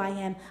know who I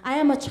am. I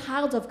am a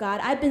child of God.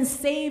 I've been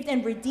saved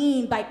and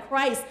redeemed by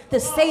Christ, the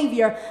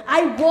Savior.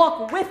 I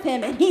walk with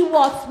him and he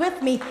walks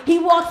with me. He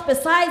walks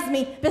beside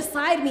me,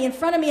 in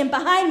front of me, and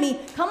behind me.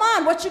 Come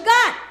on, what you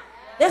got?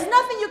 There's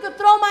nothing you could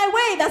throw my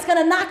way that's going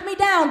to knock me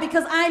down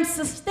because I'm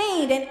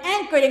sustained and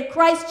anchored in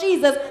Christ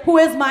Jesus, who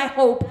is my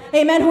hope.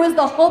 Amen. Who is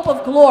the hope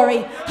of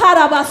glory.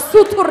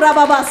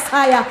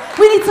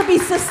 We need to be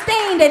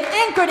sustained and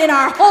anchored in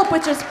our hope,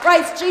 which is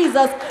Christ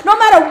Jesus. No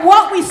matter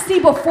what we see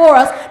before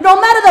us,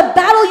 no matter the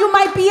battle you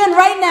might be in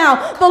right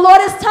now, the Lord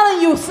is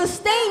telling you,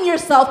 sustain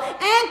yourself,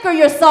 anchor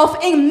yourself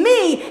in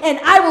me, and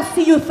I will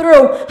see you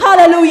through.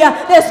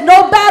 Hallelujah. There's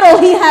no battle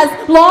he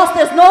has lost.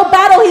 There's no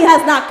battle he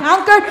has not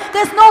conquered.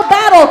 There's no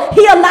battle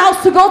he allows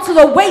to go to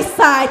the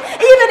wayside.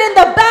 Even in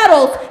the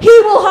battles, he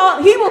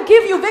will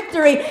give you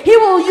victory. He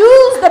will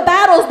use the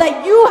battles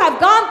that you have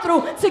gone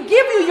through to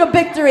give you your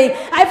victory.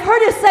 I've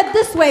heard it said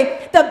this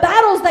way: the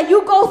battles that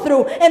you go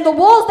through and the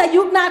walls that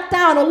you knock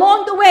down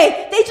along the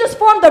way, they just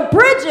form the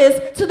bridges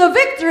to the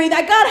victory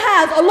that God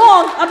has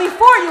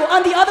before you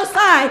on the other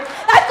side.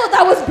 I thought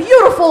that was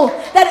beautiful,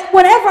 that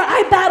whenever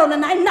I battled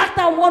and I knocked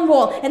down one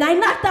wall and I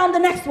knocked down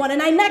the next one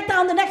and I knocked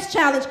down the next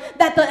challenge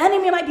that the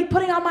enemy might be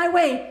putting on my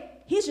way,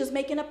 he's just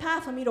making a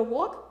path for me to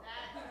walk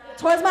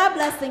towards my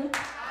blessing.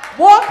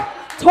 Walk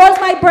towards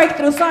my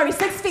breakthrough. Sorry,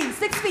 6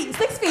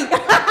 feet.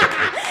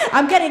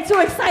 I'm getting too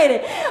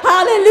excited.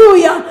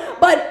 Hallelujah.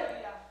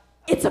 But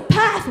it's a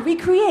path we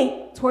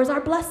create towards our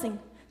blessing,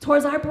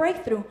 towards our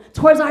breakthrough,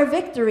 towards our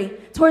victory,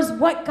 towards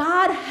what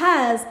God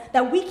has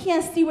that we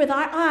can't see with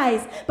our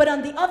eyes. But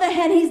on the other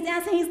hand, he's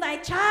dancing. He's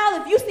like,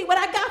 child, if you see what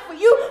I got for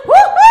you,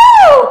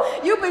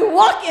 woohoo! You'll be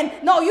walking.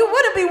 No, you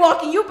wouldn't be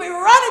walking. You'll be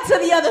running to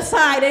the other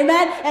side,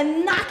 amen,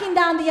 and knocking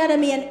down the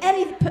enemy and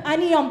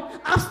any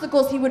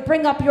obstacles he would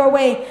bring up your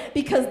way,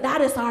 because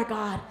that is our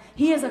God.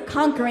 He is a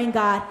conquering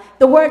God.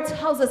 The word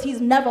tells us he's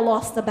never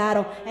lost a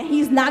battle, and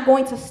he's not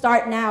going to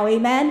start now,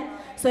 amen.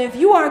 So if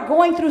you are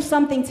going through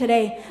something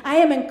today, I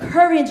am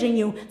encouraging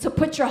you to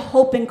put your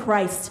hope in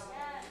Christ.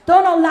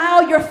 Don't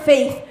allow your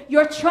faith,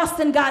 your trust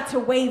in God to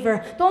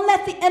waver. Don't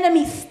let the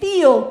enemy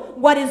steal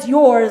what is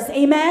yours.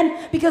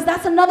 Amen? Because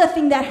that's another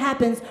thing that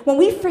happens. When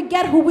we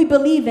forget who we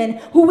believe in,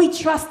 who we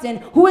trust in,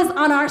 who is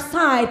on our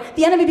side,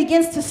 the enemy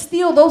begins to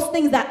steal those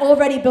things that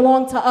already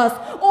belong to us.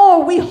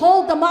 Or we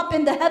hold them up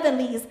in the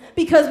heavenlies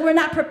because we're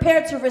not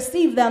prepared to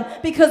receive them,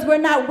 because we're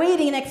not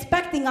waiting and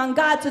expecting on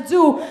God to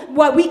do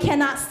what we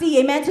cannot see.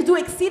 Amen? To do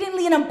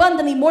exceedingly and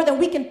abundantly more than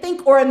we can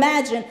think or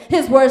imagine,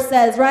 his word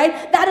says,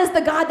 right? That is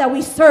the God that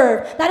we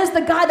serve. That is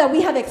the God that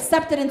we have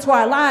accepted into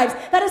our lives.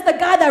 That is the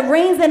God that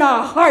reigns in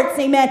our hearts.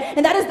 Amen?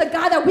 And that is the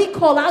God that we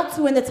call out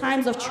to in the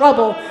times of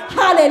trouble.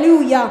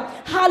 Hallelujah.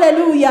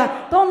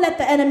 Hallelujah. Don't let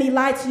the enemy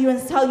lie to you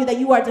and tell you that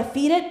you are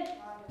defeated.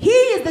 He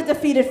is the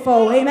defeated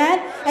foe, amen?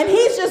 And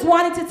he's just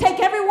wanting to take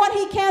everyone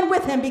he can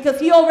with him because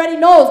he already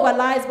knows what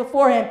lies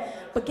before him.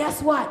 But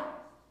guess what?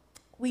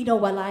 We know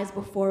what lies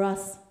before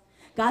us.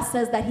 God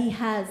says that he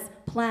has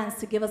plans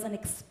to give us an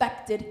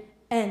expected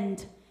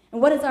end.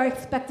 And what is our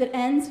expected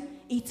end?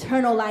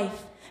 Eternal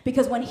life.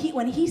 Because when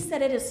he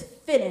said it is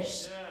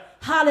finished,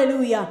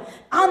 hallelujah,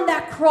 on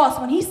that cross,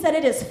 when he said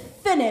it is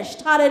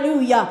finished,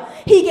 hallelujah,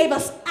 he gave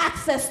us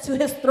access to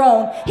his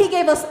throne. He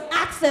gave us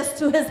access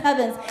to his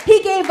heavens.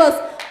 He gave us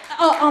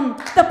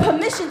the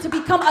permission to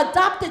become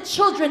adopted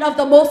children of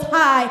the Most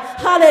High.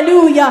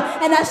 Hallelujah.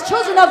 And as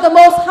children of the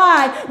Most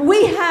High,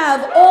 we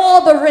have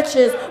all the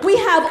riches. We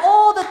have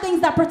all the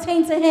things that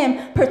pertain to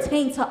him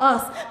pertain to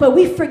us. But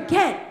we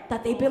forget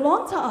that they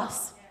belong to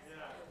us.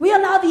 We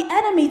allow the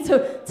enemy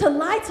to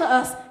lie to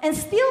us and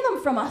steal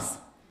them from us.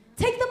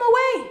 Take them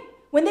away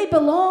when they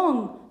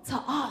belong to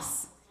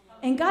us.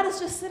 And God is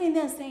just sitting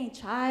there saying,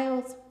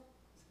 child,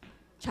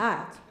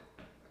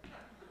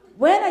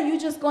 when are you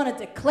just going to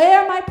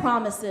declare my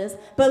promises,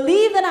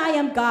 believe that I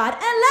am God,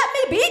 and let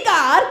me be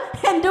God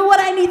and do what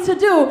I need to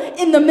do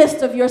in the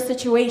midst of your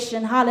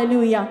situation?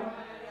 Hallelujah.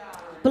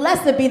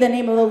 Blessed be the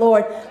name of the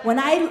Lord. When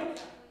I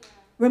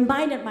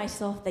reminded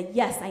myself that,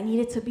 yes, I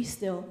needed to be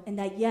still, and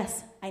that,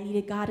 yes, I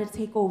needed God to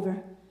take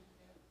over,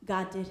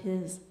 God did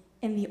his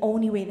in the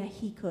only way that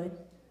he could.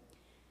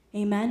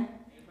 Amen.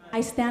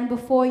 I stand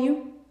before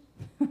you.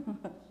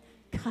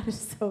 God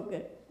is so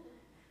good.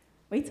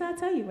 Wait till I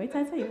tell you. Wait.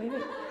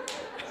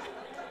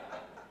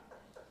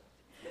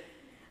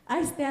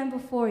 I stand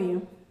before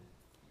you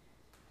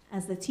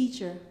as the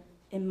teacher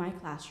in my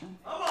classroom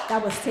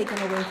that was taken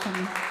away from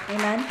me.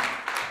 Amen.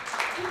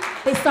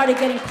 They started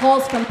getting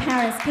calls from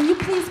parents. Can you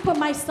please put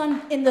my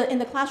son in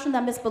the classroom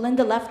that Miss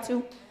Belinda left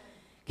to?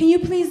 Can you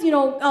please,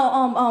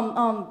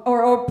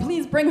 or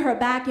please bring her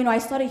back? I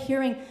started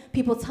hearing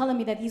people telling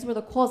me that these were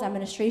the calls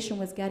administration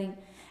was getting.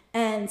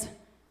 And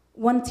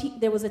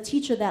there was a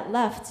teacher that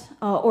left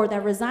or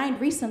that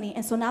resigned recently,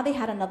 and so now they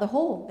had another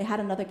hole. They had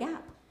another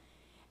gap.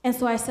 And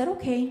so I said,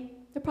 okay,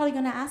 they're probably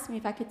going to ask me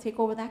if I could take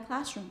over that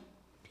classroom.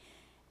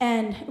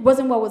 And it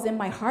wasn't what was in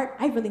my heart.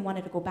 I really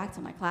wanted to go back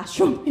to my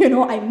classroom.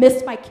 I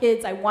missed my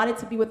kids. I wanted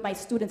to be with my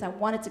students. I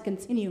wanted to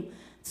continue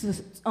to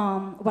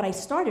what I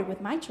started with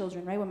my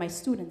children, right, with my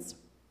students.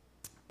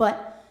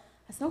 But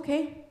I said,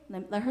 okay,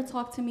 let her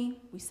talk to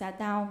me. We sat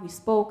down, we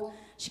spoke.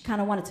 She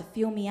kind of wanted to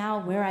feel me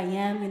out, where I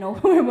am,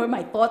 where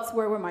my thoughts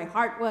were, where my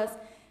heart was.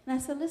 And I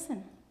said,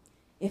 listen,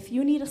 if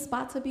you need a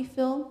spot to be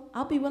filled,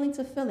 I'll be willing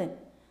to fill it.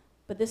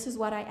 But this is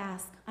what I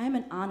ask. I'm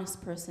an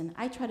honest person.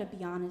 I try to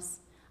be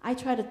honest. I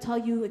try to tell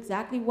you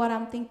exactly what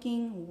I'm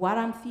thinking, what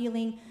I'm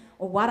feeling,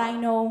 or what I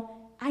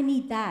know. I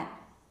need that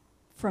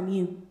from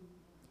you.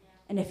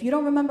 And if you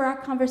don't remember our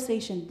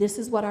conversation, this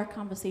is what our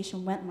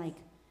conversation went like.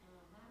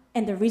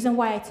 And the reason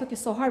why I took it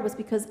so hard was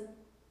because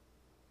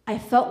I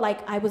felt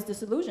like I was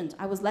disillusioned.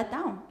 I was let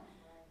down.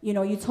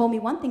 You told me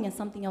one thing and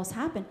something else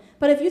happened.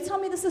 But if you tell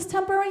me this is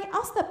temporary,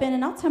 I'll step in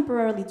and I'll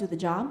temporarily do the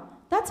job.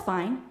 That's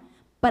fine.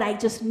 But I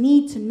just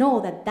need to know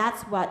that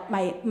that's what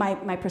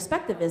my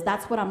perspective is.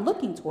 That's what I'm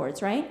looking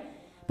towards, right?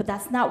 But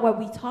that's not what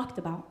we talked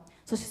about.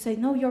 So she said,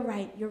 no, you're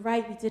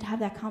right. We did have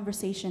that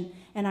conversation.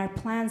 And our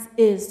plans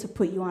is to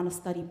put you on a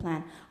study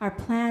plan. Our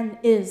plan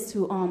is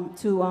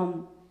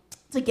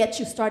to get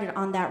you started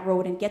on that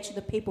road and get you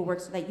the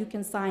paperwork so that you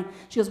can sign.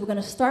 She goes, we're going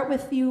to start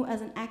with you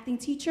as an acting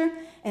teacher.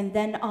 And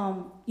then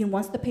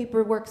once the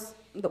paperwork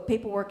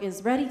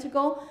is ready to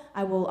go,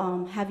 I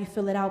will have you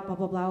fill it out, blah,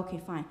 blah, blah.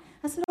 Okay, fine.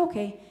 I said,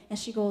 okay. And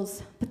she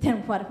goes, but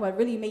then what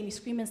really made me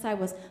scream inside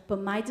was,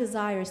 but my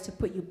desire is to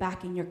put you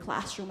back in your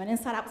classroom. And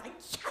inside I was like,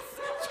 yes.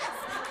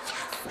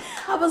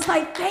 I was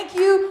like, thank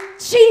you,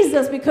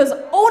 Jesus, because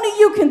only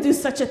you can do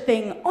such a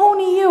thing.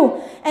 Only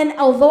you. And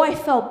although I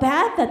felt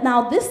bad that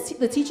now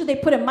the teacher they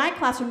put in my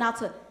classroom,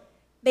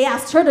 they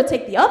asked her to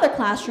take the other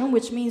classroom,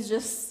 which means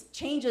just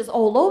changes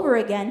all over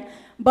again.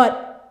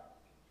 But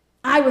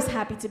I was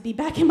happy to be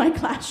back in my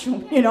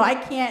classroom. I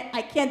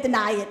can't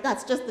deny it.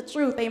 That's just the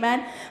truth,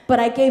 amen? But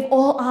I gave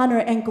all honor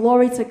and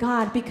glory to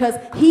God because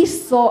he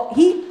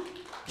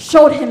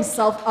showed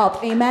himself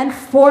up, amen,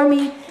 for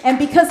me, and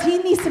because he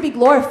needs to be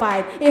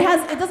glorified.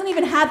 It doesn't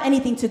even have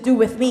anything to do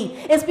with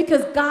me. It's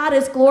because God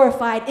is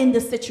glorified in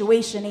this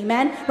situation,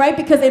 amen, right?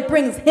 Because it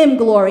brings him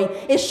glory.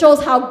 It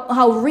shows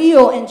how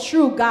real and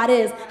true God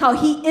is, how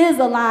he is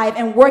alive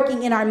and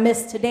working in our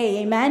midst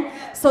today, amen.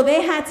 So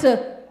they had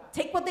to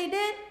take what they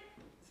did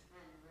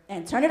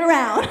and turn it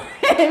around,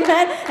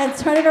 amen, and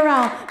turn it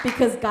around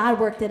because God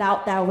worked it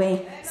out that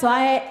way. So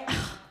I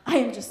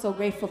am just so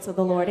grateful to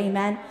the Lord,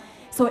 amen.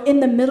 So in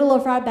the middle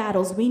of our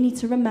battles, we need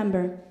to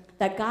remember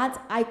that God's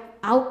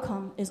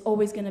outcome is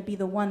always going to be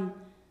the one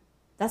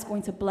that's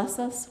going to bless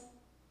us,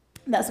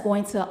 that's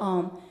going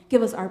to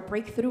give us our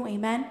breakthrough,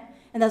 amen,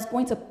 and that's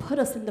going to put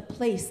us in the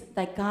place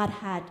that God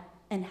had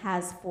and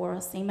has for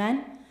us,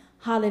 amen.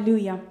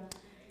 Hallelujah.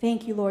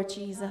 Thank you, Lord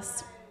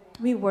Jesus.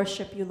 We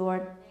worship you,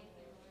 Lord.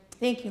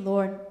 Thank you,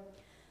 Lord.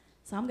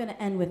 So I'm going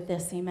to end with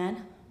this,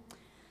 amen.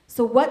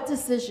 So what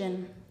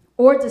decision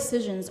or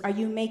decisions are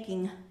you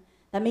making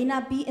that may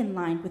not be in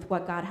line with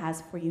what God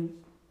has for you?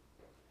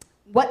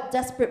 What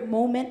desperate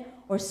moment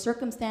or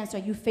circumstance are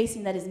you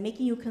facing that is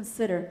making you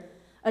consider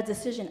a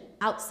decision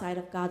outside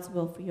of God's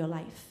will for your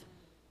life?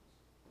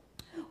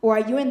 Or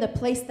are you in the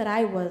place that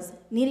I was,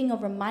 needing a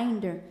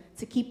reminder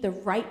to keep the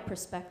right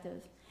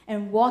perspective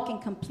and walk in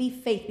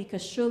complete faith,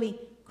 because surely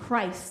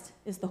Christ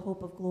is the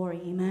hope of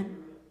glory,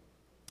 amen?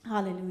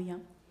 Hallelujah.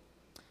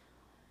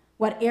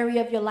 What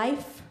area of your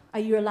life are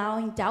you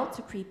allowing doubt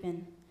to creep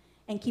in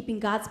and keeping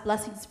God's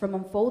blessings from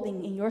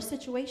unfolding in your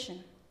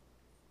situation?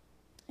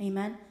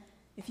 Amen.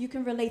 If you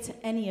can relate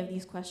to any of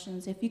these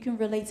questions, if you can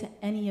relate to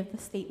any of the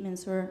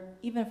statements, or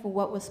even for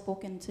what was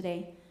spoken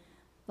today,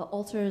 the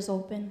altar is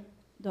open.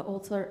 The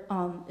altar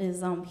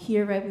is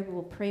here, right? We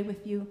will pray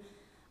with you.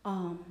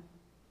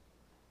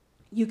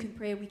 You can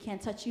pray. We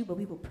can't touch you, but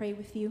we will pray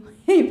with you.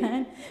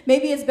 Amen.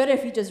 Maybe it's better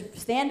if you just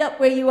stand up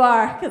where you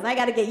are, because I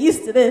got to get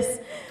used to this.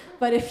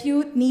 But if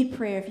you need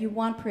prayer, if you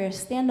want prayer,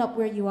 stand up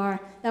where you are.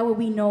 That way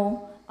we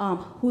know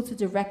who to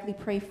directly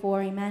pray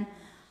for. Amen.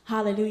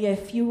 Hallelujah.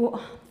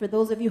 For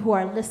those of you who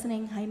are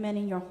listening, amen,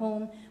 in your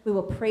home, we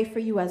will pray for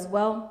you as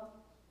well.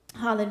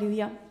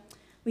 Hallelujah.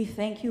 We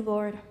thank you,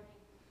 Lord.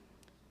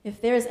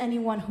 If there is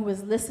anyone who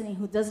is listening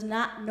who does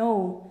not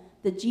know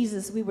the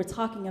Jesus we were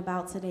talking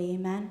about today,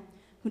 amen,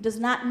 who does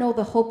not know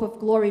the hope of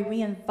glory,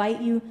 we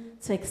invite you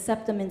to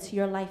accept them into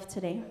your life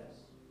today.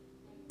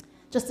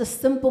 Just a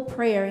simple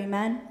prayer,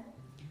 amen.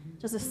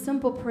 Just a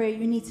simple prayer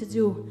you need to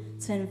do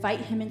to invite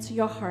him into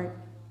your heart.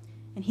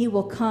 And he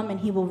will come and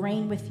he will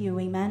reign with you,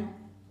 amen.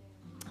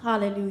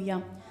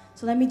 Hallelujah.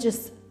 So let me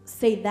just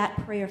say that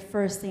prayer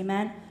first,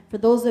 amen. For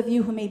those of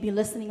you who may be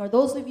listening, or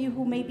those of you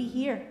who may be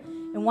here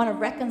and want to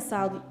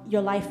reconcile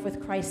your life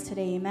with Christ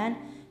today, amen.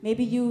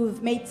 Maybe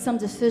you've made some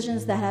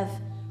decisions that have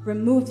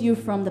removed you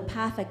from the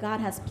path that God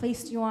has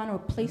placed you on,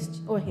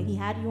 or he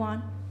had you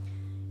on.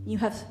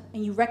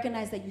 And you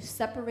recognize that you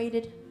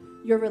separated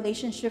your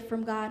relationship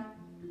from God.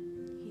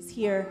 He's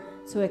here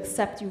to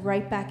accept you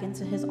right back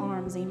into his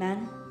arms,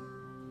 amen.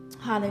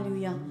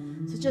 Hallelujah.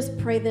 So just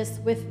pray this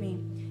with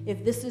me.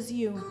 If this is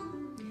you,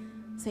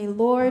 say,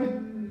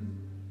 Lord,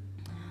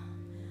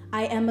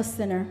 I am a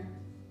sinner,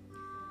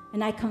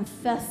 and I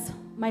confess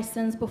my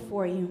sins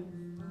before you.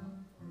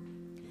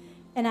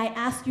 And I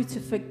ask you to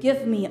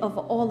forgive me of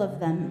all of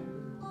them.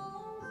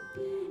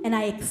 And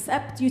I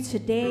accept you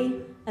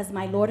today as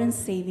my Lord and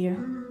Savior.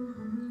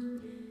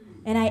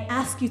 And I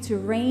ask you to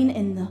reign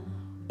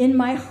in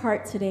my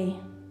heart today.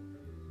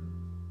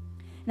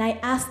 And I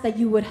ask that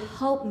you would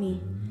help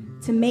me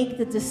to make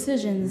the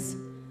decisions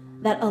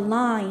that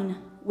align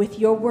with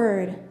your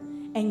word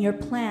and your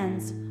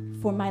plans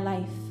for my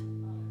life.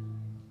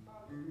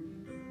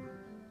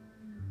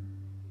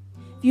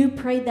 If you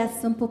prayed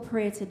that simple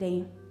prayer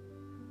today,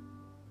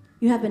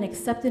 you have been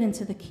accepted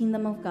into the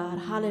kingdom of God.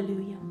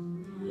 Hallelujah.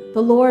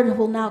 The Lord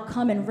will now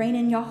come and reign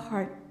in your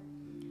heart.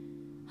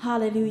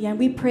 Hallelujah. And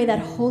we pray that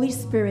Holy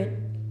Spirit,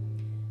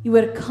 you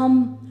would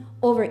come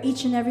over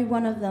each and every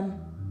one of them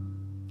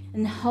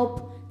and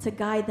help to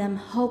guide them,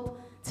 help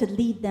to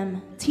lead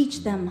them,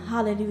 teach them.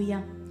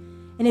 Hallelujah.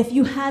 And if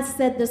you had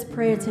said this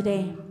prayer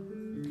today,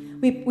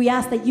 we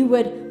ask that you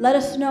would let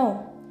us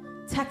know.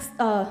 Text,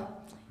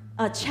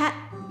 chat,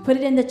 put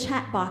it in the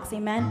chat box,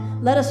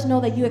 amen. Let us know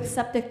that you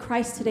accepted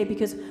Christ today,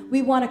 because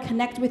we want to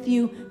connect with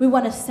you. We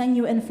want to send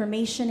you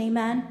information,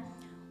 amen.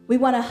 We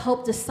want to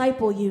help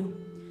disciple you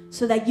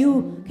so that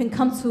you can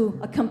come to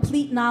a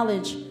complete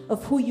knowledge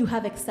of who you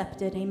have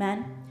accepted,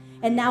 amen.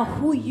 And now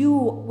who you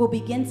will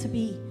begin to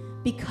be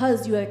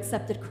because you have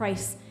accepted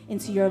Christ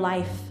into your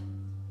life.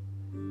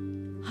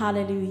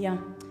 Hallelujah.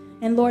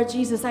 And Lord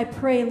Jesus, I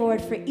pray,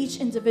 Lord, for each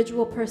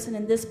individual person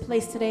in this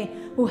place today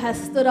who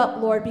has stood up,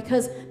 Lord,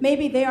 because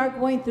maybe they are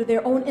going through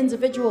their own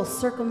individual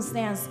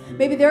circumstance.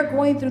 Maybe they're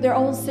going through their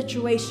own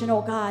situation,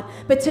 oh God.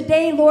 But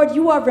today, Lord,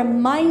 you are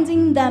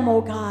reminding them,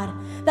 oh God,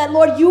 that,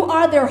 Lord, you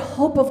are their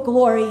hope of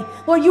glory.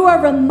 Lord, you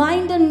are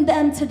reminding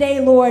them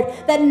today, Lord,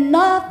 that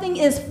nothing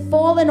is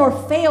fallen or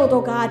failed,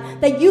 oh God,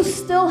 that you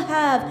still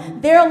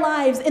have their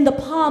lives in the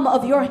palm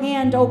of your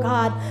hand, oh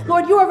God.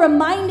 Lord, you are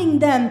reminding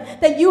them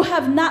that you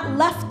have not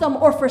left them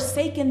or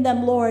forsaken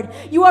them, Lord.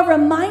 You are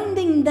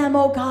reminding them,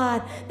 oh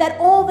God, that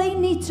all they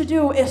need to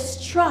do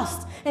is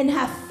trust and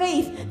have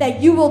faith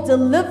that you will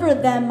deliver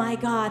them, my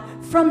God,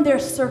 from their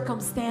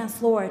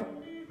circumstance, Lord.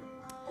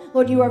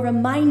 Lord, you are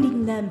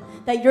reminding them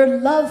that your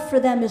love for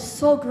them is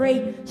so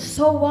great,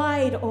 so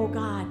wide, oh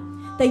God,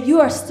 that you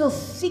are still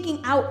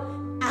seeking out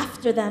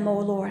after them, oh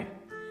Lord.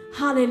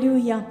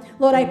 Hallelujah.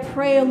 Lord, I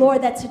pray,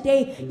 Lord, that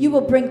today you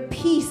will bring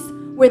peace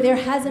where there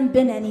hasn't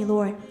been any,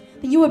 Lord.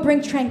 That you will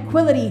bring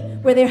tranquility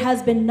where there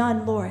has been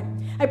none, Lord.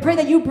 I pray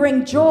that you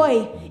bring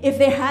joy if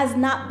there has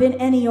not been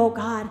any, oh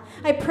God.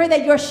 I pray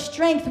that your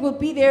strength will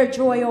be their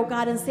joy, oh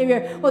God and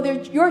Savior. Or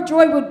your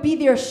joy would be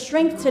their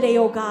strength today,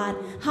 oh God.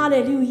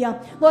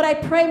 Hallelujah. Lord, I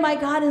pray, my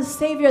God and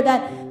Savior,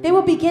 that they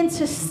will begin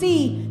to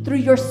see through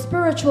your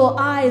spiritual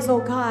eyes,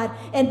 oh God,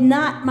 and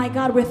not, my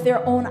God, with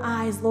their own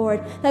eyes,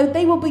 Lord. That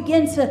they will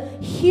begin to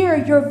hear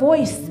your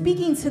voice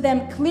speaking to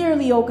them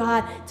clearly, oh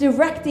God,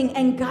 directing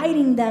and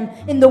guiding them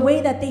in the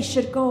way that they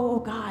should go, oh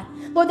God.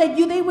 Lord, that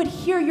they would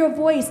hear your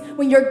voice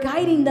when you're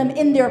guiding them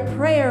in their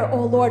prayer,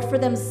 oh Lord, for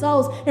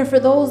themselves and for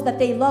those that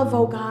they love,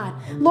 oh God.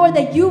 Lord,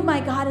 that you,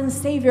 my God and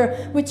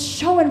Savior, would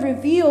show and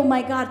reveal,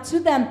 my God, to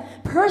them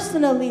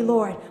personally,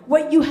 Lord,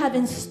 what you have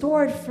in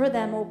store for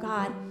them, oh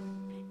God,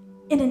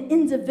 in an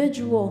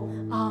individual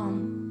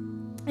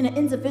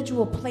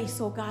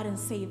place, oh God and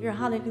Savior.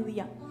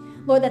 Hallelujah.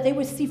 Lord, that they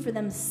would see for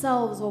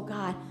themselves, oh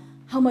God,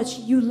 how much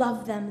you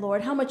love them,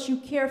 Lord, how much you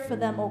care for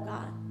them, oh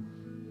God.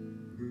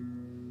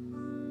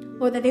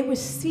 Lord, that they would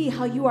see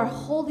how you are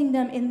holding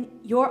them in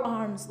your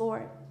arms,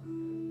 Lord.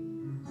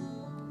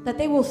 That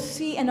they will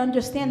see and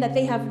understand that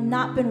they have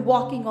not been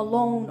walking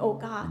alone, oh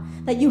God.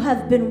 That you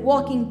have been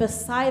walking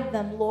beside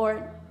them,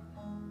 Lord.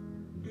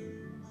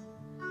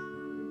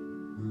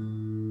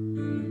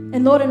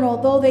 And Lord, and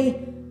although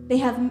they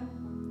have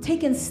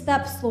taken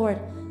steps, Lord,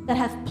 that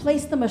have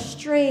placed them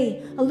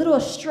astray, a little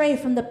astray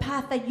from the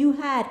path that you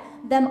had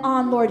them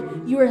on,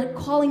 Lord, you are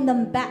calling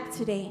them back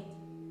today.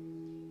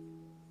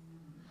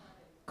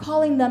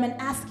 Calling them and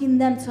asking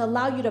them to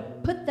allow you to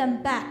put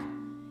them back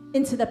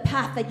into the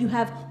path that you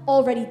have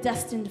already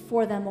destined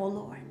for them, oh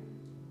Lord.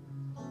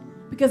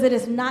 Because it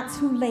is not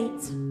too late.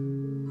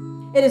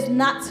 It is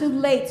not too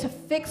late to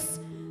fix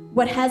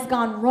what has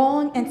gone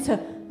wrong and to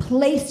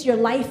place your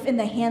life in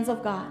the hands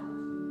of God.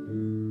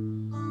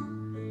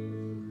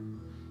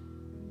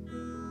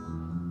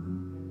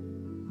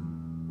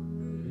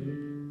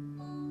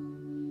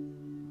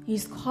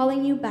 He's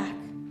calling you back.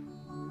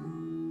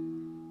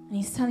 And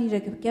he's telling you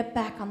to get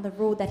back on the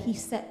road that he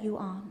set you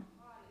on.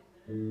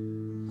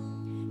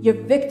 Your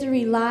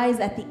victory lies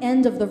at the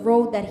end of the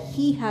road that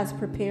he has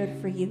prepared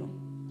for you.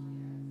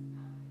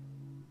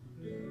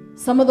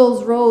 Some of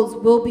those roads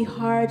will be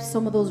hard.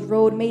 Some of those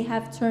roads may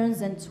have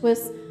turns and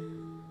twists.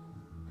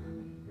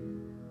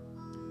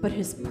 But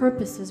his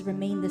purposes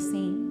remain the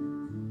same.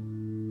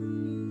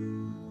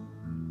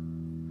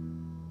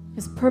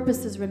 His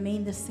purposes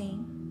remain the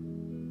same.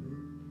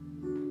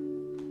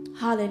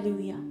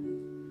 Hallelujah.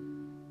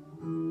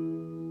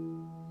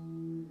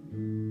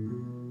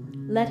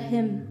 Let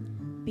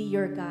him be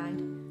your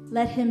guide.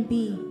 Let him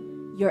be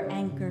your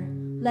anchor.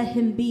 Let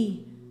him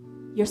be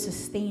your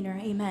sustainer.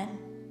 Amen.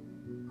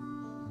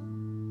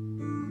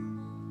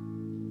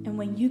 And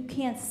when you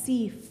can't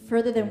see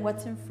further than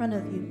what's in front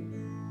of you,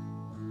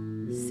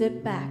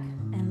 sit back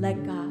and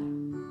let God.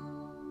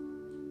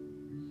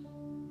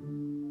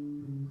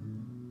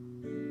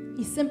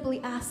 He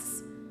simply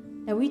asks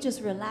that we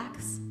just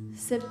relax,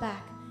 sit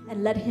back,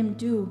 and let him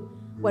do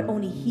what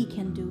only he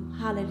can do.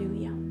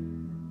 Hallelujah.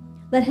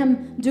 Let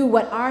him do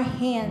what our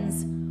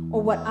hands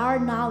or what our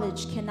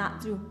knowledge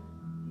cannot do.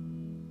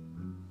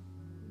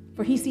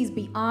 For he sees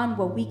beyond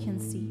what we can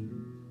see.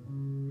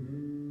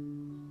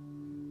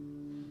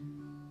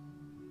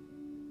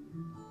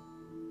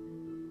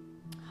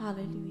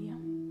 Hallelujah.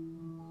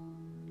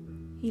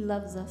 He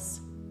loves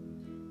us.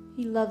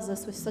 He loves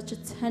us with such a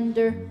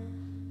tender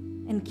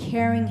and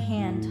caring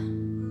hand.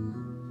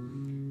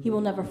 He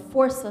will never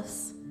force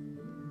us,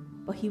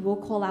 but he will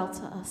call out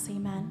to us.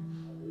 Amen.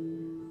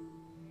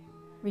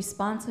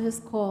 Respond to his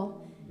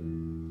call.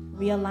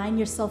 Realign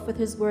yourself with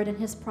his word and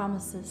his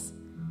promises,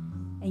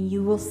 and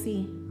you will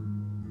see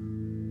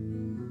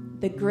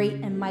the great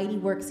and mighty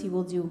works he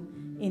will do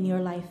in your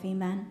life.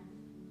 Amen.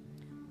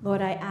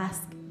 Lord, I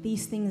ask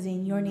these things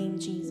in your name,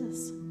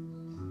 Jesus.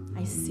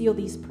 I seal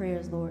these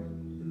prayers, Lord.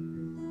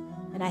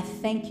 And I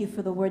thank you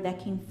for the word that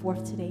came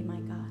forth today, my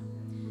God.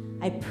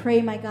 I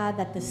pray, my God,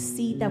 that the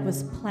seed that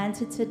was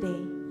planted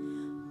today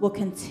will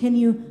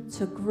continue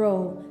to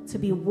grow, to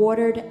be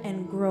watered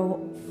and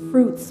grow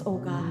fruits, oh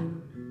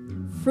God.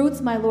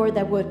 Fruits, my Lord,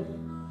 that would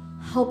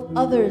help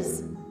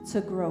others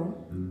to grow,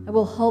 that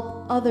will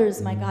help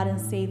others, my God and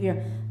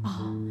Savior,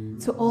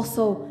 to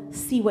also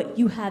see what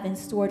you have in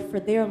store for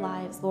their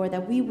lives, Lord,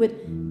 that we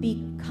would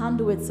be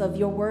conduits of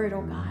your word,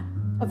 oh God,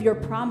 of your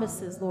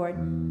promises, Lord,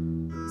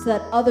 so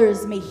that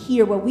others may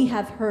hear what we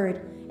have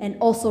heard and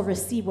also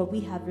receive what we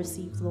have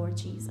received, Lord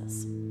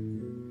Jesus.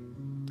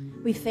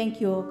 We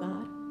thank you, oh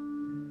God.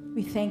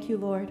 We thank you,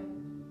 Lord.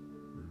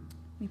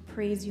 We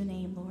praise your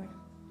name, Lord.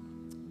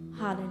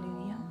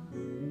 Hallelujah.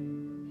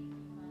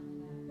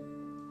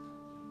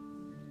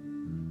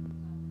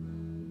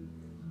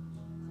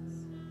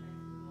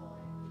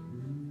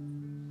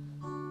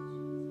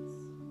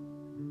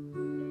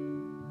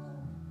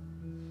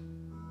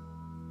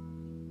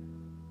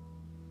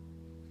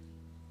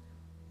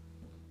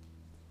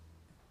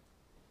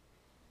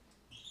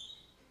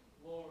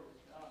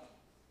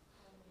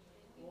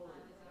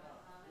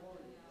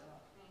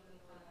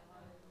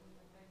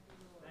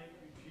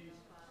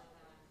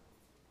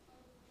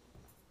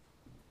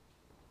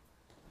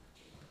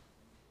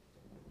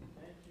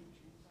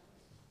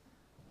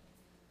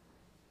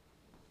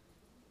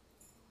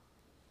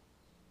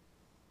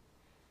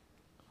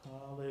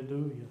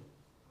 Hallelujah.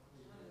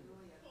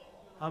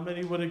 How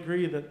many would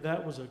agree that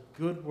that was a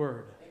good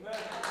word? Amen.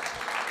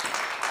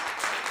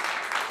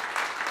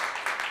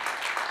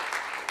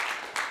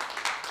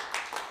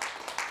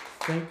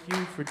 Thank you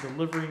for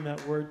delivering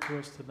that word to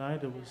us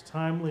tonight. It was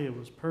timely, it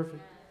was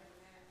perfect.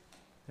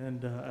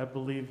 And I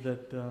believe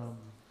that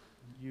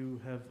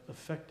you have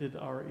affected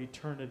our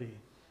eternity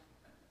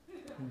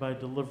by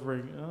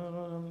delivering.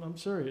 I'm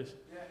serious.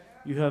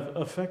 You have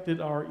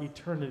affected our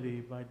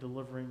eternity by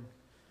delivering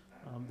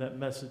that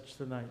message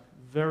tonight.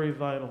 Very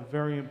vital,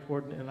 very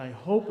important, and I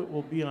hope it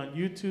will be on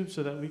YouTube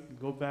so that we can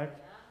go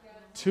back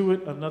to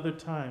it another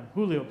time.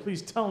 Julio,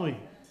 please tell me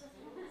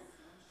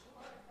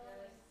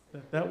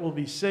that that will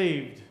be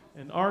saved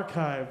and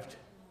archived.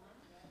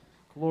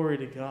 Glory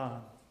to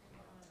God.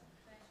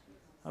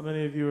 How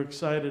many of you are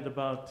excited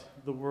about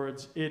the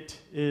words,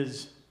 "It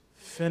is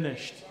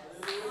finished"?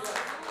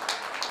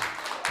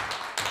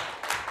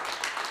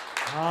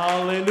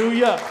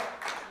 Hallelujah.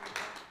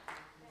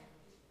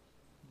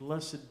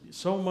 Blessed,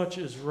 so much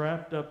is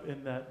wrapped up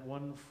in that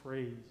one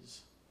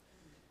phrase.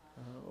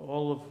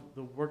 All of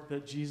the work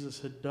that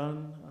Jesus had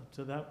done up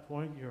to that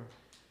point,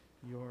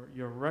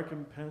 your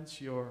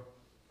recompense, your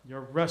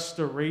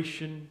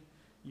restoration,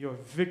 your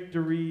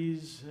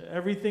victories,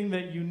 everything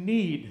that you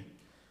need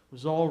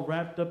was all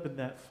wrapped up in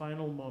that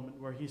final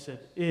moment where he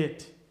said,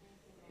 "It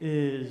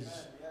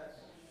is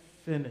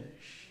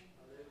finished."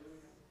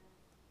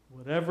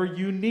 Whatever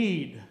you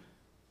need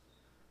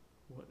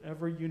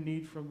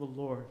from the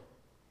Lord,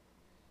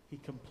 he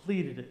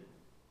completed it,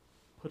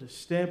 put a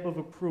stamp of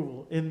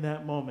approval in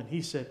that moment.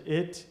 He said,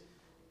 "It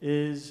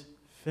is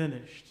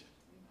finished."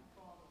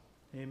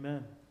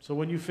 Amen. So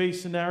when you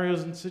face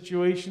scenarios and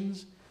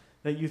situations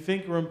that you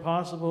think are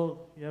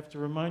impossible, you have to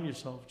remind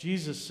yourself,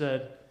 Jesus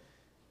said,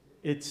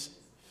 "It's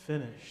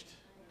finished.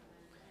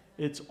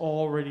 It's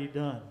already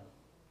done."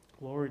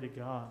 Glory to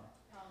God.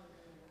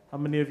 How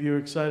many of you are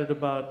excited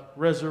about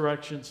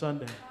Resurrection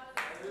Sunday?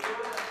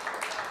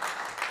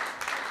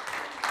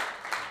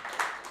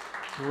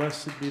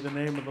 Blessed be the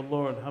name of the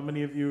Lord. How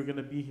many of you are going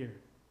to be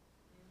here?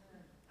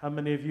 How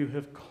many of you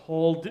have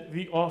called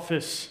the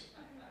office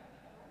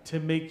to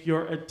make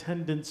your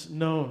attendance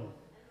known?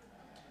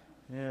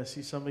 Yeah, I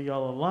see some of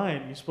y'all are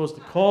lying. You're supposed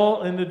to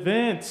call in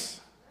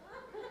advance.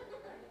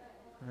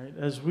 Right?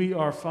 As we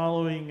are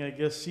following, I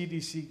guess,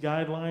 CDC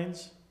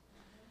guidelines,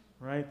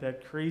 right?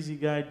 That crazy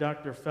guy,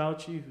 Dr.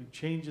 Fauci, who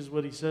changes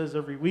what he says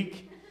every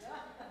week.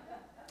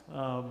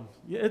 Yeah,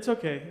 it's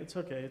okay. It's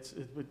okay.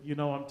 But you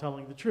know I'm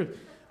telling the truth.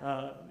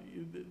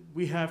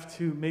 We have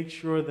to make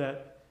sure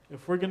that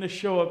if we're going to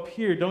show up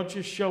here, don't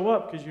just show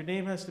up because your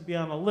name has to be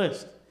on a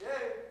list.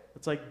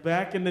 It's like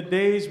back in the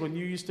days when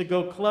you used to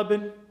go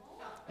clubbing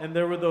and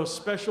there were those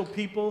special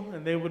people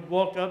and they would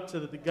walk up to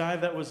the guy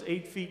that was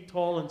 8 feet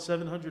tall and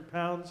 700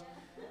 pounds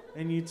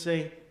and you'd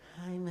say,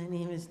 "Hi, my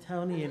name is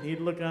Tony," and he'd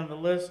look on the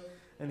list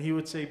and he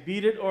would say,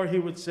 "Beat it," or he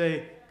would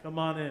say, "Come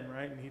on in,"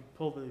 right? And he'd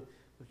pull the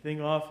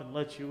thing off and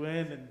let you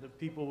in, and the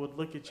people would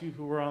look at you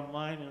who were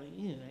online and like,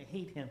 "Ew, I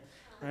hate him,"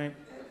 right?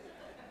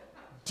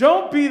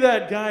 Don't be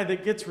that guy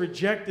that gets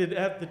rejected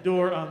at the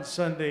door on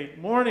Sunday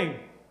morning.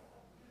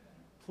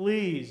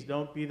 Please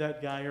don't be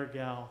that guy or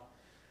gal.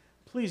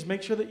 Please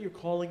make sure that you're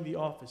calling the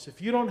office.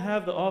 If you don't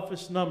have the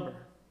office number,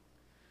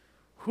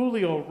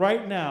 Julio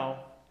right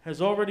now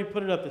has already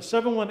put it up there,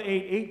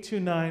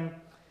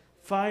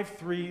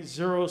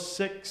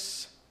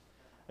 718-829-5306.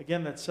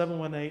 Again, that's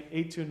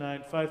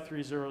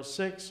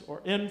 718-829-5306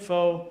 or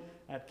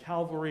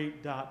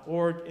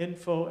info@calvary.org,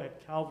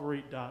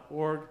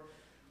 info@calvary.org.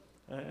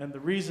 And the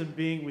reason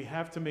being, we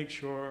have to make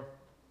sure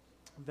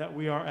that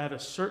we are at a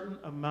certain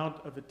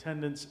amount of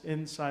attendance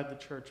inside the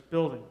church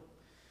building.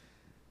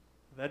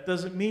 That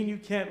doesn't mean you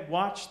can't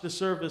watch the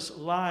service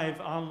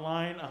live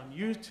online on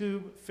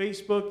YouTube,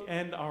 Facebook,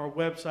 and our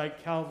website,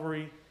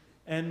 calvaryny.org.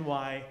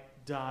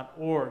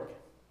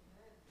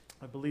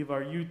 I believe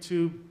our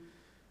YouTube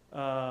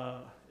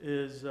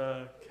is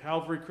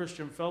Calvary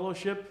Christian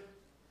Fellowship.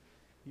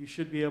 You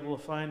should be able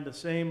to find the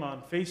same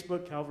on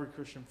Facebook, Calvary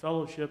Christian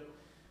Fellowship.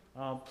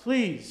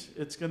 Please,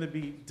 it's going to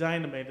be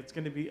dynamite. It's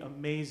going to be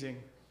amazing.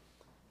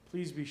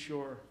 Please be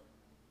sure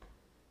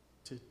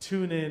to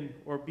tune in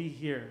or be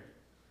here.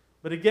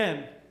 But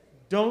again,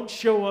 don't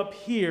show up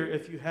here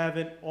if you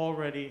haven't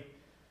already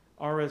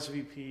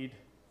RSVP'd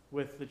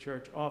with the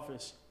church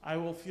office. I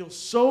will feel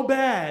so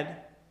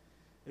bad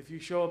if you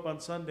show up on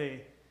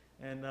Sunday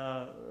and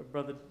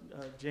Brother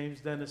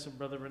James Dennis and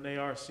Brother Rene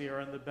R.C.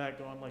 are in the back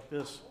going like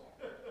this.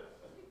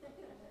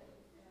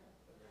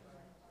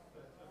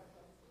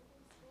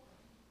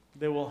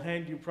 They will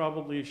hand you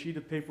probably a sheet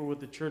of paper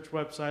with the church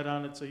website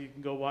on it so you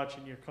can go watch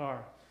in your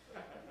car.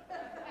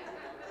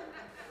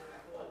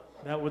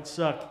 That would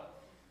suck.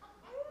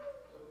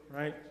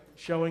 Right?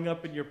 Showing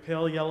up in your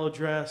pale yellow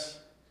dress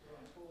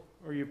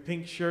or your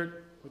pink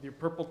shirt with your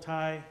purple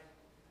tie,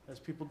 as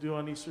people do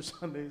on Easter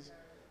Sundays.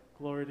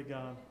 Glory to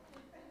God.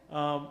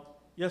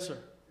 Yes, sir?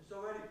 It's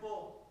already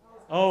full.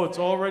 Oh, it's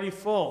already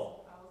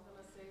full. I was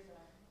going to say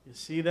that. You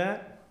see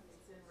that?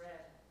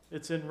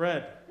 It's in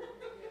red. It's in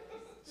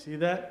red. See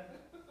that?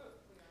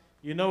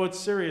 You know it's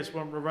serious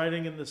when we're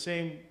writing in the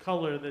same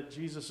color that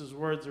Jesus'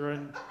 words are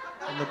in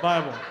the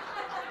Bible.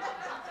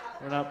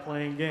 We're not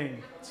playing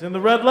game. It's in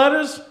the red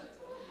letters.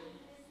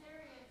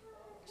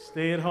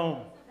 Stay at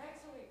home.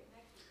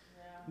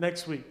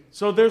 Next week.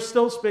 So there's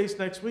still space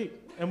next week.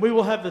 And we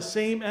will have the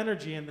same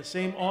energy and the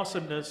same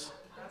awesomeness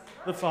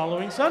the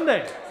following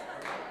Sunday.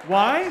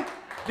 Why?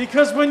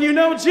 Because when you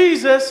know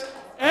Jesus,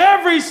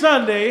 every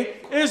Sunday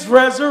is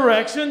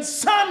Resurrection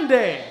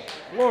Sunday.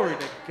 Glory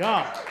to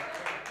God.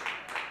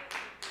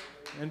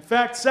 In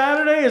fact,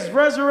 Saturday is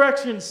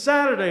Resurrection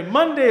Saturday.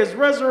 Monday is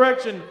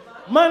Resurrection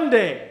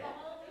Monday.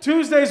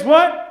 Tuesday's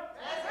what?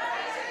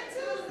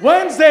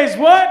 Wednesday's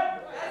what?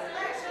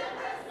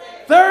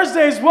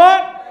 Thursday's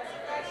what?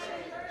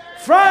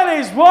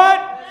 Friday's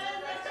what?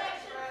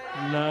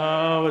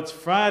 No, it's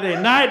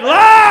Friday Night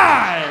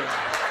Live.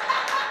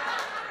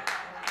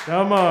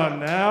 Come on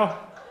now.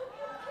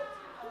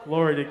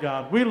 Glory to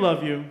God. We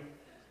love you.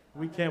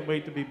 We can't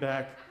wait to be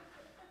back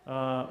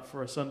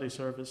for a Sunday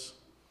service.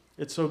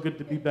 It's so good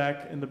to be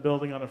back in the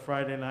building on a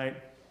Friday night.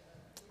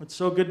 It's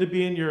so good to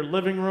be in your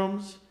living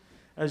rooms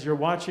as you're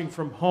watching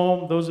from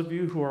home. Those of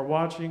you who are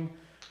watching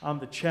on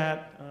the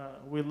chat,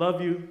 we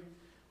love you.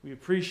 We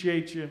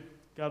appreciate you.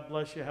 God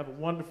bless you. Have a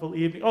wonderful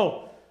evening.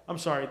 Oh, I'm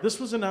sorry. This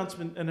was an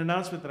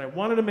announcement that I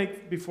wanted to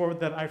make before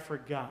that I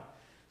forgot.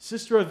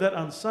 Sister Yvette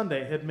on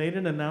Sunday had made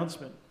an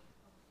announcement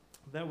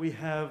that we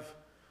have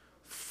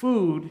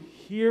food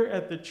here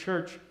at the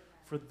church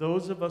for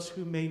those of us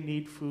who may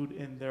need food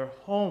in their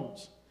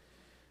homes.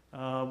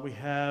 We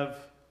have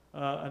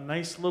a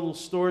nice little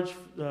storage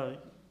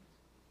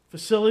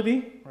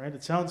facility, right?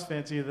 It sounds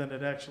fancier than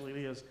it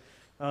actually is.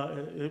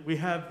 We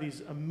have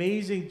these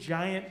amazing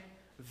giant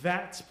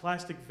vats,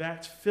 plastic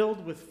vats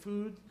filled with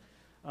food.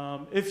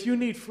 If you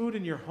need food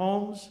in your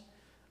homes,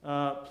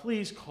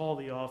 please call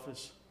the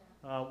office.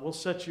 We'll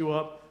set you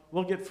up.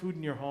 We'll get food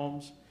in your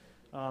homes.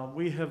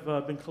 We have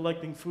been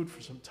collecting food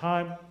for some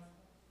time.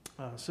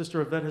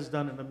 Sister Yvette has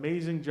done an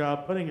amazing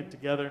job putting it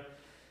together.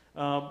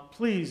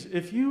 Please,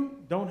 if you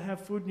don't have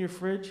food in your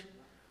fridge,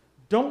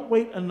 don't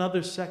wait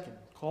another second.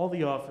 Call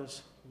the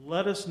office.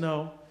 Let us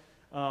know.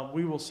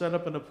 We will set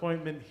up an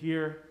appointment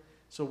here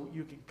so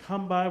you can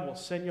come by. We'll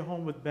send you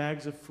home with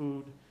bags of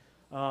food.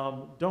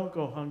 Don't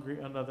go hungry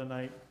another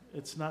night.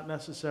 It's not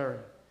necessary.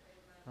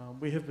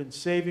 We have been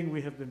saving.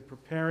 We have been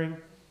preparing.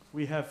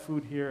 We have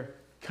food here.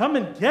 Come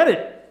and get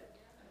it.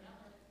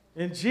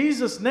 In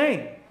Jesus'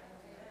 name.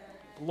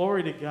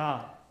 Glory to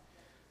God.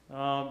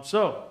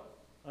 So,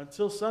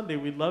 until Sunday,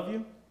 we love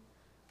you.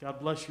 God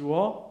bless you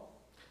all.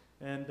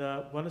 And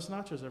buenas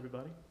noches,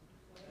 everybody.